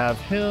 And then we'll have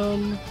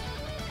him.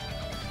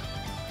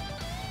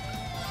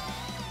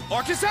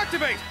 Arcus,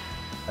 activate!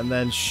 And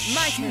then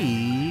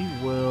she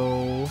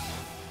will...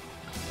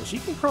 Well, she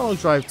can chrono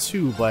drive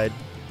too, but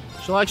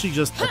she'll actually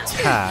just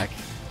attack.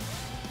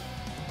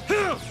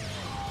 And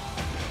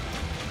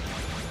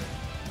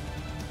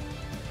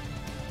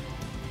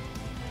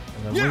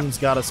then Reen's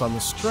got us on the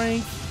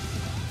strength.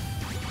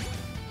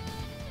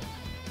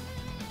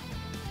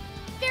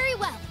 Very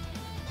well.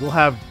 We'll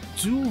have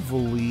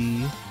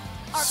Duvalie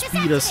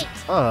speed us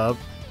up.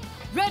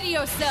 Ready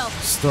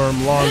yourself.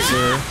 Sturm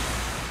Lancer.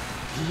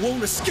 You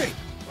won't escape!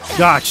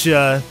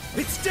 Gotcha.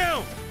 It's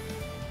down!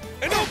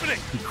 An opening!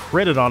 He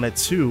critted on it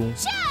too.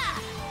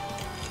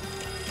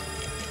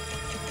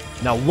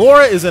 Now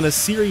Laura is in a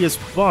serious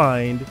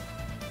bind.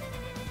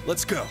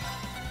 Let's go.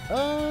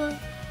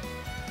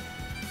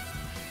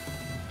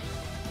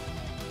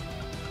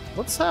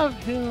 Let's have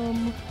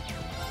him...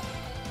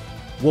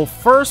 Well,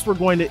 first we're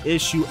going to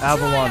issue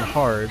Avalon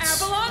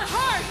Hearts. Avalon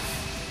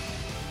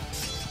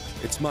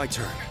Hearts! It's my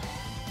turn.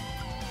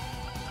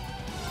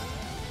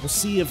 We'll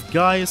see if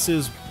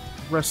Gaius's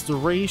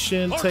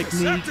restoration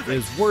technique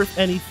is worth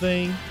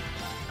anything.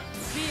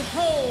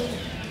 Behold,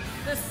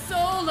 the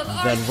soul of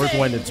Then we're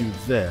going to do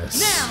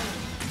this.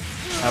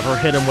 Have her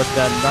hit him with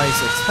that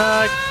nice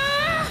attack.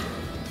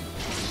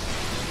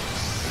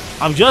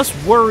 I'm just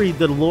worried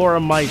that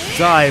Laura might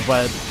die,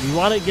 but we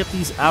want to get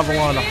these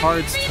Avalon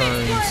Hearts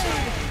turns.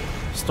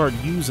 Start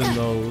using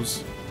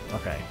those.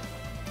 Okay.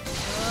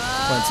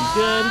 Plenty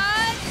good.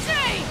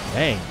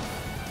 Dang.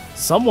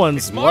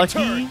 Someone's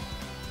lucky.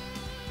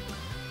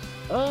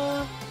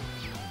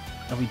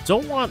 And we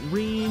don't want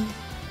Reen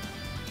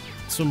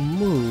to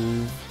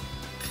move.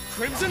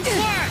 Crimson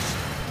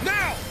Flash!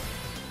 Now!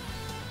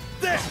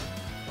 There!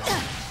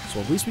 So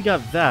at least we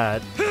got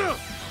that.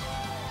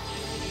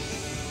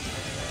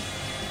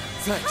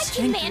 I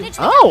can manage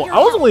Oh, without I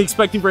was your only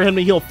expecting for him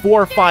to heal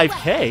 4 or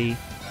 5k.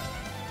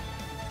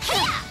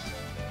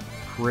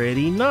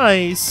 Pretty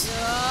nice.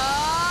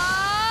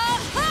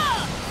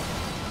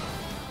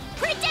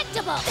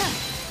 predictable.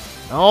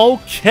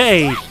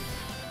 Okay.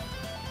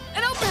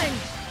 An opening.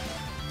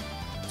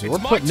 So we're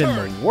putting in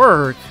the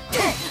work.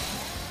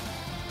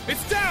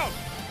 It's down.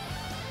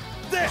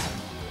 There.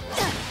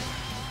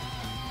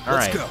 All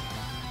Let's right. go.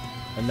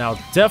 And now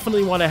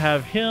definitely want to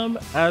have him,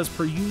 as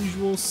per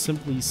usual,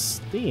 simply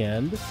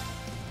stand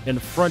in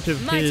front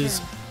of My his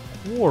turn.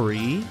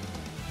 quarry.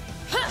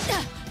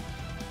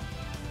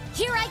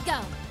 Here I go.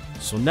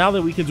 So now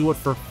that we can do it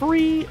for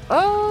free,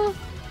 I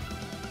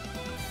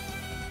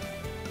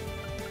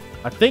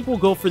think we'll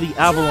go for the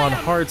Avalon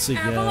Hearts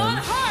again. Avalon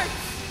Hearts.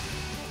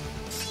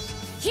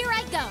 Here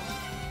I go.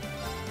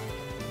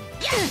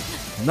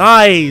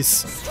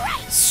 Nice!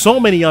 So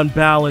many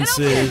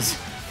unbalances.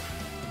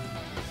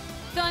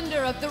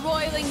 Thunder of the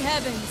roiling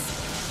heavens,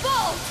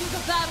 fall to the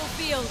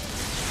battlefield.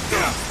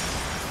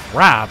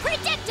 Crap.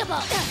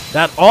 Predictable.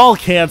 That all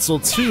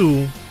canceled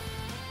too.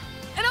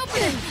 An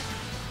opening.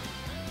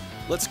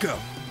 Let's go.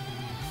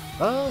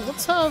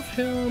 Let's have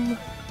him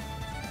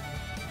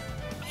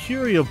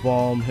Curia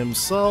Balm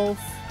himself.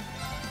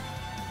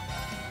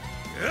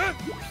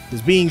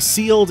 His being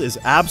sealed is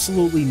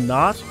absolutely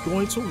not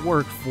going to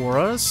work for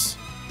us.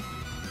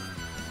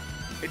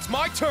 It's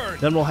my turn.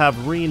 Then we'll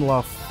have Reen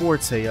La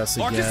Forte us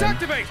Marcus, again.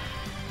 activate.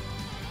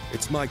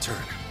 It's my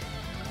turn.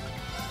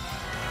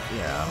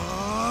 Yeah.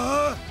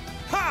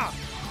 Ha!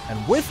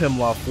 And with him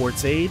La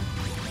Forte,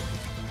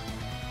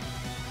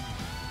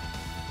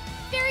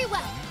 Very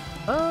well.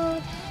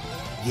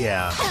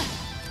 yeah.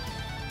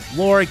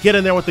 Laura, get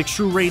in there with the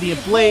True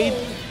Radiant Blade.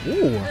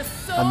 Ooh,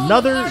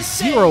 another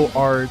Zero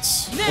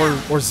Arts,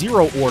 or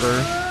Zero Order.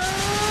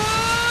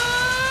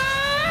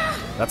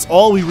 That's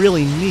all we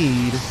really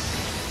need.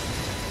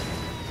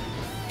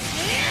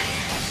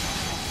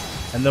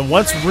 And then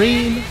once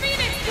Reen...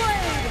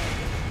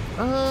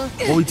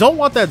 well, we don't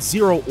want that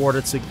Zero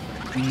Order to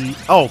be...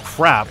 Oh,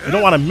 crap. We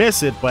don't want to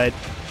miss it, but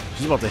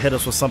she's about to hit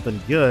us with something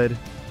good.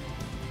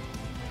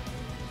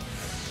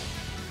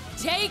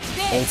 Take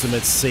this.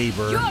 Ultimate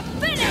Saber. You're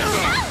finished.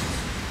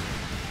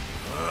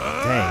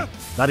 Dang.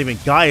 Not even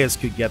Gaius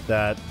could get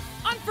that.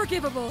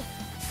 Unforgivable.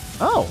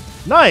 Oh,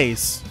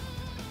 nice.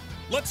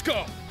 Let's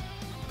go.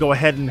 Go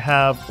ahead and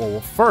have...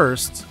 Well,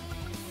 first...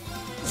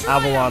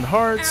 Avalon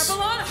Hearts.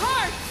 Avalon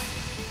Hearts.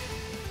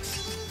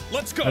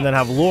 Let's go. And then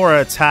have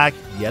Laura attack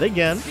yet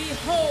again.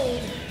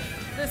 Behold,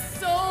 the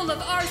soul of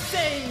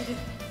Arcade.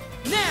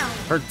 Now.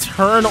 Her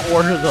turn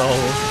order, though.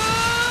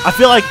 I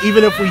feel like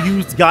even if we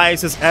used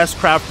Gaius as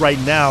S-Craft right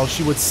now,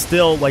 she would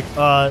still, like,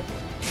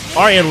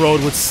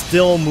 Arianrhod would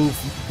still move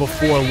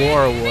before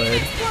Laura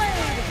would.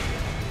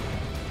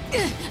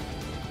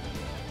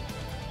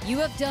 You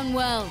have done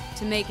well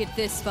to make it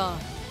this far.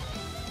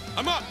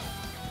 I'm up.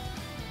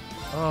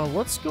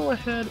 Let's go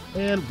ahead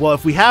and... Well,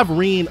 if we have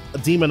Reen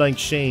Demon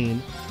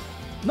Chain...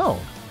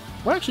 No.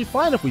 We're actually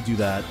fine if we do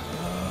that.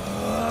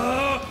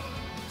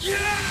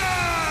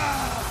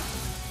 Yeah!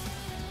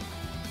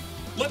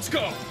 Let's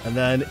go. And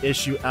then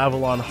issue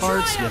Avalon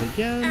Hearts yet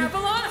again.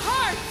 Avalon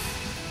Hearts.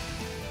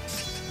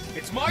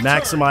 It's my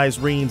Maximize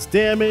Reen's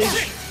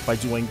damage by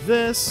doing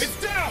this.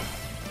 It's down.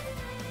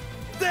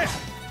 There.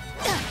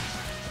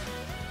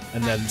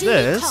 And then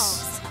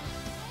this.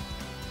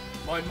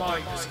 My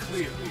mind is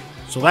clear.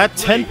 So that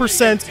 10%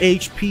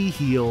 HP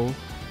heal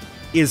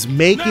is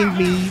making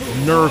me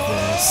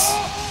nervous.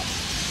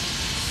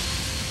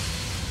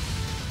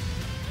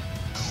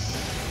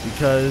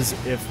 Because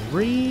if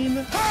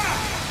Reen...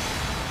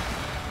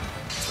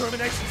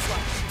 Termination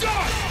slash.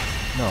 Die!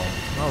 No,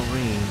 not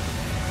Reen.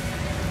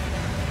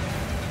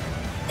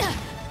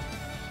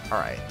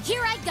 Alright.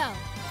 Here I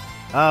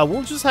go.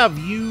 We'll just have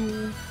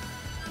you...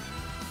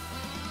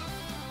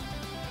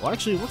 Well,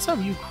 actually, let's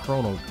have you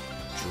Chrono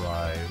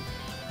Drive.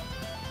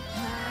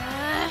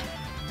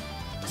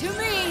 To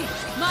me,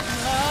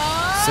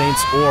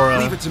 Saint's Aura.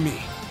 Leave it to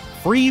me.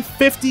 Free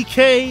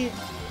 50k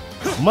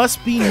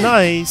must be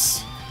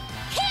nice.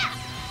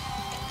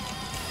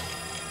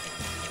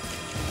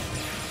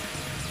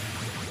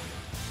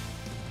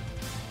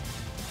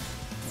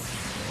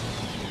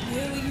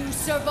 Will you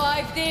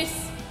survive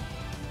this?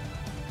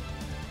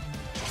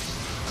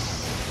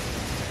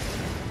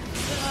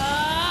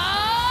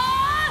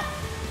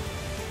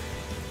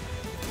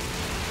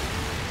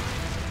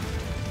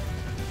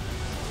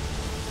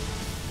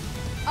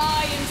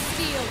 I am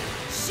Steel,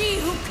 she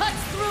who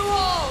cuts through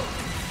all!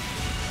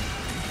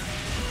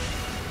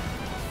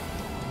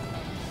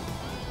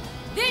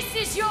 This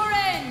is your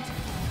end!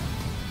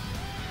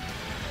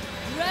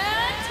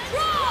 Red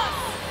Cross!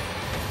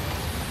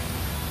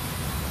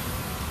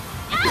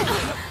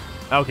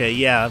 Okay,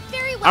 yeah.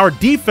 Very well. Our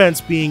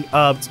defense being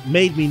upped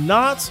made me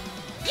not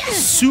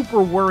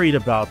super worried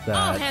about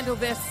I'll that. handle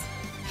this.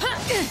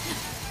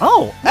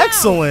 Oh,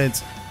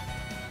 excellent!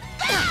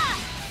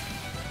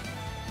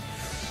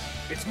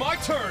 It's my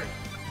turn.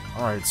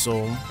 Alright,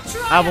 so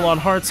Avalon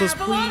Hearts us,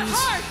 Avalon please.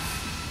 Heart.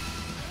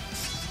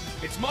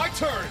 It's my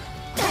turn.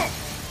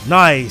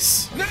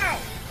 Nice! Now.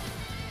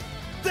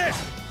 There.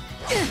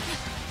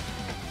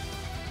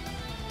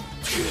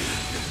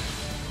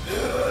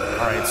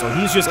 Alright, so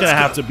he's just gonna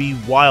have to be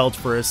wild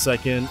for a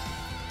second.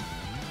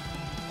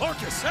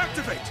 Arcus,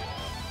 activate!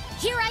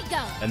 Here I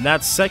go. And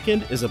that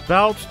second is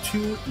about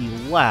to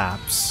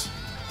elapse.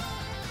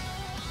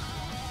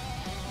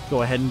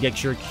 Go ahead and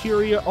get your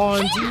Curia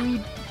on,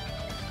 dude.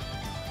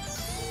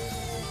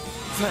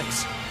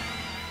 Thanks.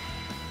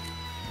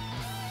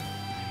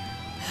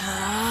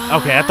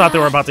 Okay, I thought they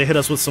were about to hit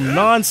us with some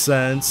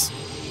nonsense.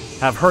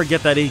 Have her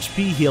get that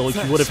HP heal, which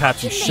you would have had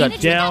to shut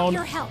down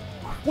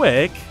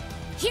quick.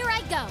 Here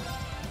I go.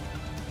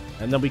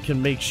 And then we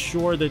can make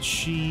sure that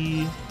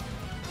she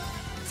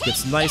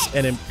gets nice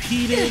and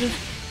impeded.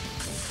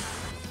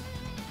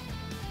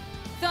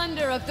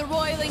 Thunder of the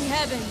roiling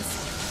heavens,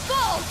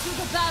 fall to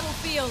the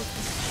battlefield.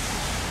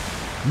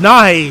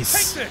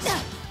 Nice! Take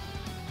this.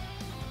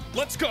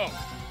 Let's go.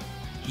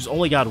 She's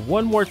only got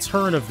one more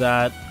turn of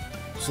that.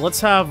 So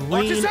let's have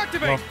Rain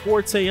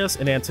Forte us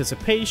in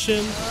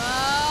anticipation.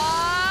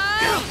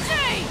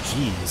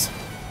 Jeez.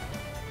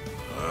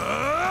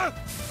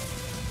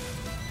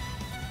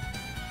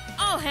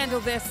 I'll handle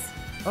this.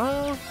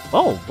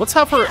 Oh, let's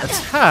have her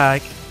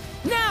attack.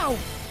 Now.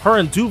 Her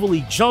and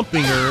Duvalie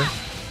jumping her.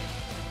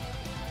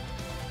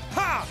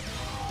 Ha!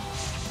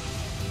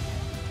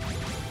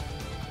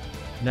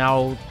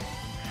 Now,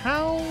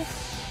 how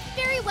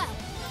Very well.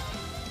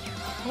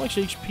 much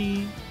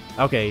HP?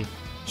 Okay,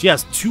 she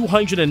has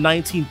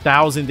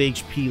 219,000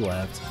 HP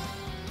left.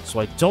 So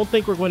I don't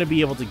think we're going to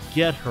be able to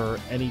get her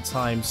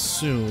anytime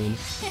soon.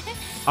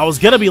 I was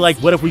gonna be like,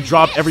 what if we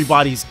drop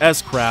everybody's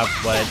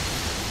S-Craft, but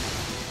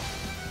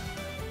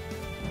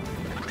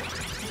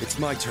It's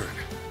my turn.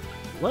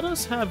 let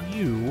us have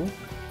you.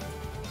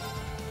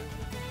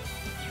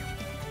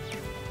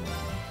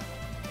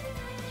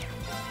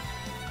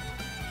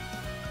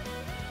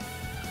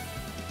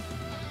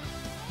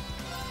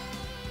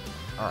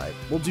 Alright,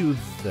 we'll do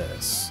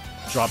this.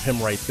 Drop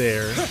him right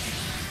there.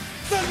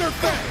 Thunder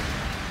Bang!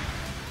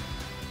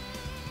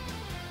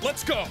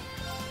 Let's go.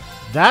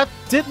 That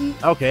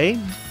didn't... Okay.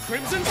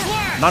 Crimson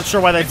Flash! Not sure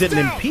why that It's didn't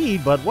down.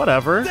 impede, but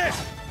whatever. There.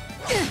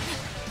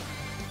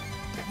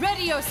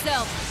 Ready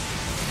yourself.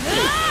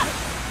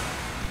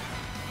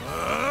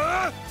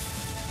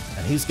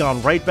 And he's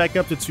gone right back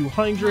up to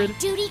 200,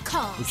 Duty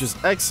calls. which is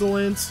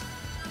excellent.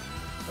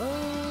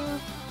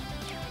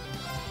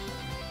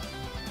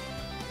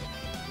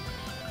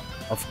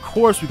 Of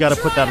course, we got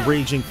to put that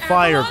Raging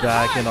Fire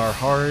back in our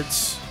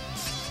hearts.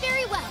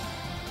 Very well.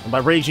 And by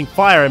Raging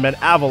Fire, I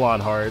meant Avalon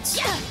Hearts.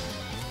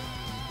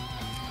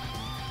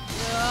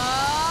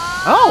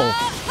 Oh!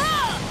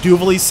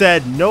 Duvalie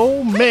said,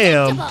 no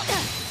ma'am.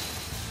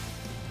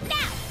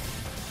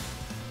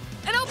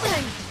 An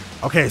opening.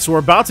 Okay, so we're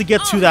about to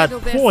get to I'll that handle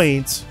this.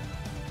 point.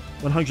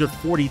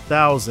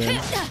 140,000.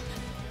 And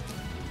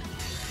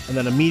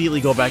then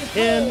immediately go back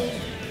in.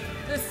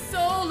 The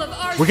soul of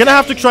our We're gonna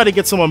have to try to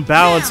get some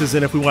imbalances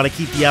in if we want to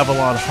keep the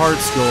Avalon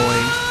Hearts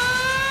going.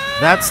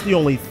 That's the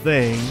only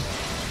thing.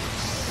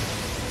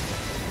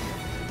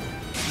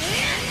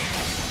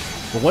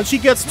 But once she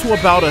gets to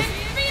about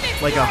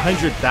like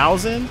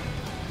 100,000.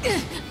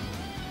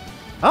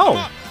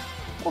 Oh,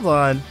 hold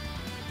on.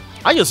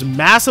 I just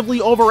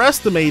massively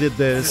overestimated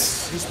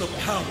this. This is the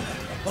power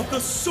of the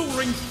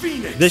soaring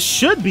phoenix. This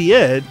should be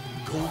it.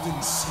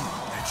 Golden seal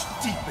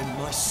etched deep in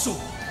my soul.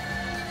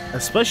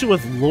 Especially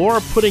with Lore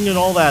putting in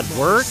all that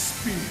work.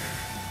 Spear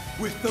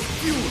with the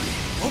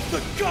fury of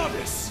the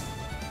goddess.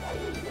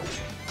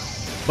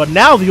 But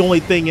now the only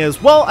thing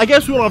is, well, I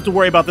guess we won't have to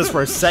worry about this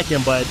for a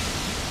second, but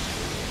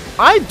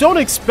I don't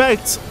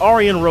expect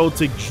Arianrhod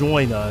to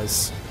join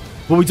us.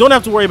 But we don't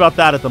have to worry about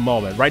that at the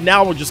moment. Right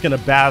now, we're just going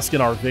to bask in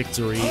our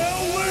victory.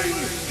 Howling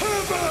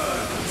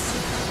heavens!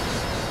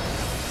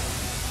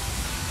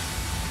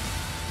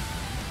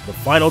 The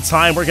final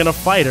time we're going to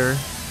fight her.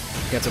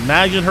 Can't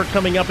imagine her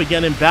coming up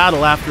again in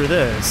battle after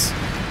this.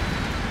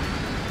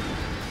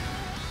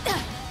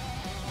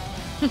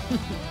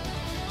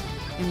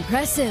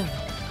 Impressive.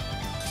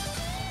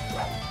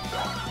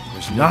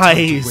 There's no time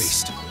to Nice.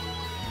 waste.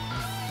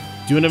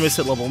 Dunamis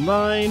at level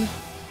 9.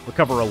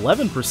 Recover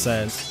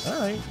 11%.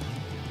 Alright.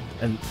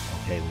 And,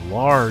 okay,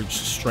 large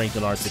strength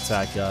and arts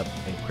attack up.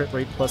 And crit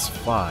rate plus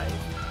 5.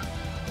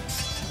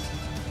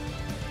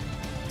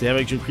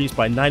 Damage increased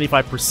by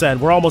 95%.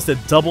 We're almost at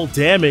double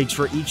damage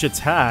for each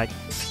attack.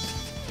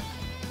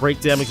 Break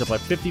damage up by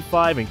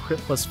 55 and crit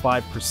plus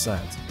 5%.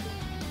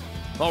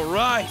 All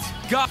right,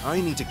 I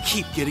need to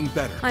keep getting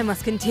better. I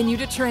must continue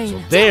to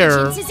train.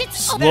 They're Intelligence is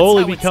its-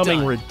 slowly Oh, that's how it's becoming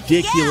done.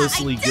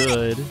 ridiculously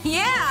good.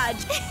 Yeah!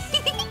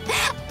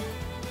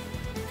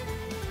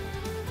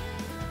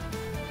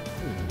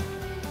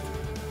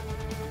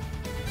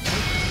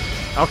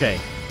 Okay.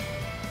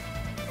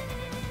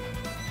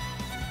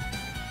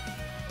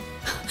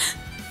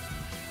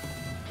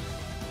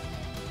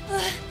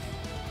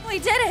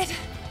 did it!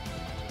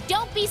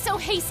 Don't be so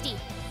hasty.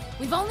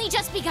 We've only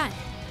just begun.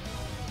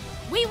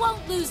 We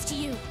won't lose to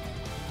you.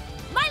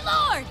 My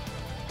lord!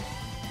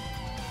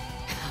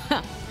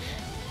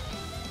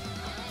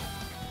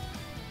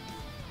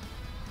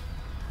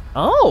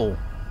 Oh.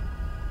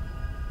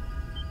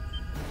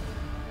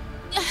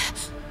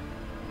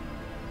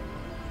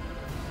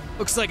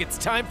 Looks like it's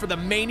time for the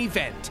main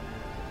event.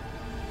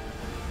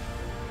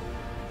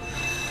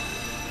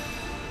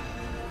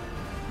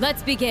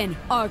 Let's begin,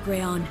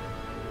 Arianrhod.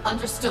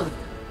 Understood.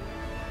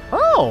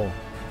 Oh.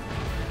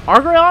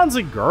 Arianrhod's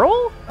a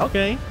girl?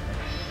 Okay.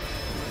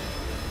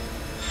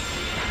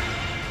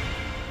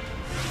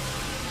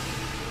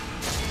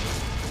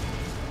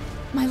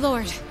 My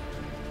lord.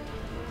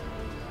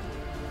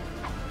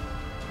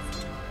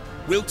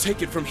 We'll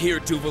take it from here,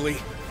 Duvalie.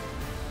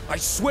 I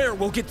swear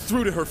we'll get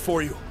through to her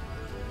for you.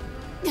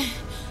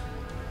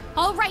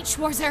 All right,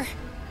 Schwarzer.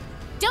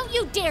 Don't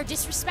you dare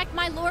disrespect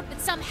my lord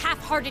with some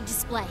half-hearted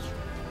display.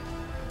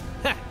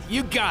 Ha,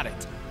 you got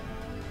it.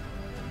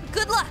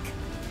 Good luck.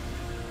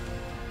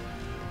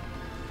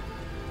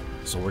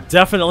 So we're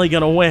definitely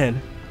gonna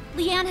win.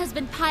 Lianne has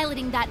been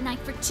piloting that knight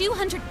for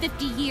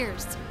 250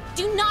 years.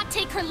 Do not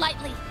take her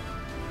lightly.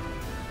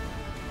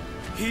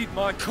 Heed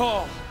my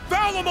call.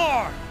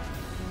 Valimar!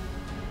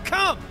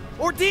 Come,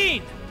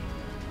 Ordine!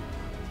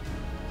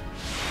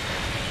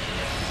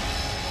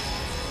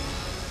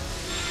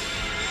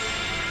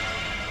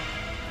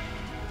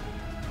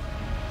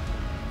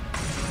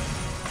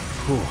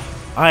 Whew.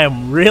 I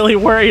am really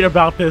worried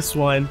about this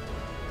one.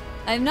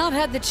 I've not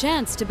had the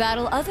chance to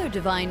battle other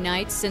divine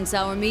knights since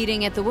our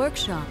meeting at the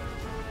workshop.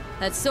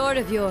 That sword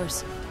of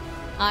yours,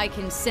 I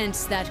can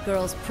sense that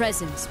girl's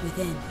presence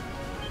within.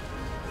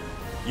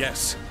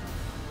 Yes.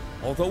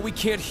 Although we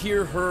can't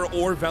hear her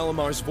or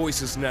Valimar's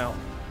voices now,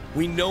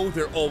 we know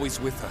they're always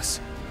with us.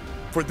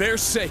 For their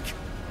sake,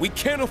 we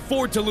can't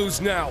afford to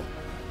lose now.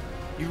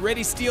 You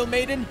ready, Steel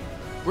Maiden?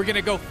 We're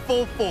gonna go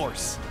full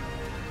force.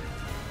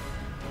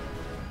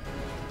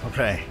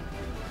 Okay.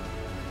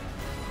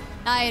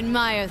 I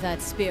admire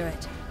that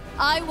spirit.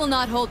 I will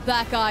not hold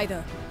back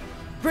either.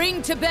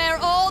 Bring to bear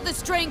all the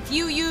strength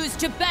you use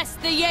to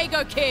best the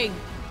Jaeger King!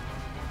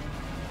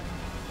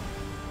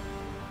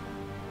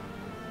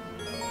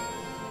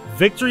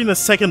 Victory in the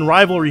second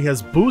rivalry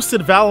has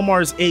boosted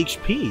Valimar's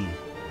HP.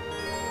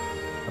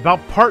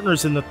 About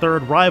partners in the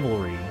third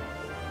rivalry.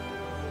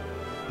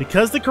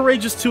 Because the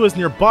Courageous 2 is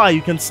nearby,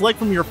 you can select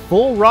from your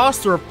full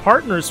roster of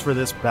partners for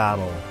this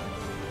battle.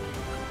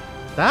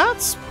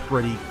 That's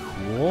pretty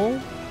cool.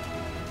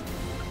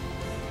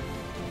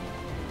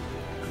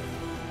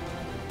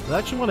 I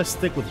actually want to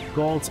stick with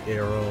Galt's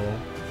arrow.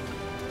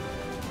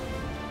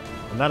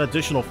 And that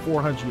additional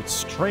 400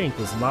 strength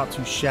is not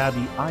too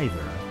shabby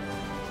either.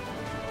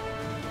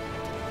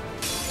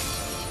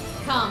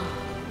 Come,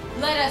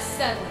 let us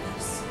settle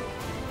this.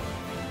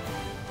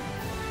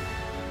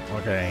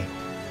 Okay.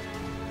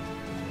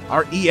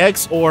 Our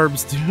EX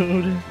orbs,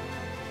 dude.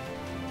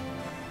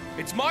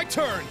 It's my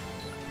turn.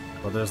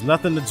 But there's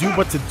nothing to do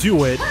but to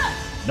do it.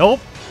 Nope.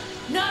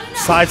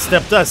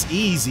 Sidestepped us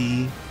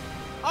easy.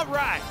 All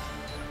right.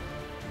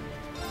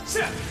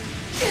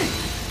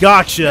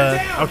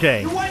 Gotcha.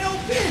 Okay. An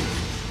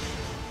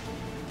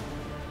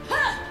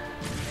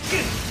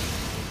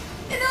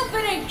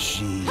opening.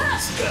 Jeez.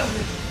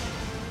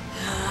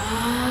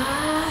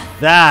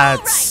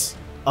 That's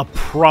a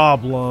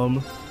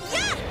problem.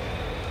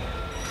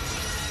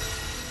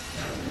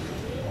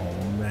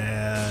 Oh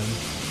man.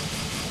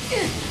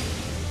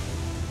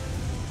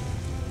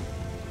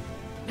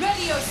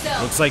 Ready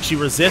yourself. Looks like she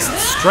resists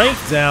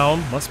strength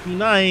down. Must be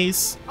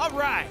nice. All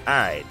right.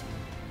 Alright.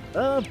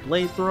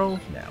 Blade throw?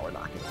 Nah, we're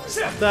not gonna worry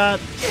about that.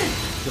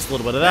 Just a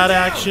little bit of that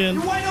action.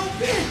 A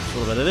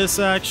little bit of this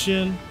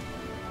action.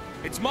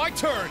 It's my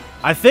turn.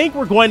 I think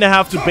we're going to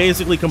have to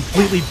basically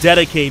completely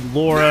dedicate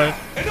Laura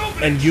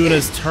and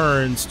Yuna's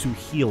turns to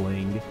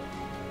healing.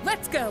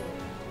 Let's go.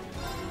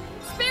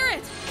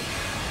 Spirit.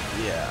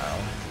 Yeah.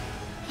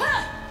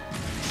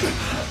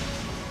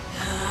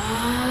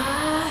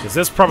 Because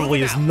this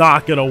probably is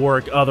not going to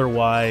work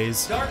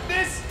otherwise.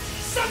 Darkness,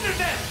 sunder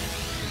them.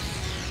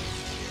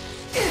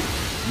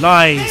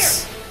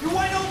 Nice. You're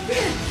wide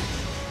open.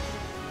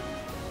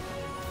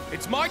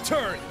 It's my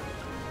turn.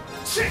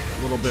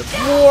 A little bit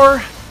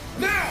more.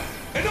 Now,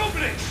 an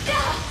opening.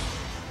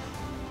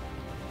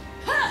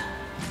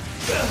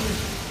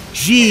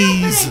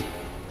 Jeez.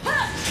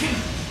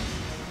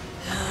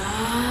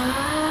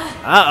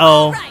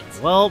 Uh-oh.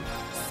 Well,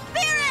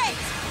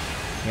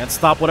 can't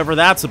stop whatever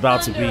that's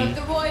about to be. Thunder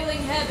of the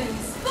roiling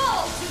heavens,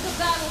 fall to the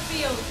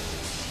battlefield.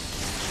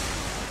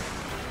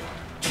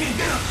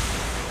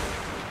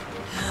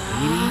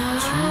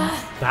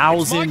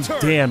 82,000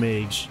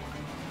 damage.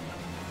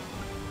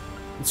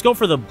 Let's go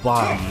for the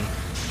body.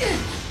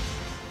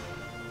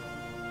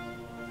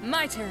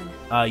 My turn.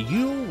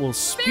 You will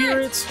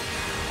spirit.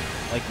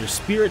 Like your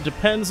spirit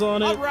depends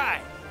on it. All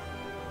right.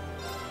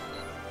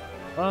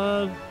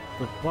 The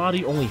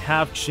body only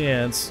half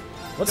chance.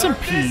 Let's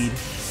impede.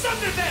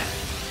 Sunder them.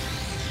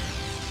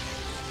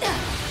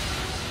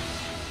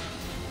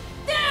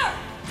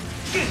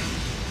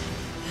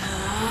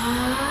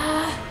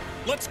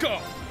 Let's go.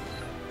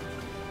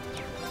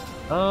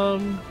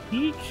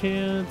 He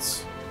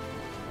can't.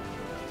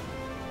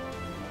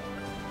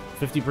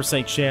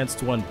 50% chance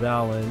to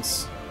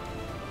unbalance.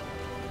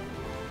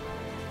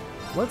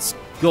 Let's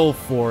go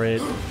for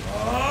it.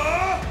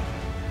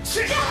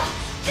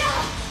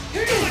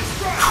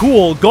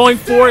 Cool, going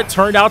for it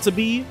turned out to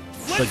be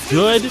the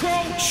good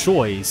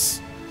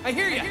choice. I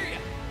hear ya.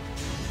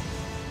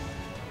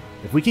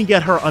 If we can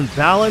get her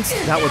unbalanced,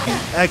 that would be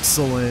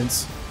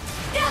excellent.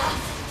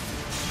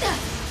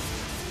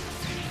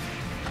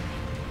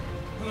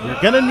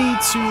 You're gonna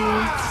need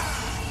to...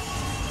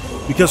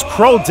 Because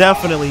Crow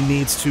definitely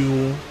needs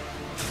to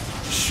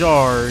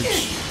charge.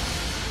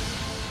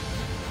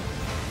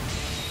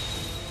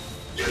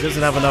 He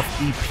doesn't have enough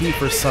EP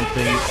for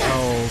something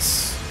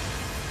else.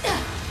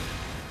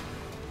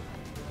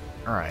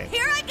 Alright.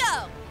 Here I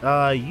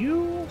go.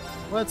 You...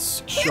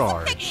 Let's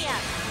charge.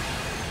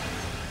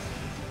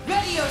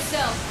 Ready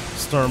yourself.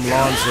 Storm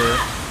Launcher.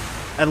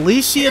 At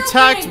least she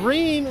attacked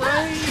Reen,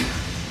 right?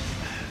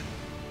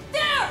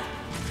 There.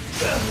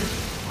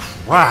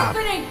 Wow.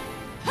 Opening.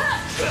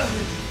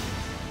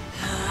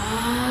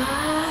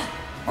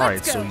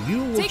 Alright, so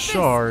you will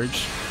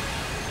charge.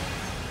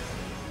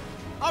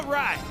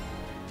 Alright.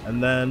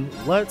 And then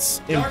let's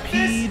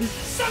impede.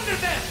 Sunder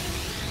them!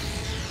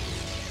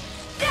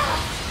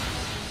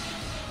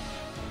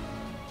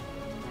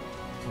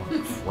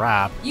 Oh,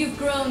 crap. You've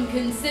grown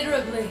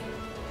considerably.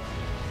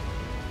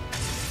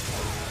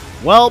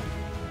 Well.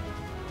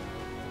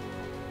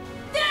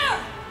 There.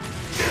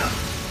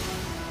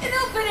 An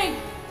opening.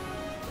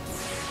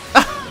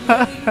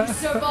 You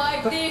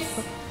survived this.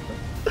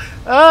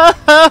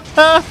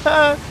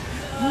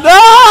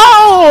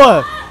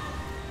 No!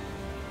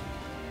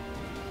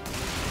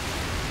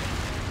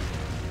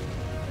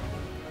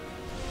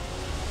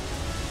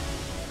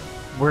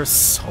 We're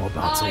so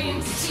about to I am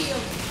lose. Steel,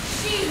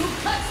 she who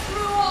cuts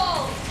through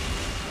all.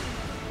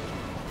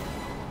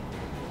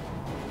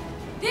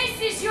 This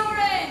is your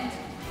end.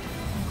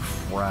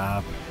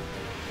 Crap.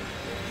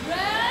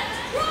 Red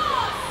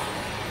Cross.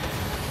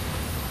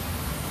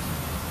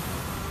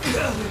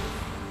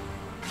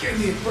 Give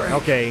me a break.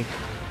 Okay.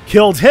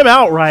 Killed him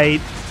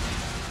outright.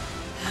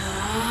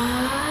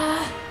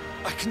 I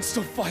can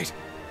still fight.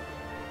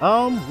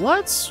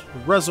 Let's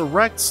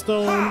resurrect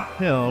stone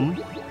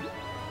him.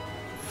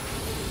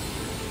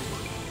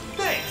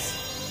 Thanks.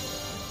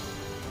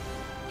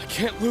 I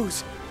can't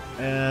lose.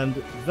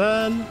 And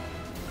then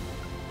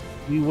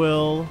we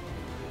will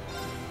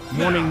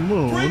Morning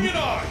Bring Moon. it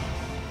on.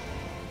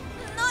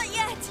 Not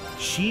yet.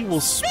 She will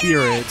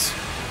spirit.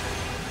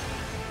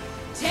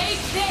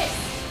 Take this.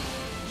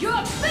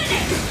 You're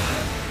finished.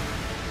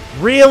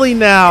 Really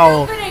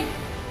now? Opening.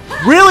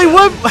 Really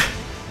would.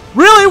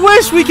 Really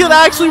wish we could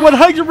actually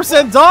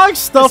 100% dodge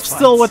stuff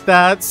still with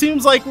that.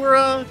 Seems like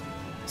we're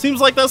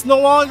seems like that's no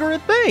longer a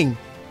thing.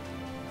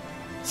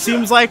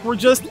 Seems like we're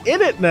just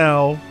in it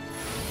now.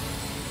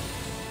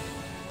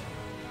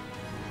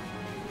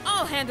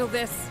 I'll handle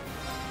this.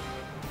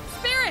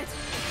 Spirit!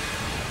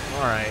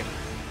 Alright.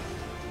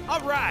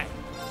 Alright.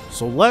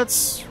 So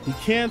let's... We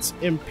can't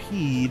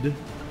impede.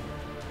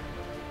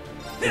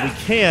 But we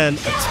can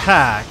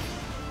attack.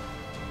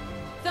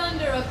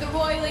 Thunder of the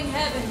roiling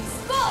heavens,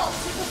 fall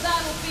to the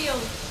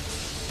battlefield.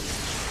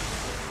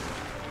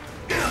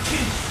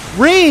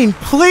 Reen,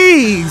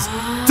 please!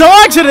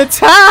 Dodge and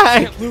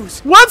attack! Can't lose.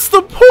 What's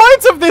the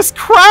point of this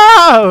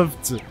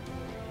craft?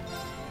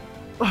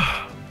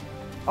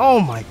 Oh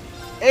my...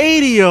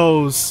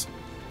 Adios!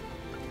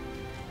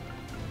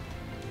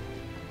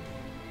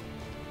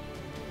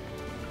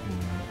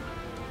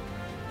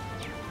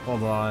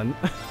 Hold on.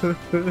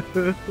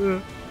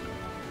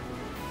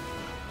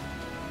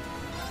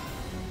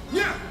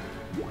 Yeah.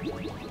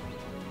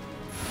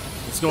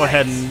 Let's go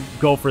ahead and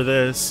go for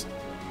this.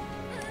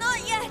 Not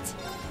yet.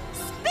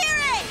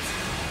 Spirit.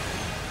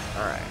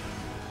 Alright.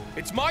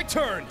 It's my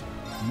turn.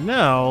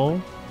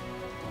 Now,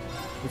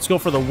 let's go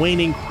for the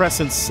Waning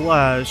Crescent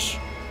Slash.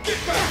 Get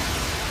back.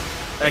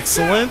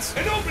 Excellent.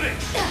 An opening.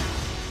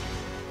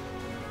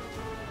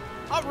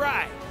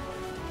 Alright.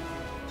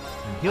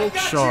 And he'll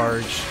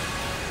charge.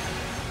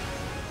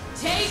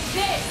 Take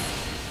this.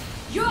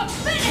 You're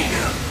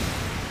finished.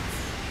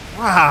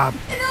 Wow.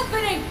 An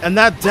opening. And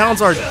that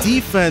downs our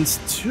defense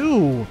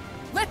too.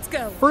 Let's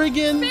go.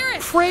 Friggin'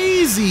 Spirit.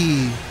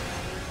 crazy.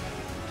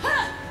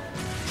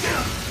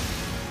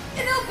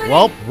 An opening.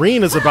 Well,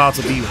 Reen is about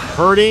to be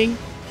hurting.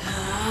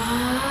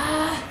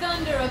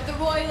 Thunder of the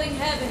roiling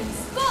heavens,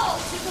 fall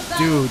to the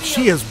battlefield. Dude,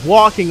 she is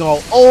walking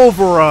all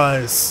over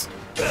us.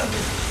 It's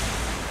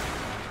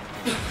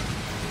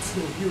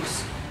no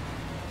use.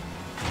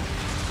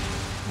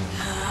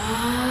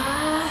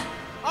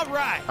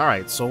 Alright.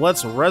 Alright, so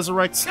let's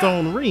resurrect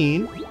Stone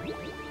Reen.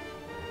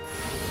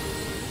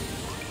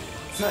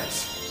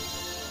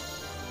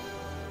 Thanks.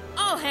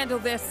 I'll handle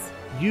this.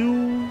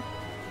 You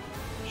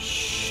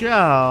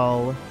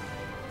shall.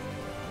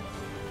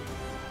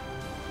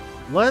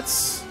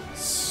 Let's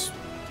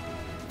spirit.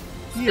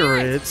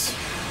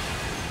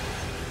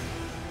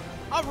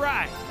 All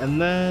right.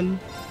 And then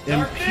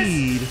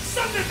impede.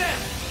 Sunder them!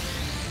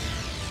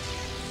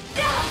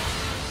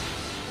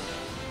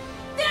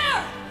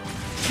 There!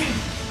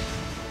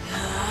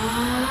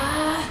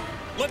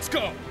 Let's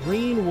go!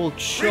 Green will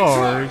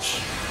charge.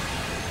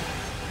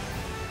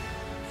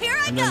 Here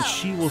I And go! then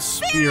she will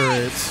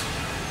spirit.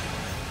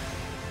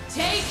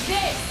 Take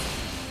this!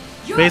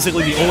 You're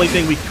Basically the free. only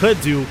thing we could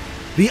do.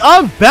 The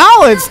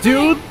unbalance,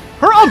 dude!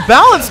 Her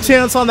unbalance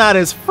chance on that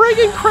is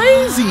friggin'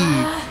 crazy!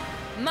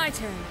 My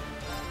turn.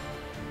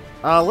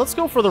 Let's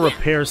go for the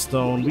repair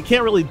stone. We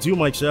can't really do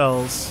much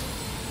else.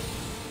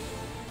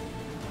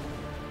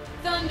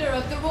 Thunder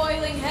of the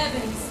roiling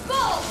heavens,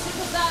 fall to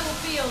the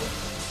battlefield!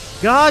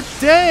 God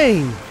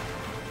dang!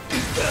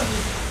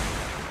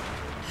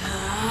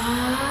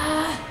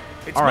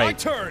 It's All my right.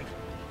 turn!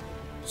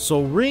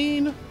 So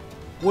Reen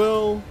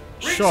will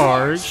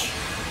charge.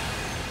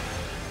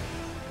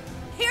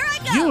 Here I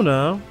go!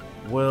 Yuna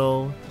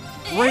will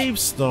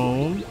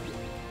gravestone.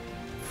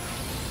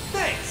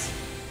 Thanks!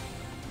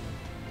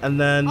 And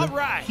then All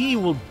right. he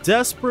will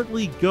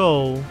desperately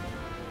go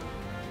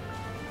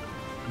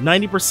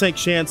 90%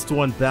 chance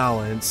to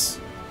unbalance.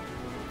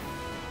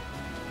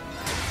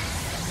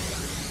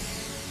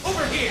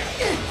 Over here!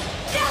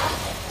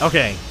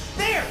 Okay,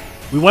 There!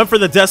 we went for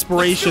the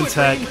desperation Let's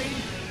do it, tech. Reen.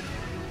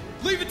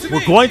 Leave it to We're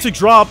me! going to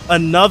drop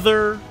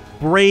another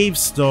brave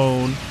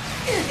stone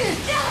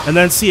and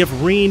then see if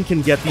Reen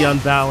can get the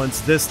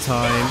unbalance this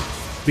time.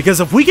 Because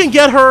if we can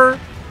get her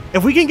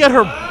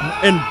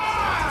in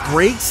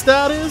break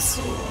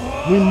status,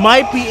 we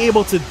might be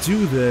able to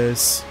do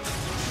this.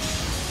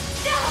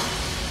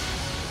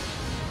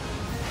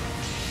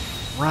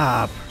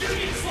 Crap.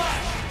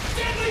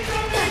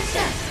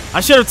 I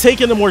should have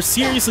taken it more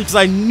seriously because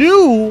I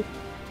knew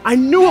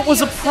it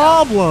was a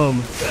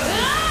problem.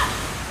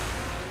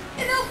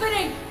 An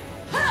opening!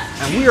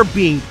 And we are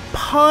being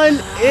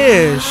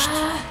punished.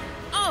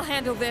 I'll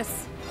handle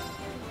this.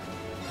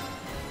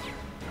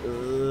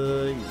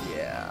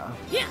 Yeah.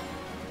 Yeah.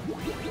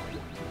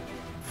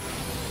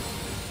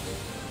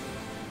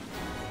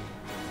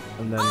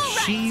 And then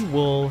she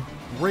will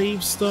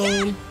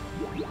gravestone.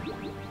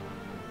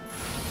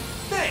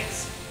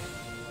 Thanks!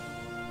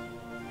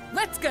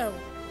 Let's go.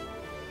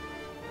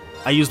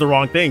 I used the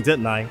wrong thing,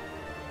 didn't I?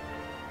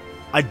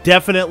 I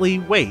definitely...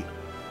 Wait.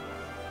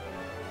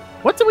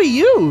 What do we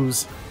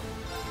use?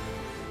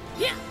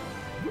 Yeah.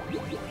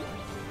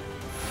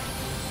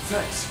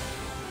 Thanks.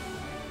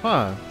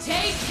 Huh.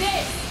 Take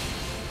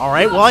this!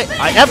 Alright, well, I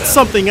effed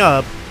something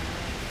up.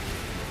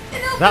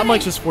 That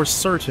much is for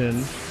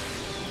certain.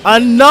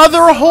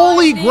 Another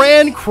Holy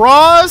Grand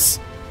Cross?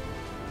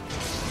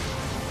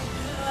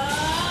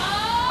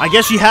 I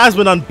guess she has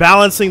been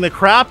unbalancing the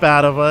crap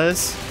out of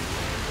us.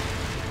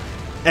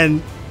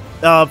 And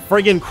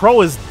friggin'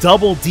 Crow is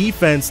double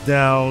defense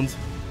down.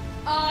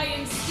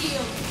 Iron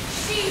steel,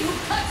 she who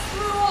cuts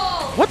through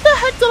all! What the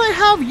heck did I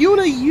have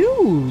Yuna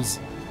use?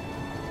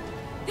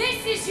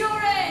 This is your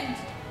end!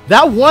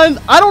 That one,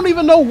 I don't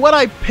even know what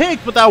I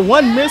picked, but that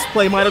one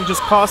misplay might have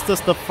just cost us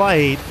the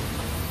fight.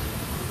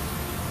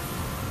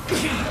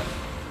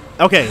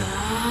 Okay.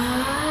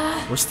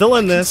 We're still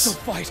in this. Still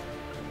fight.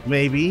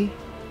 Maybe.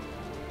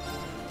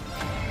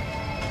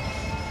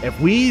 If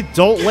we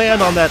don't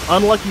land on that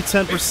unlucky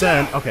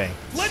 10%, okay.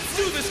 Let's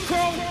do this,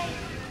 Crow!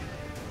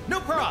 No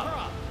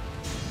problem!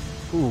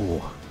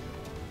 Ooh.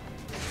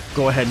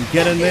 Go ahead and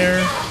get in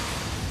there.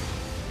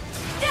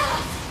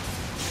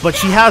 But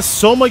she has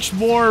so much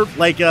more,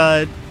 like,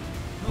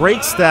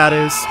 break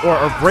status,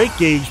 or break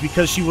gauge,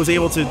 because she was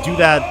able to do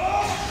that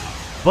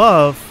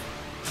buff.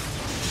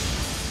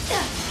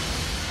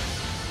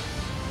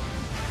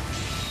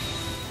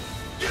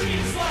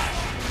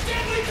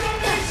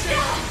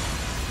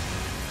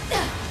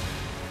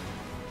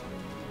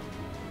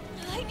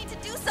 I need to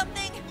do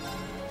something!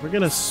 We're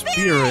gonna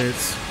spirit,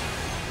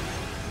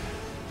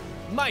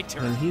 My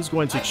turn. and he's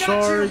going to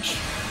charge,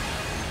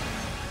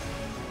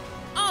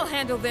 I'll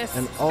handle this.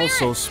 and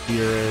also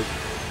spirit.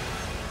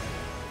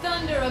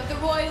 Thunder of the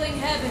roiling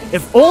heavens!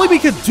 If only we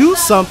could do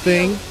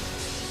something.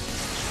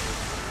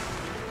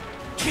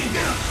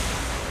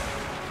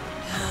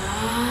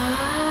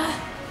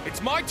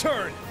 It's my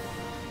turn!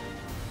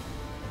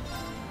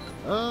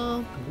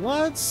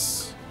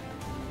 Let's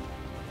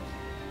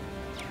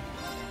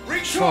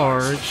Recharge!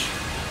 charge.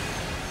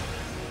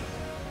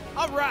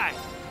 All right.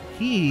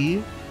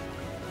 He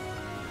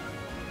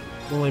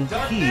will impede.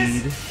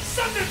 Darkness,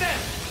 sunder them!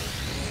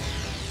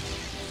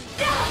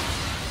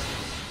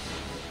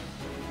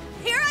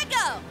 Here I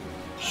go!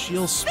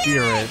 She'll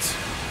spirit.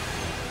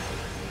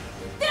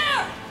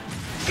 There!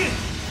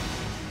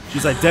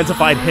 She's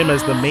identified him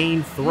as the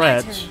main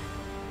threat. turn.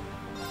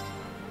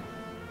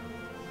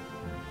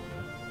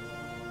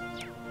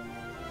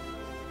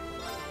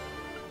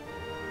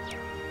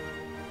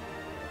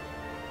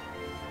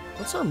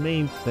 What's our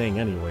main thing,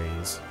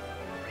 anyways?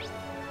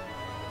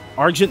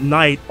 Argent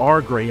Knight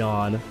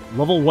Argreon,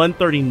 level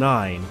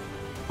 139.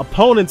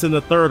 Opponents in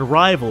the third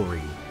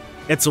rivalry.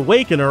 Its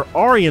Awakener,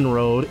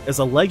 Arianrhod, is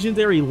a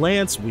legendary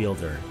lance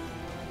wielder.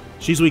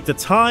 She's weak to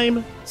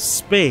time,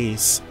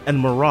 space, and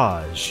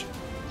mirage.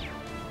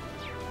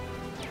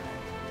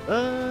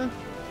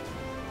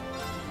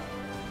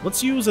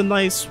 Let's use a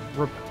nice...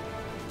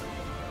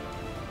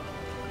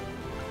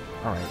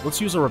 Alright, let's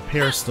use a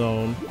repair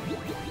stone.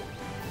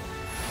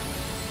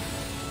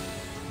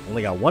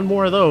 Only got one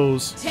more of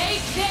those.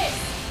 Take this!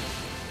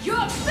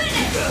 You're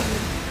finished!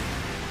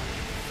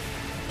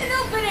 An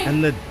opening!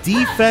 And the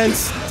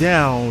defense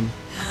down.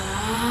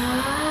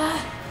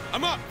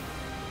 I'm up!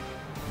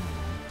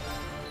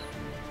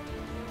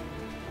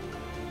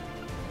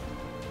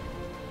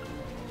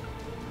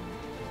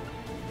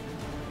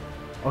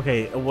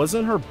 Okay, it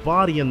wasn't her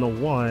body in the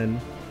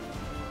one.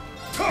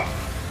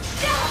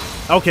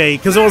 Okay,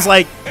 because it was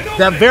like,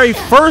 that very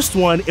first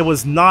one, it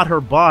was not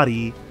her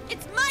body.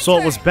 So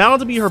it was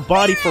bound to be her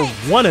body for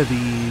one of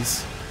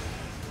these.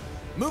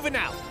 Moving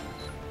out.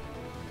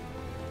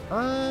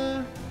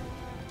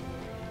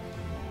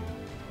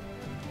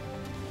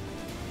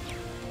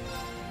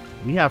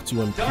 We have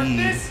to impede.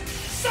 Darkness,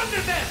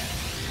 sunder them!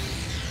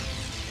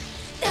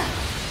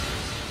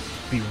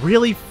 Be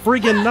really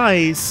friggin'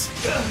 nice.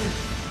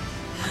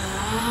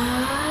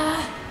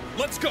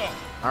 Let's go!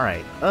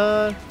 Alright,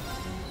 a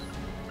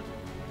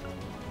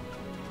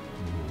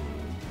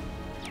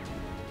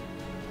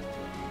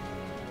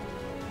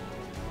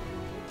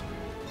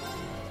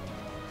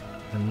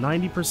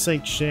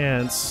 90%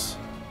 chance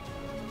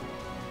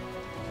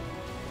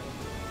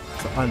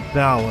to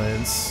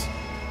unbalance.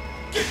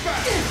 Get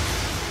back!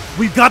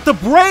 We've got the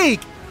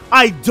break!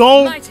 I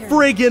don't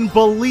friggin'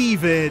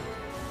 believe it!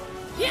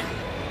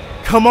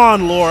 Come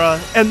on, Laura.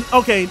 And,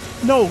 okay,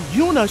 no,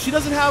 Yuna, she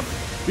doesn't have...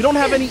 We don't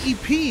have any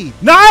EP.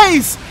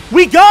 Nice!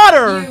 We got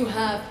her! You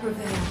have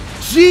prevailed.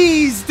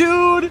 Jeez,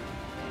 dude!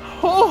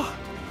 Oh.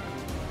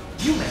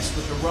 You messed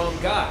with the wrong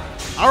guy.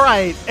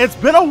 Alright, it's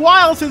been a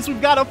while since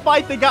we've got a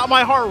fight that got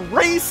my heart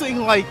racing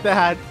like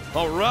that.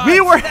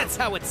 Alright, that's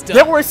how it's done.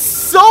 There were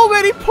so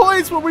many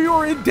points where we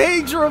were in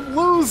danger of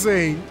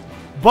losing,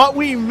 but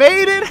we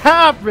made it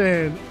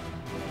happen.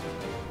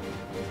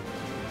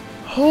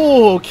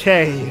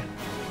 Okay.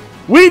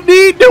 We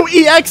need new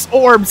EX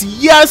orbs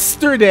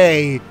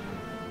yesterday.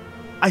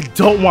 I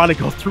don't want to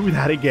go through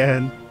that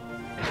again.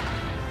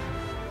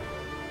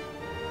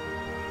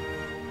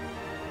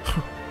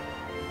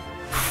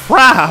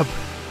 Crap.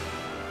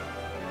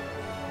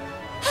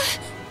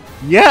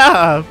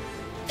 Yeah.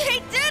 They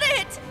did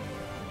it!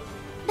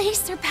 They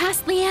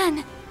surpassed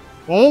Lianne.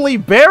 Only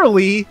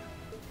barely.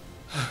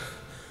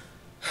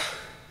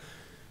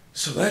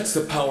 So that's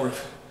the power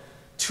of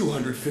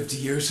 250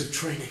 years of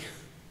training.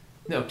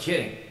 No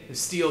kidding. The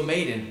Steel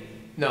Maiden,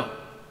 no,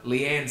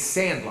 Lianne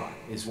Sandlot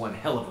is one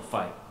hell of a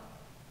fight.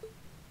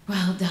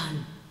 Well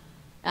done,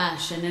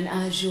 Ashen and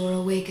Azure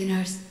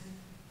Awakeners.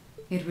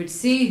 It would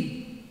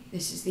seem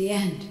this is the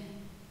end.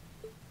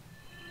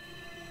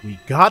 We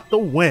got the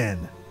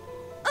win.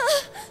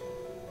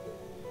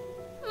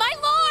 My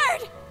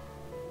lord!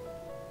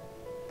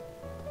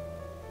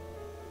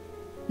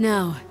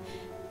 Now,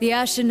 the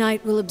Ashen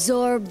Knight will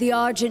absorb the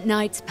Argent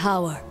Knight's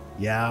power.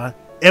 Yeah,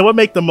 it would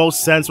make the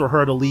most sense for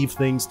her to leave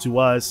things to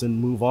us and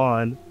move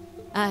on.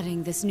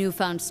 Adding this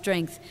newfound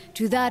strength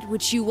to that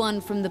which you won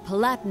from the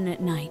Palatinate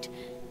Knight,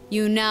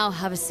 you now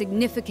have a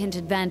significant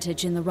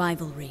advantage in the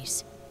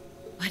rivalries.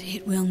 But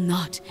it will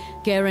not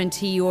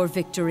guarantee your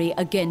victory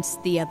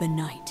against the Ebon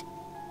Knight.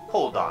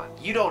 Hold on,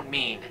 you don't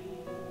mean...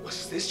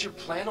 Was this your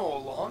plan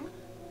all along?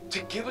 To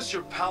give us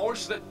your power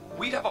so that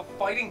we'd have a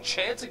fighting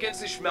chance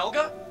against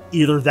Ishmelga?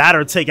 Either that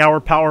or take our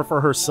power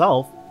for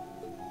herself.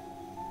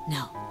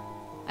 No.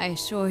 I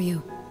assure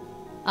you,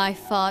 I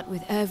fought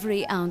with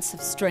every ounce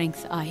of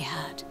strength I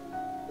had.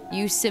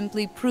 You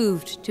simply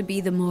proved to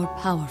be the more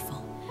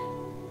powerful.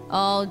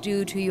 All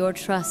due to your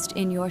trust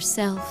in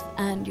yourself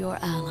and your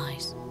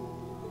allies.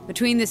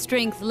 Between the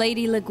strength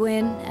Lady Le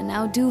Guin and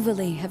now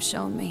Duvalie have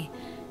shown me,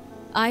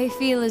 I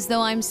feel as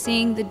though I'm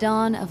seeing the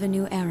dawn of a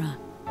new era.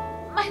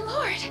 My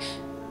lord!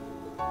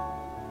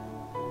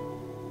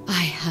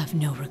 I have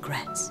no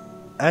regrets.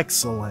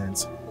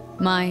 Excellent.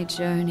 My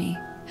journey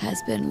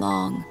has been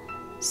long.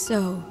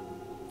 So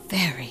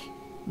very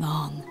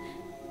long.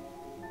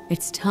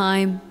 It's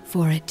time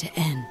for it to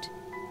end.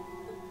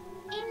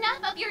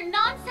 Enough of your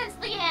nonsense,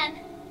 Lianne!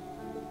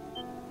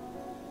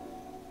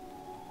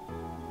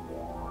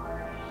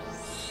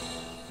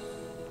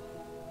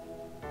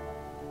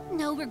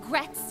 No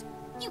regrets?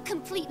 You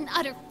complete and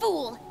utter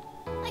fool!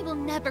 I will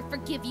never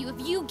forgive you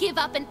if you give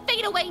up and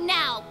fade away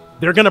now!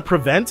 They're gonna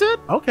prevent it?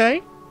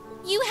 Okay.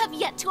 You have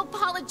yet to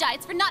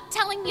apologize for not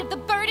telling me of the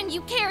burden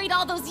you carried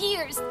all those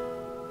years!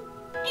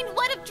 And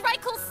what of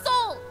Drykul's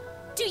soul?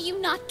 Do you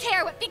not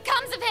care what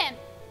becomes of him?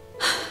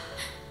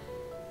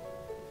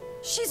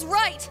 She's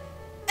right!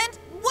 And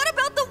what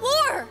about the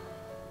war?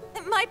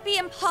 It might be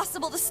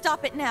impossible to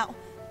stop it now.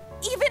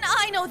 Even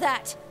I know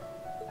that!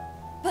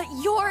 But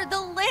you're the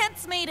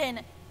Lance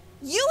Maiden!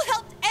 You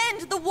helped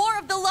end the War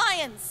of the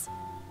Lions!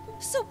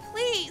 So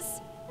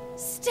please,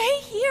 stay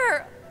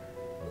here!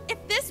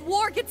 If this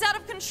war gets out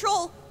of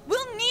control,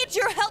 we'll need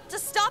your help to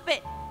stop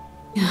it!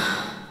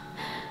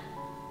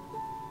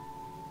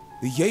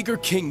 The Jaeger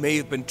King may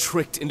have been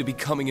tricked into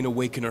becoming an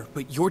Awakener,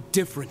 but you're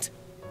different.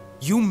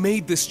 You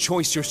made this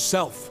choice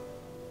yourself.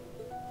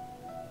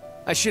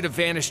 I should have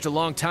vanished a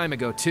long time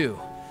ago, too.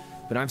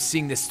 But I'm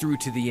seeing this through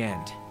to the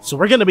end. So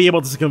we're gonna be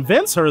able to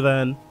convince her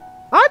then.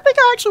 I think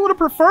I actually would have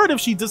preferred if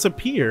she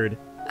disappeared.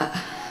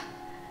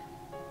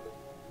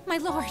 My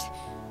lord,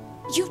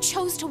 you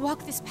chose to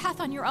walk this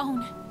path on your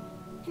own.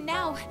 And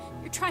now,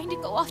 you're trying to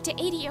go off to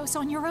Adios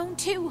on your own,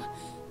 too.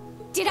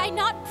 Did I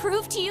not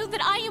prove to you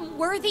that I am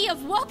worthy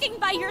of walking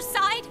by your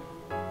side?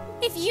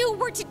 If you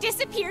were to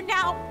disappear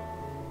now,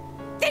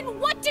 then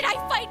what did I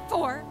fight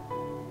for?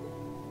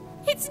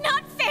 It's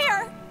not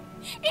fair!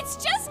 It's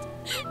just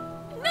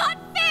not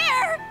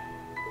fair!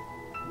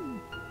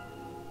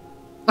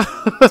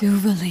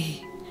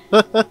 Duvalie.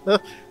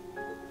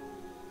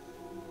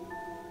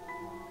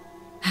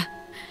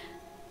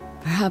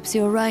 Perhaps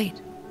you're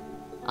right.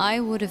 I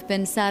would have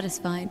been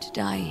satisfied to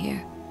die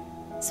here,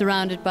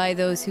 surrounded by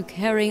those who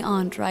carry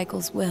on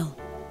Dreigel's will.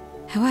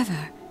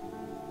 However,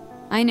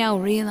 I now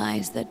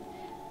realize that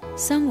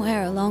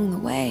somewhere along the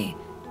way,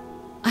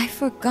 I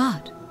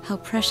forgot how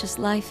precious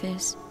life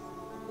is.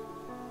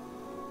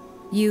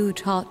 You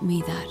taught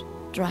me that,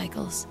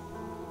 Dreigels.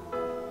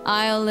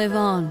 I'll live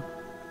on,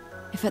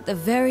 if at the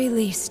very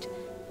least,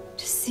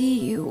 to see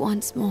you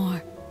once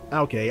more.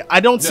 Okay, I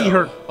don't see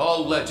her.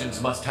 All legends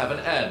must have an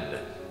end.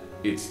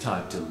 It's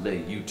time to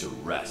lay you to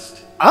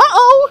rest.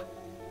 Uh-oh!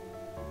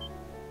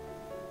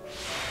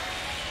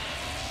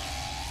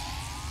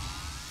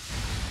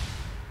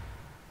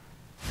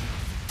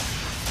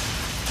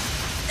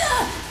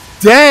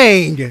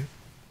 Dang!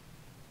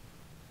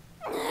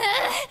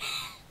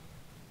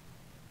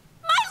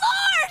 My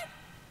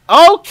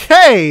lord!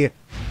 Okay!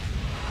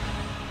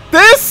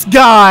 This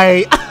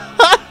guy!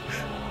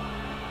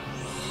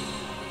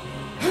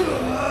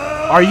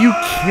 Are you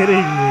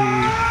kidding me?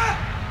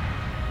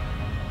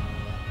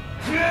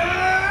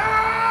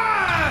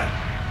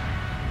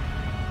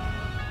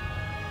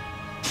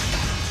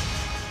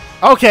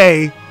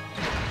 Okay.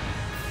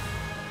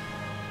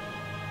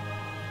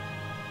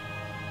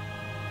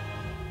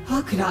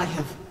 How could I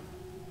have?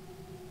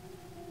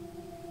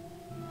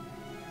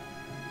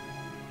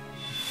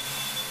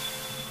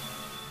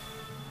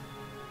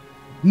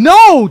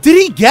 No! Did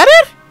he get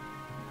it?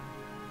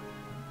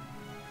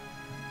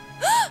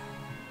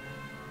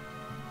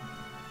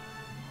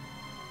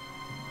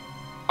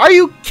 Are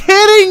you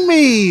kidding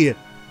me?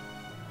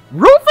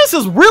 Rufus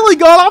has really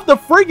gone off the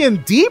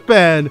friggin' deep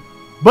end,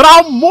 but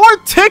I'm more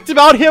ticked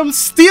about him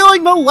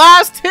stealing the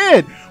last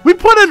hit. We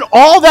put in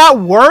all that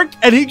work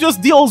and he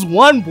just deals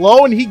one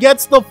blow and he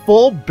gets the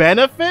full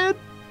benefit?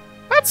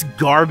 That's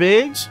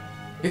garbage.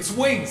 It's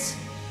wings!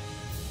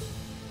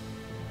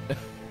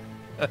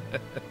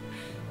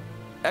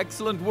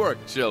 Excellent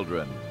work,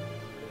 children.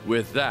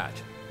 With that,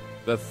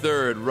 the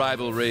third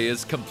rivalry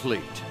is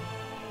complete.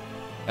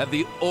 And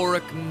the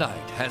Auric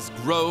Knight has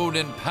grown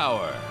in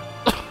power.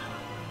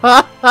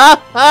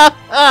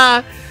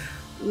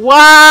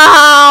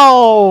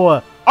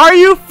 Wow! Are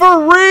you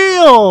for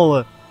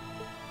real?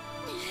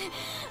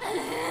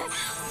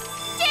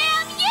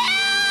 Damn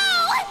you!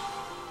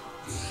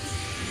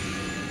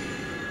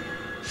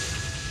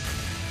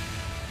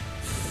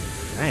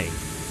 Dang.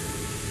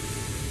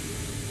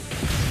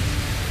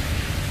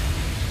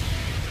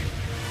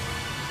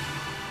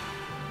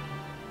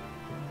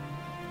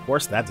 Of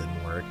course that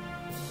didn't work.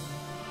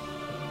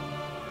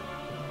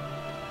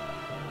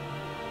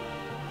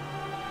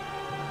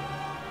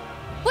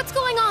 What's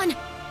going on?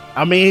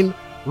 I mean,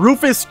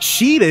 Rufus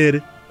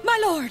cheated. My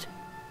lord!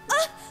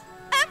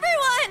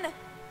 Everyone!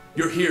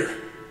 You're here.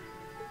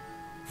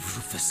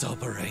 Rufus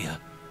Alberea.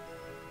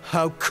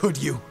 How could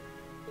you?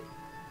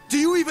 Do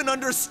you even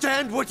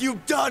understand what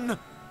you've done?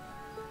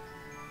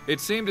 It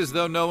seemed as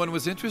though no one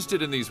was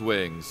interested in these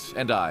wings,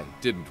 and I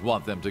didn't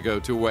want them to go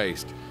to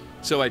waste,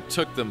 so I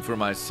took them for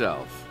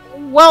myself.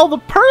 Well, the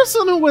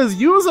person who was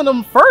using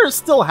them first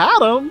still had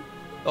them.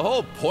 The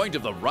whole point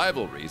of the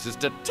rivalries is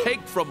to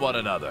take from one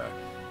another.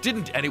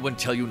 Didn't anyone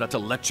tell you not to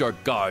let your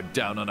guard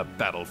down on a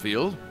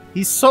battlefield?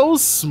 He's so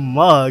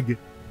smug.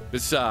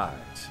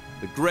 Besides,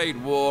 the great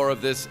war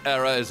of this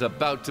era is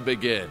about to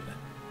begin.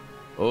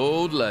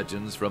 Old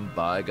legends from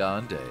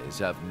bygone days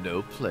have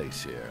no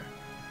place here.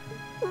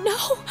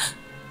 No!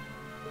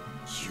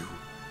 You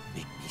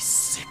make me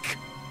sick.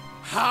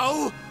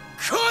 How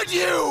could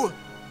you?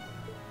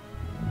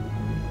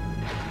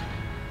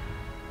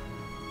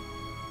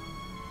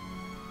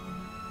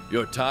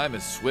 Your time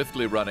is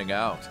swiftly running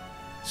out.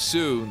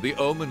 Soon, the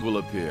Omen will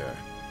appear,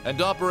 and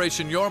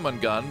Operation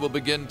Jormungand will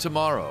begin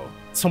tomorrow.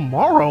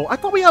 Tomorrow? I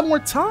thought we had more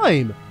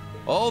time.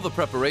 All the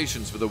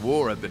preparations for the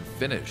war have been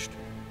finished.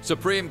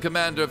 Supreme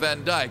Commander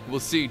Van Dyke will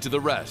see to the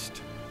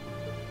rest.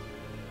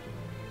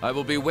 I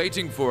will be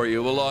waiting for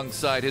you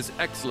alongside His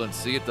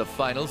Excellency at the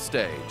final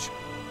stage.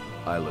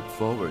 I look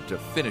forward to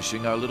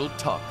finishing our little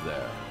talk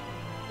there.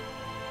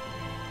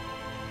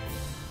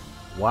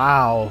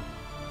 Wow.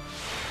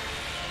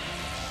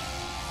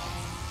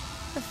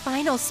 The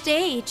final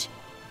stage.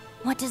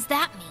 What does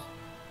that mean?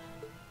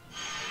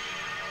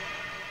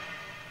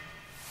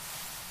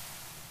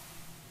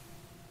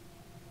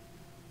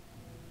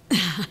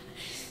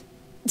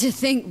 To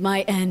think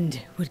my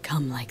end would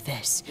come like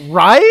this.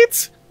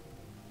 Right?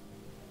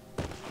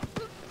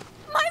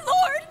 My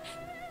lord!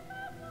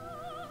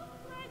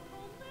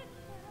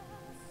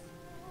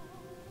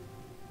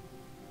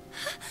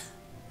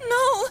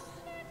 No!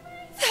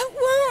 That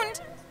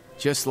wound!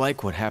 Just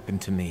like what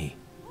happened to me.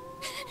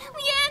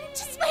 Lianne,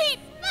 just wait!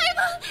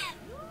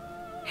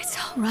 It's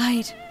all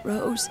right,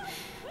 Rose.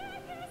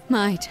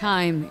 My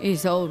time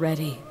is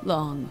already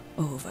long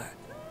over.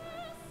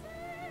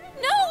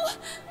 No!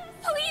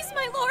 Please,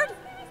 my lord!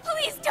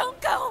 Please don't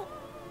go!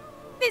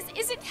 This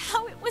isn't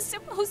how it was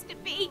supposed to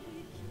be.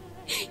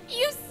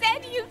 You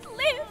said you'd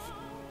live!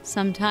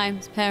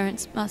 Sometimes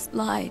parents must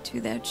lie to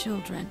their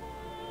children.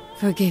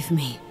 Forgive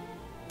me,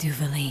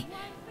 Duvalie,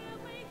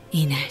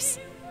 Ines,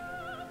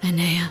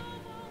 Anea.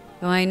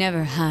 Though I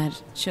never had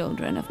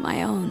children of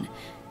my own,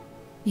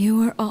 you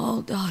were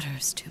all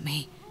daughters to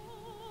me.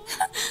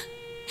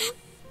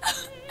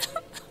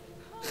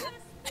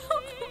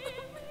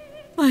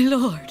 My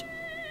lord.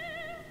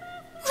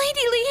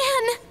 Lady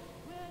Lianne!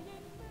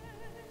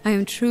 I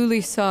am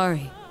truly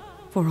sorry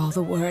for all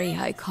the worry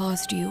I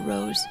caused you,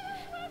 Rose.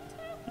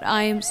 But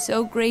I am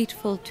so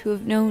grateful to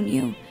have known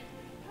you,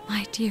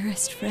 my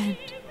dearest friend.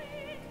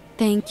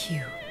 Thank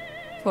you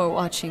for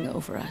watching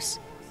over us,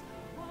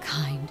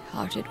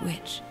 kind-hearted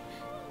witch.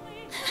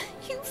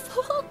 You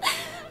fool!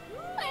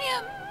 I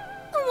am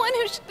the one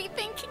who should be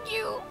thanking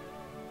you.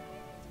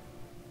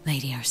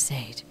 Lady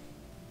Arsaid,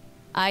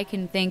 I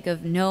can think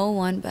of no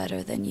one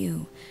better than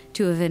you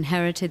to have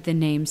inherited the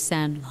name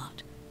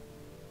Sandlot.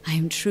 I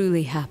am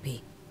truly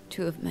happy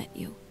to have met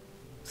you.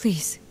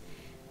 Please,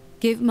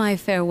 give my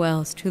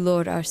farewells to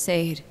Lord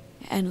Arsaid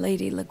and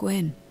Lady Le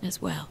Guin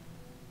as well.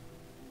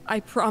 I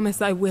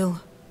promise I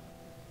will.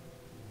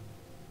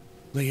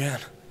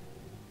 Lianne,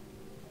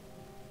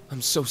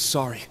 I'm so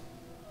sorry.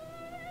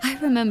 I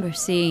remember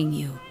seeing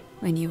you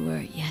when you were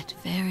yet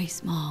very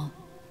small.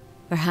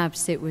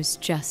 Perhaps it was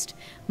just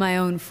my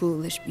own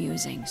foolish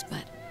musings,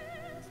 but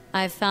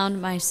I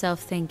found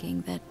myself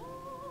thinking that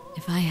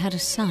if I had a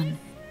son,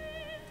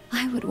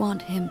 I would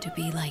want him to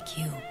be like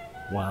you.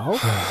 Well?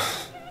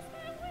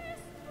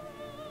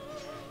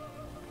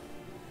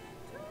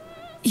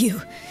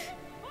 You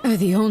are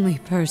the only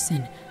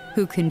person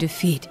who can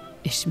defeat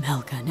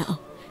Ishmelka now.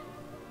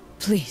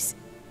 Please,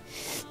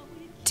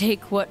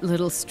 take what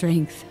little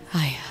strength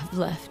I have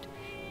left.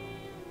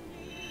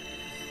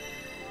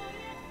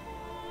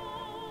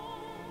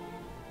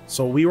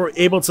 So we were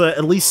able to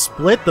at least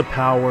split the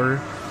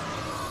power.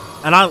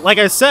 And like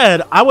I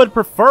said, I would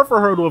prefer for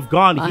her to have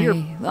gone here.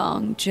 My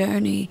long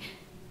journey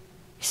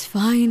is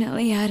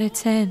finally at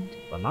its end.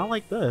 But not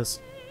like this.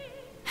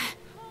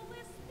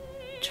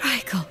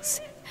 Tricles.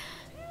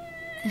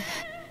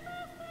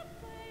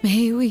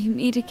 May we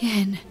meet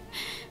again,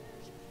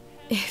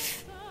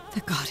 if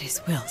the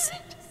goddess wills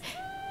it.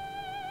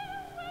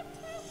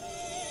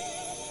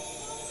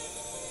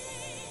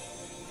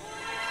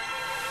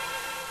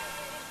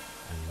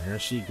 And there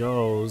she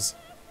goes.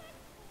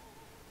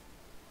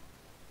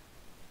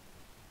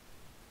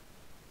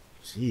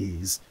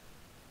 Jeez.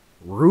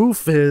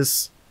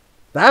 Rufus.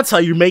 That's how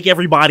you make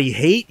everybody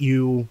hate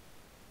you.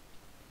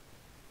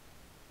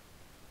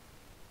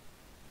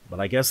 But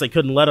I guess they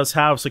couldn't let us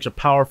have such a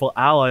powerful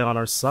ally on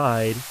our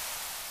side.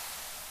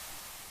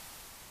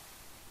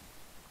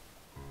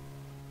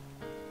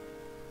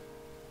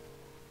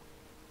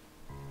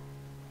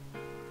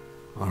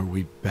 Are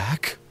we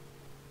back?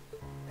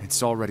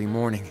 It's already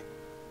morning.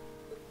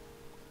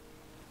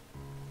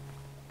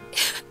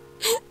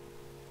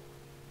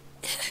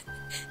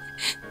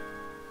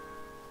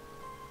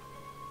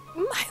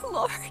 My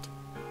lord.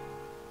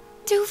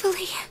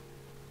 Duvalie.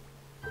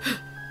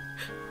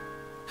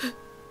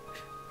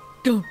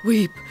 Don't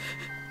weep.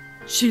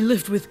 She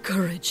lived with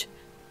courage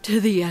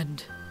to the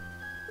end.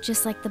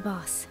 Just like the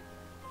boss.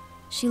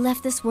 She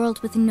left this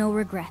world with no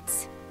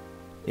regrets.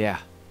 Yeah.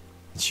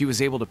 And she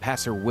was able to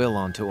pass her will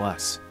on to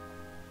us.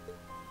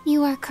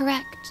 You are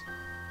correct.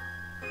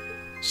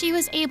 She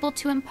was able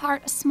to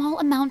impart a small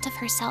amount of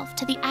herself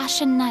to the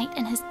Ashen Knight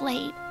and his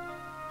blade.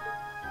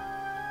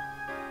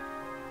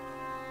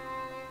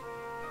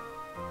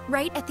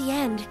 Right at the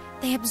end,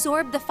 they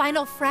absorbed the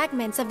final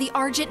fragments of the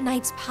Argent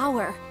Knight's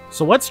power.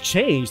 So what's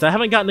changed? I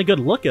haven't gotten a good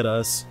look at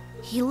us.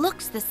 He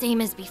looks the same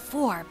as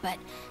before, but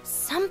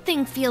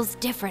something feels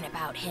different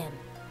about him.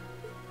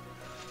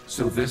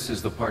 So this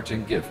is the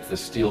parting gift the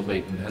Steel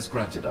Maiden has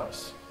granted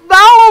us.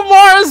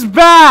 Valomar's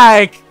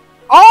back!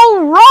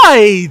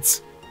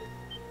 Alright!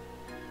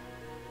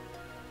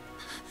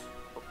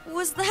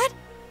 Was that?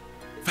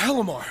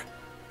 Valamar,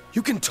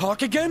 you can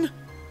talk again?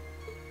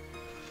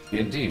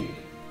 Indeed.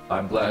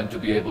 I'm glad to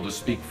be able to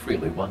speak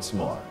freely once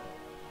more.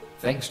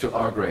 Thanks to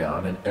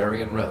Argreon and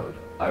Arianrhod,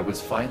 I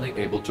was finally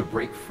able to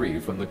break free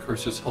from the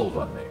curse's hold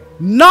on me.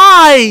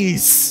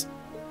 Nice!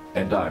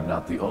 And I'm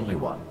not the only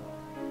one.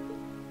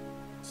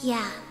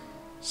 Yeah,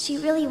 she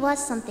really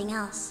was something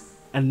else.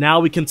 And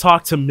now we can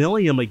talk to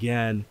Milliam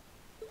again.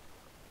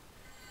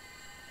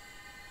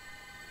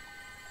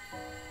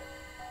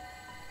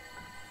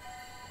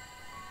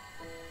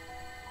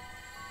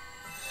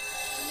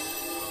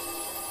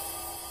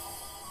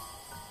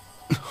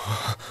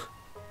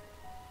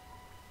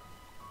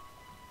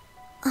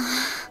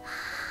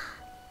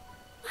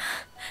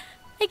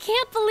 I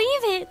can't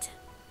believe it!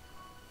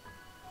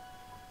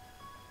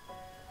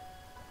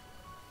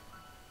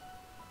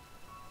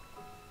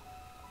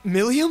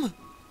 Milliam?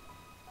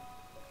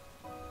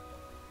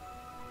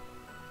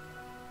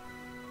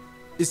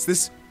 Is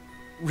this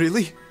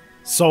really?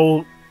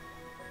 So,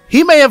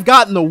 he may have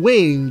gotten the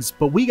wings,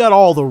 but we got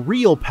all the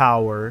real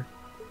power.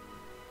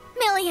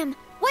 Milliam,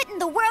 what in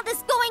the world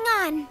is going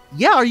on?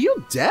 Yeah, are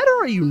you dead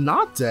or are you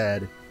not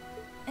dead?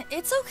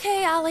 It's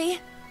okay, Allie.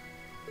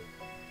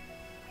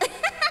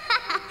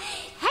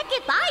 Heck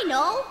if I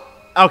know!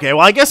 Okay,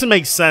 well, I guess it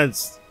makes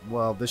sense.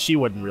 Well, she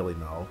wouldn't really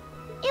know.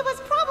 It was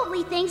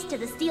probably thanks to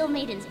the Steel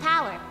Maiden's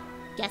power.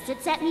 Guess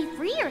it set me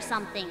free or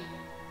something.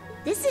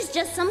 This is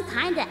just some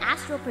kind of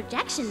astral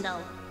projection,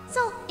 though.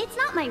 So, it's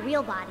not my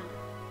real body.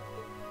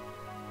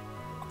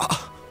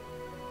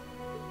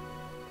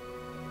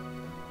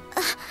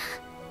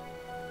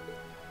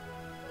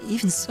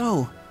 Even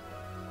so,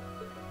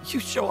 you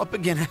show up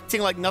again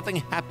acting like nothing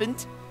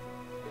happened?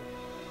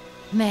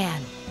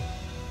 Man,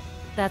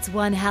 that's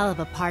one hell of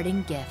a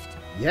parting gift.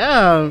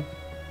 Yeah.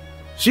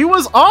 She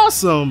was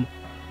awesome.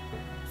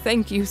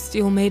 Thank you,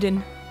 Steel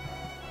Maiden.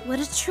 What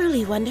a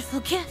truly wonderful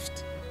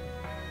gift.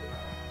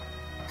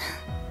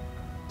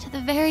 To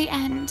the very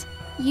end,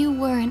 you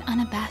were an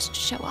unabashed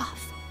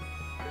show-off.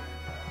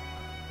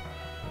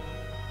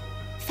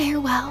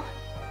 Farewell,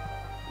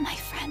 my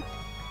friend.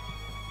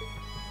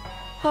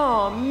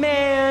 Oh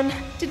man,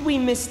 did we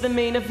miss the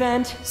main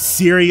event?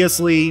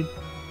 Seriously?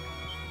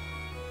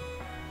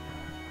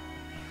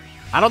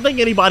 I don't think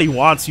anybody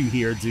wants you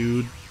here,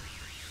 dude.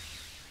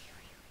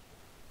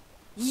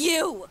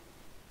 You!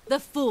 The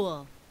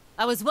fool.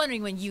 I was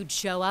wondering when you'd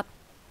show up.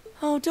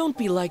 Oh, don't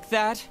be like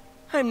that.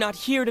 I'm not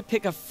here to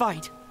pick a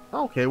fight.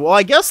 Okay, well,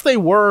 I guess they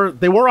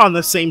were on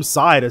the same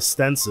side,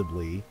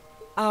 ostensibly.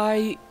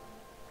 I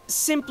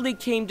simply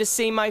came to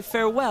say my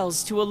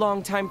farewells to a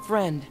longtime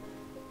friend.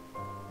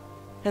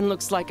 And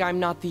looks like I'm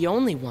not the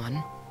only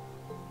one.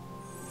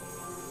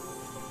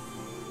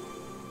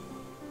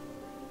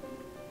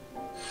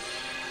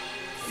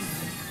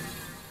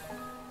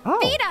 Oh.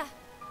 Vita!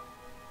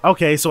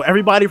 Okay, so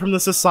everybody from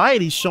the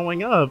society's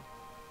showing up.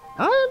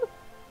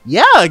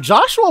 Yeah,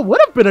 Joshua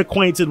would have been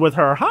acquainted with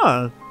her,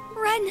 huh?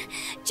 Ren,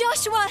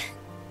 Joshua!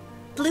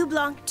 Blue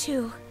Blanc,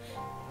 too.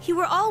 You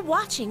were all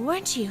watching,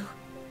 weren't you?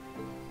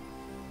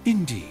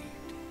 Indeed.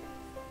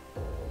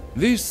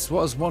 This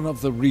was one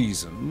of the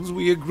reasons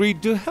we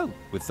agreed to help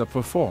with the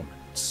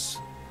performance.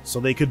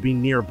 So they could be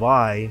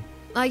nearby.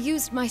 I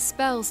used my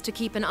spells to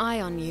keep an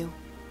eye on you.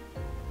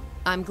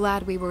 I'm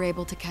glad we were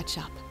able to catch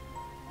up.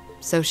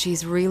 So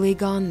she's really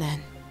gone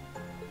then.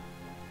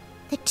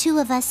 The two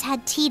of us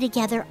had tea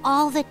together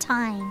all the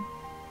time.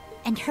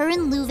 And her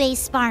and Louvet's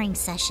sparring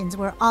sessions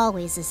were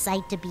always a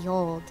sight to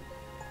behold.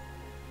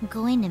 I'm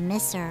going to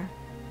miss her.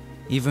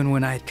 Even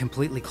when I had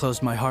completely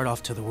closed my heart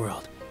off to the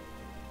world,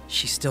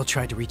 she still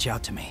tried to reach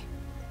out to me.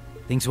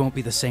 Things won't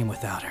be the same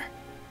without her.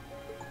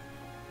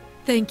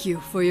 Thank you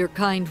for your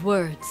kind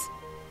words.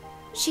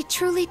 She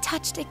truly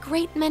touched a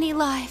great many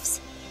lives.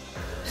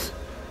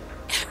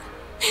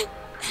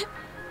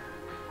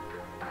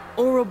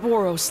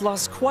 Ouroboros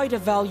lost quite a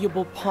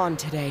valuable pawn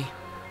today.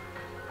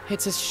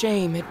 It's a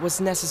shame it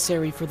was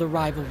necessary for the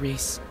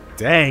rivalries.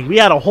 Dang, we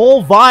had a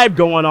whole vibe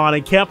going on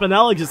and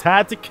Campanella just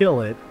had to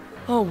kill it.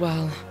 Oh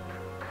well.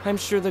 I'm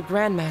sure the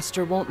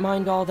Grandmaster won't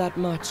mind all that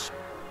much.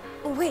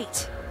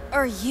 Wait,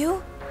 are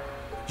you?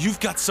 You've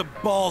got some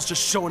balls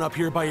just showing up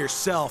here by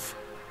yourself.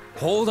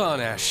 Hold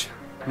on, Ash.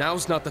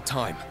 Now's not the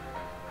time.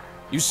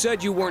 You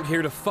said you weren't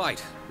here to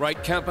fight,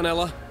 right,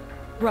 Campanella?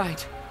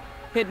 Right.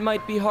 It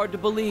might be hard to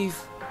believe,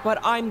 but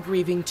I'm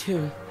grieving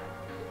too.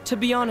 To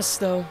be honest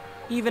though,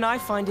 even I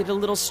find it a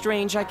little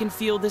strange I can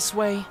feel this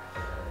way.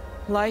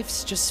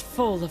 Life's just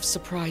full of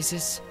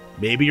surprises.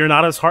 Maybe you're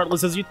not as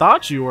heartless as you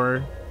thought you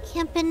were.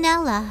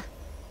 Campanella.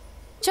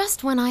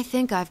 Just when I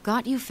think I've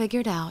got you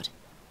figured out.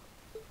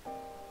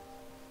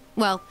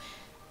 Well,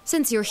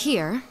 since you're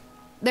here,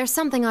 there's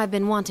something I've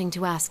been wanting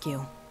to ask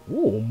you.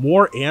 Ooh,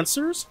 more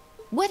answers?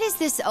 What is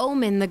this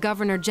omen the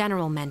Governor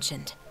General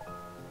mentioned?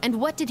 And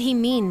what did he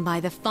mean by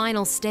the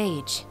final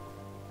stage?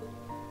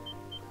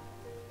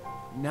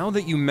 Now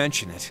that you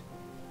mention it...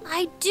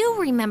 I do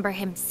remember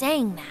him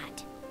saying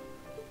that.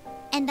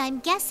 And I'm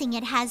guessing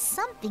it has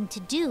something to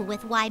do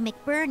with why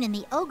McBurn and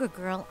the Ogre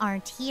Girl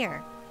aren't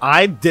here.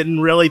 I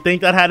didn't really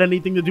think that had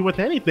anything to do with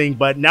anything,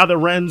 but now that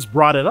Ren's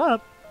brought it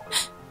up...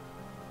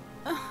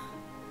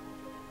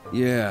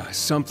 Yeah,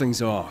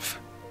 something's off.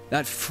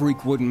 That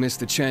freak wouldn't miss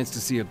the chance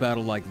to see a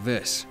battle like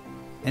this.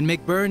 And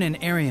McBurn and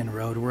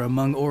Arianrhod were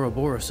among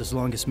Ouroboros'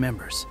 longest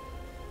members.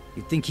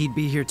 You'd think he'd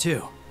be here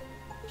too.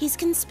 He's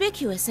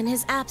conspicuous in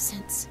his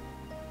absence.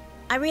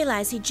 I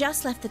realize he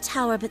just left the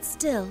tower, but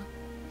still,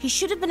 he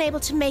should have been able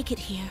to make it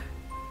here.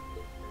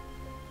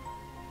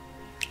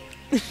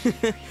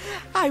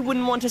 I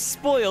wouldn't want to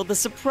spoil the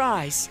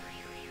surprise.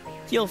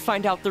 You'll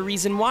find out the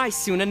reason why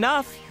soon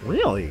enough.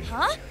 Really?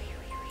 Huh?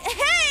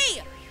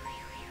 Hey!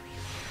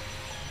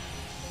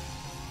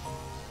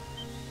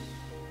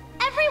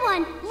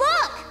 everyone,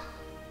 look!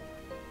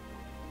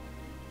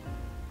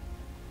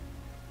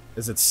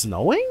 Is it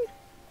snowing?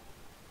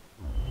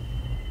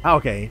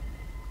 Okay.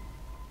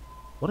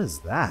 What is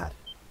that?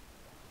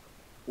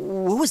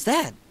 What was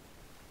that?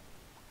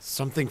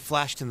 Something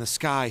flashed in the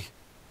sky.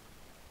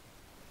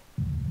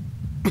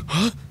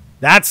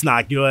 That's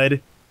not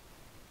good.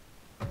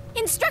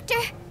 Instructor!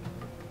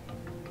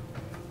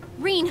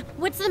 Reen,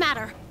 what's the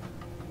matter?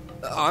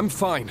 I'm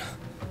fine.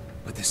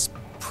 But this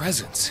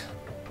presence,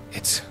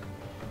 it's...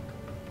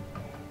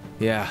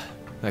 Yeah,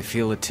 I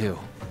feel it too.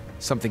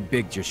 Something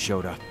big just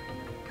showed up.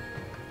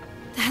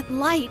 That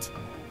light.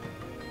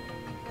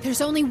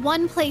 There's only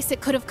one place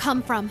it could have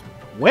come from.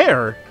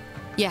 Where?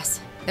 Yes,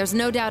 there's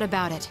no doubt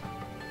about it.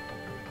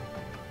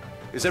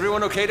 Is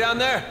everyone okay down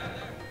there?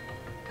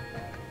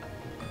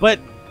 But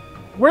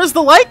where's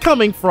the light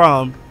coming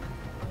from?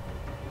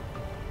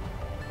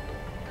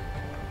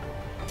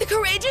 The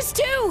Courageous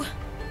too!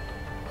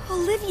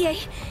 Olivier,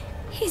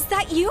 is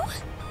that you?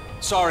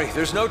 Sorry,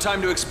 there's no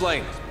time to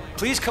explain.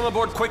 Please come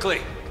aboard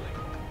quickly.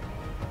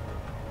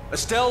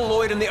 Estelle,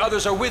 Lloyd, and the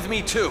others are with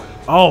me too.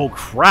 Oh,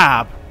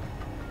 crap.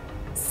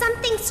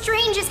 Something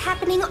strange is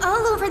happening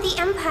all over the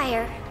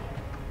Empire.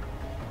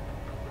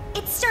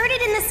 It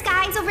started in the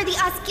skies over the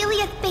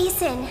Osgiliath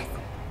Basin.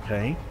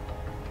 Okay.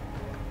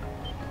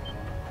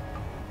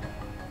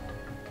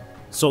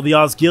 So the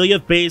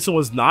Osgiliath Basin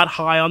was not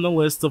high on the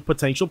list of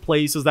potential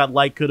places that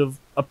light could have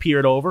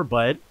appeared over,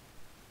 but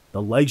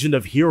The Legend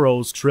of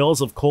Heroes,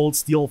 Trails of Cold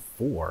Steel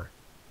 4.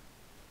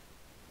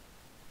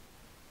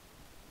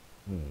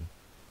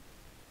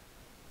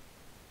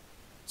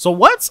 So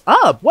what's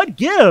up? What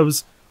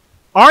gives?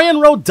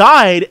 Arianrhod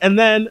died, and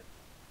then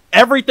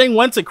everything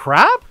went to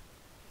crap?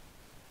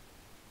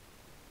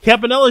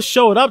 Campanella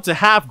showed up to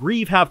half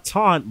grieve, half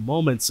taunt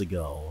moments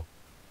ago.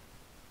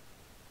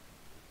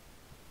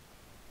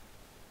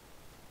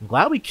 I'm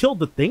glad we killed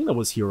the thing that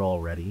was here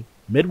already.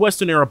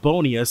 Midwestern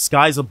Erebonia,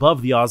 skies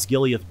above the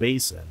Osgiliath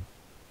Basin.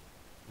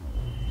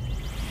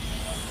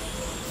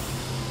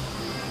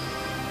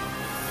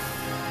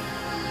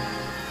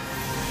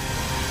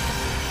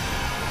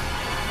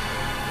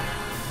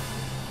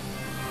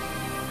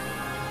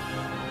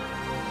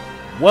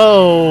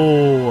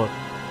 Whoa!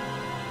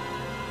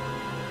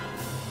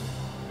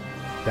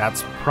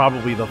 That's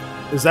probably the...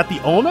 Is that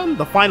the Omen?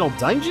 The final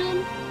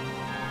dungeon?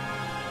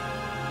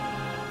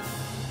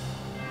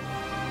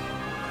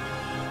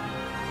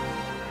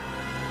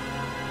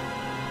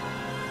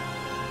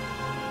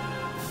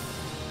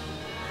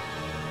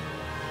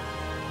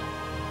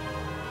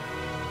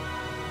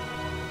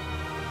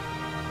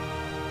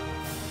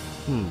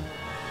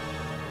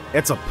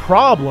 It's a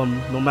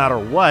problem no matter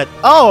what.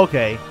 Oh,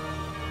 okay.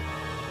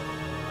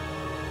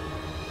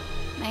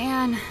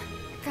 Man,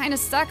 kinda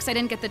sucks I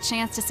didn't get the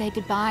chance to say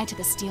goodbye to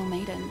the Steel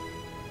Maiden.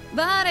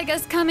 But I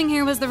guess coming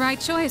here was the right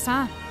choice,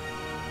 huh?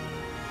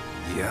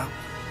 Yep.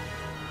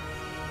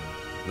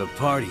 The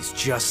party's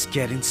just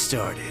getting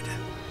started.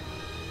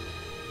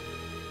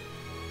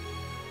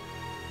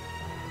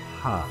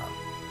 Huh.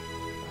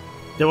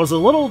 There was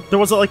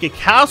like a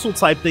castle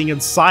type thing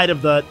inside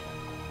of the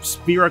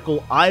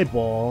spherical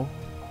eyeball.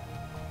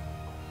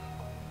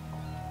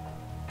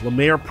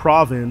 Lemaire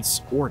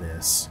Province,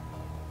 Ortis.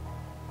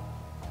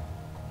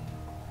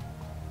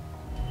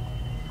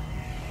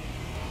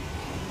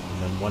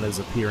 And then one is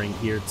appearing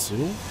here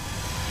too.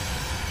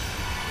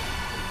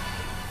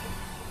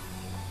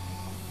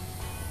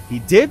 He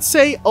did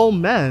say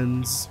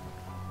omens.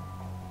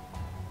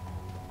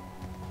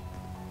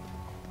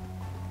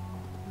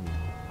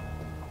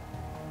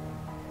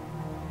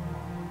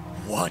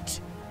 What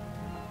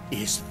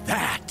is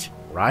that?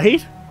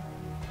 Right?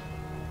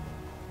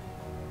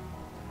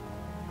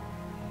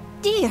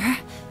 Dear.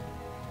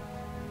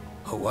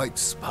 A white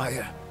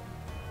spire.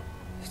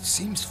 It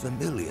seems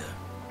familiar.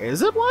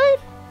 Is it white?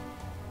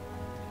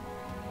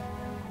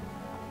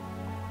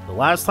 The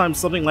last time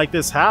something like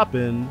this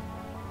happened,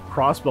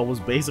 Crossbow was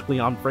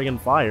basically on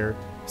friggin' fire.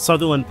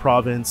 Sutherland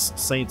Province,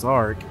 Saint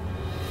Arc.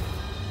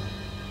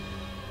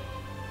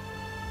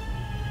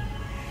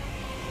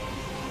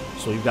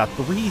 So you've got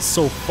 3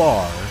 so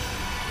far.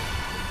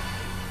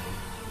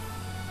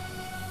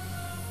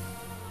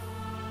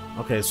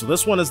 Okay, so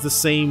this one is the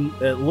same.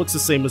 It looks the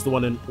same as the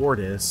one in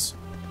Ortis.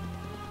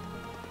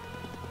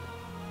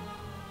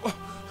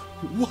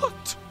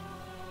 What?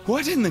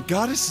 What in the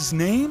goddess's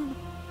name?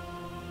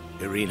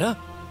 Irina,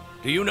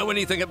 do you know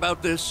anything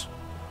about this?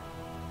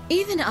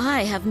 Even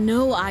I have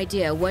no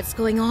idea what's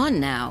going on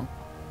now.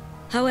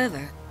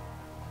 However,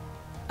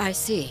 I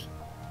see.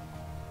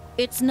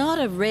 It's not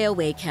a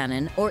railway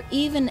cannon or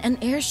even an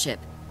airship.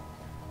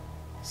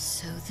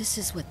 So this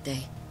is what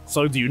they...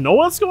 So do you know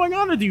what's going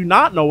on or do you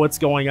not know what's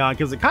going on?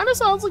 Because it kind of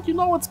sounds like you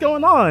know what's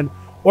going on.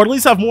 Or at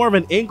least have more of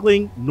an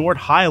inkling. Nord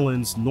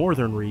Highlands,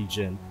 northern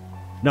region.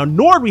 Now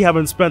Nord we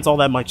haven't spent all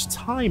that much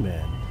time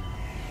in.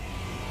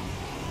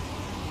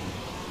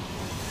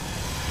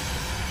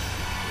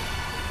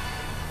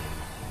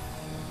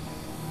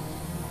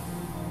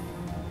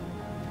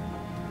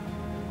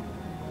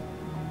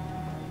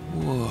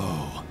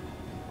 Whoa.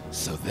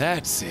 So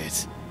that's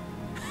it.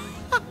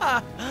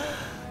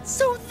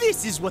 So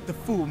this is what the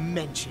fool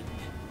mentioned.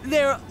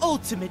 Their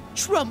ultimate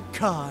trump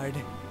card.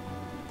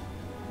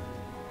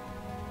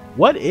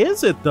 What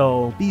is it,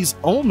 though? These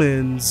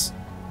omens.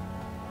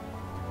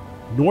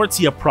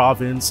 Nortia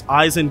Province,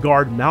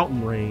 Isengard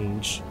Mountain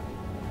Range.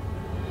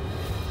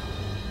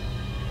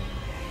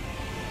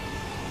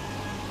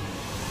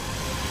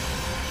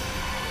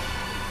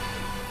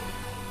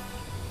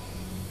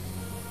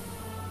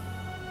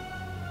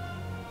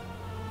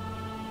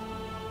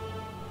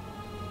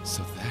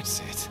 So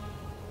that's it.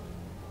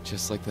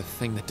 Just like the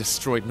thing that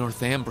destroyed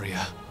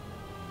Northumbria.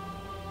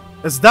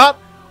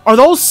 Are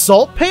those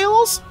salt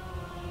pails?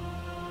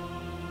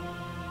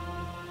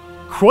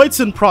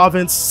 Kreutzen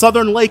Province,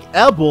 Southern Lake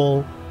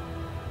Ebel.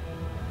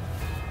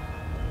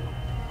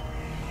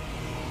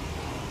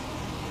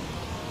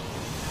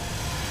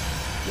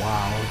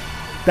 Wow.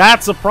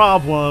 That's a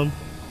problem.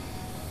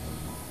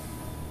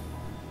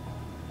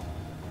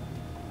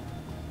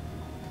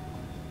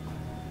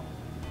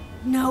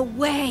 No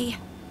way.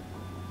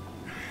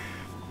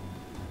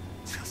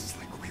 Just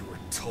like we were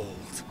told.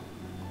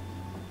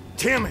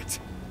 Damn it!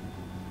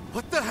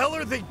 What the hell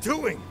are they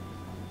doing?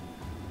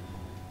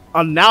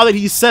 Now that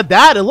he said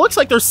that, it looks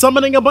like they're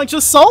summoning a bunch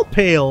of salt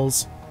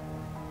pails.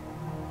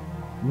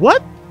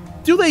 What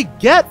do they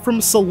get from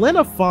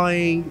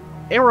salinifying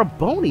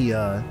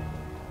Arabonia?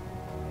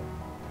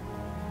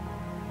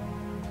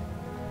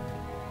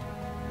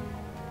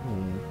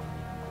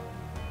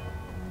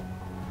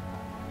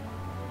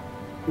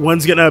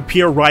 One's gonna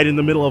appear right in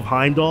the middle of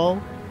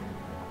Heimdall.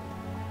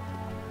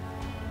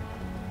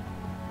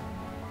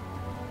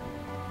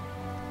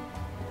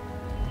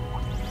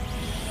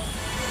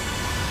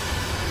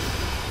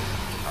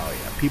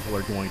 People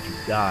are going to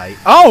die.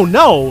 Oh,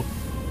 no!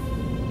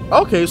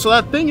 Okay, so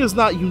that thing is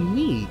not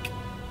unique.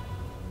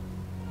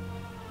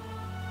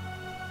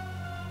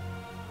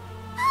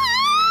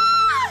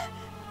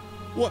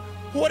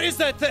 What is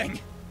that thing?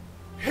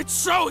 It's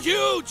so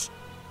huge!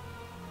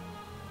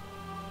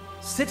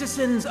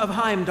 Citizens of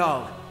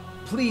Heimdall,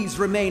 please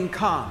remain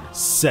calm.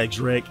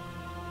 Cedric.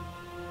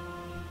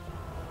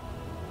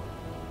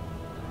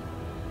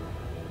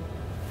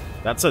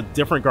 That's a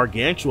different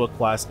Gargantua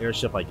class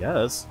airship, I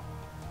guess.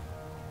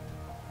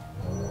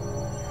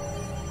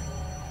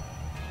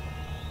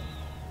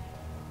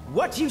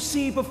 What you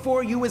see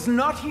before you is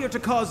not here to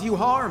cause you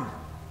harm.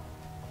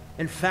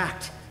 In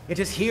fact, it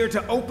is here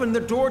to open the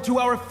door to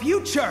our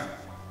future.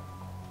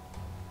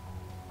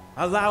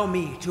 Allow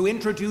me to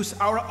introduce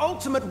our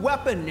ultimate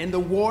weapon in the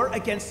war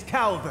against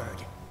Calvard.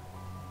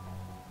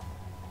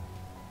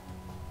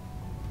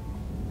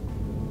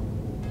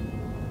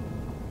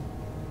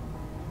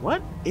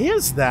 What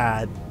is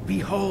that?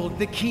 Behold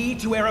the key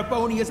to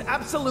Erebonia's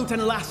absolute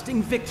and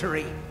lasting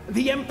victory,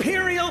 the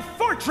Imperial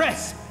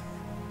Fortress!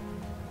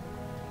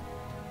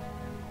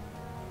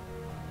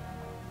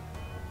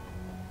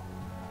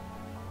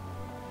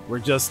 We're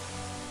just...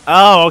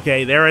 Oh,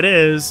 okay, there it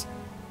is.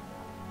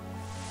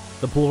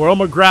 The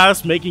Pleroma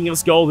grass making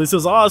us go, this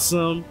is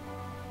awesome.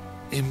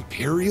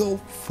 Imperial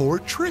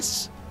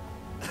Fortress?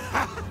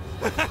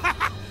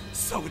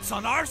 So it's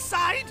on our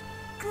side?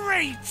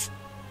 Great!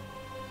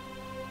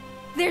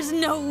 There's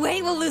no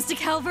way we'll lose to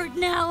Calvert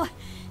now.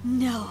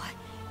 No.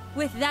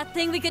 With that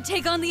thing, we could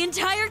take on the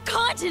entire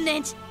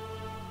continent.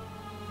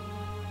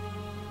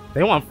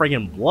 They want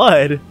friggin'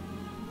 blood.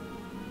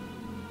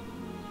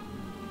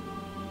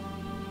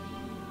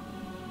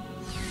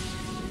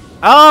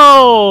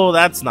 Oh,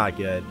 that's not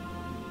good.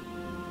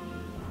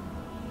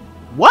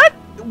 What?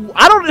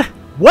 I don't...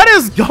 What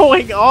is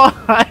going on?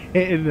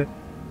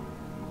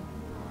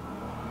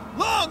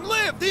 Long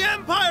live the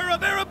Empire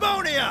of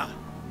Erebonia!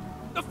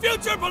 The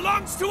future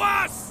belongs to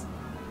us!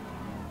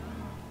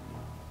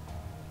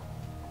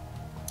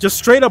 Just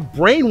straight up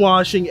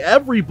brainwashing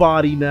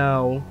everybody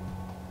now.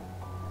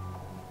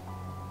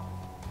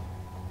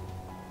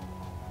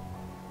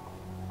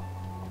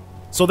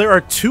 So there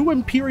are 2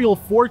 Imperial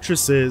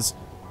fortresses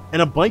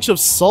and a bunch of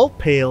salt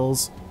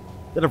pails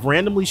that have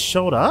randomly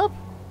showed up?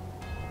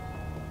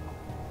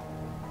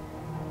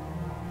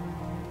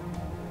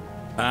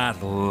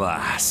 At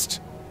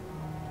last.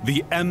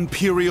 The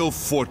Imperial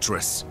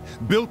Fortress,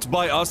 built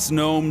by us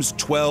gnomes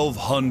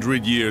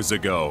 1,200 years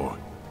ago.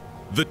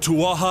 The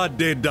Tuatha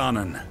De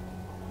Danann.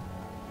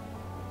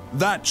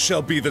 That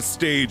shall be the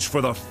stage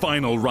for the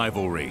final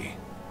rivalry.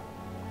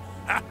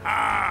 Ha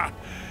ha!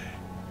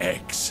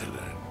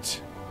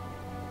 Excellent.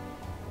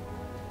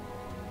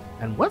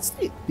 And what's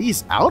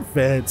these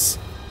outfits?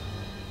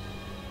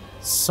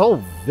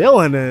 So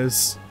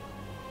villainous.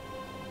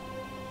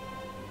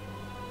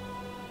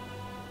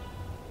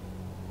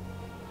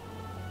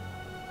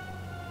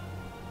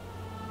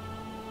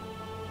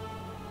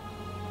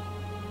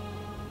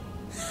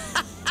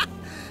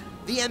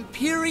 The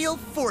Imperial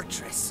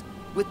Fortress.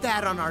 With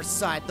that on our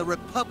side, the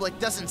Republic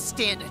doesn't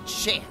stand a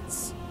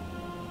chance.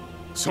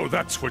 So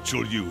that's what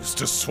you'll use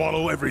to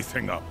swallow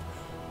everything up.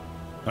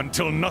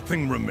 Until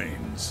nothing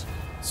remains.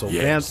 So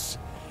yes,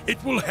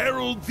 it will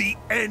herald the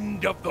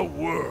end of the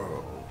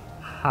world.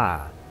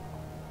 Ha.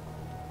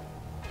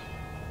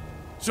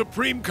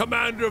 Supreme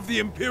Commander of the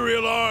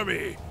Imperial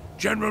Army,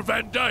 General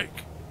Van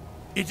Dyke.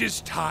 It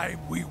is time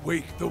we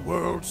wake the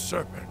World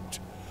Serpent.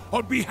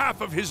 On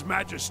behalf of His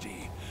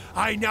Majesty,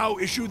 I now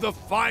issue the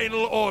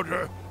final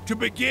order to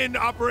begin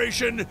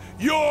Operation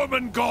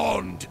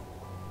Jormungand.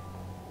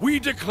 We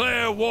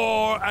declare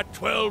war at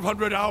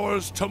 1200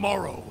 hours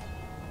tomorrow.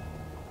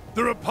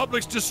 The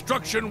Republic's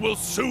destruction will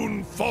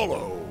soon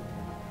follow.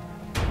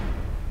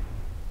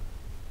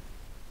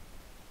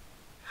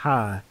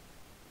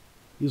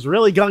 He's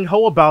really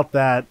gung-ho about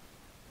that.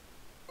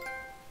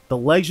 The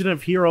Legend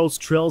of Heroes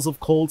Trails of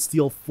Cold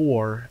Steel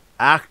 4,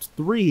 Act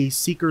 3,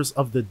 Seekers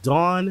of the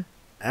Dawn,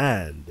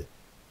 and...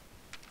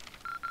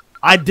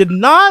 I did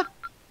not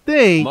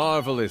think...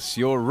 Marvelous,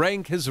 your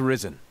rank has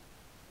risen.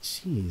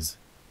 Jeez.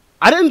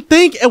 I didn't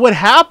think it would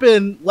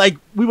happen, like,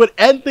 we would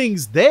end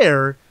things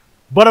there.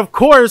 But of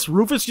course,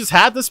 Rufus just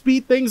had to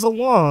speed things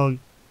along.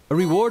 A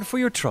reward for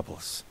your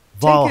troubles.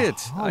 Valhalla. Take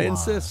it, I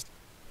insist.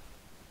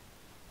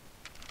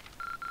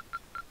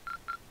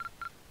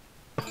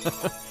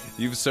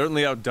 You've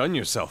certainly outdone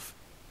yourself.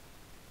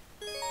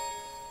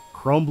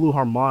 Chrome Blue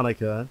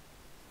Harmonica.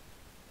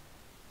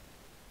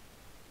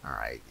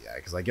 Alright, yeah,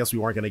 because I guess we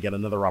weren't going to get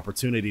another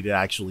opportunity to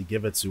actually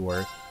give it to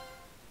her.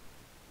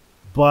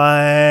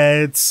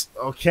 But,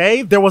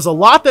 okay, there was a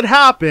lot that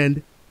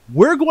happened.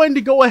 We're going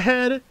to go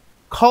ahead,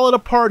 call it a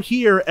part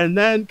here, and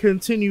then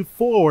continue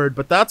forward,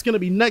 but that's going to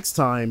be next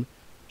time.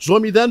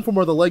 Join me then for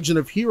more of The Legend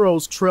of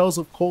Heroes Trails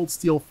of Cold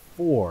Steel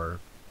 4.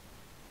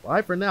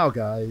 Bye for now,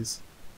 guys.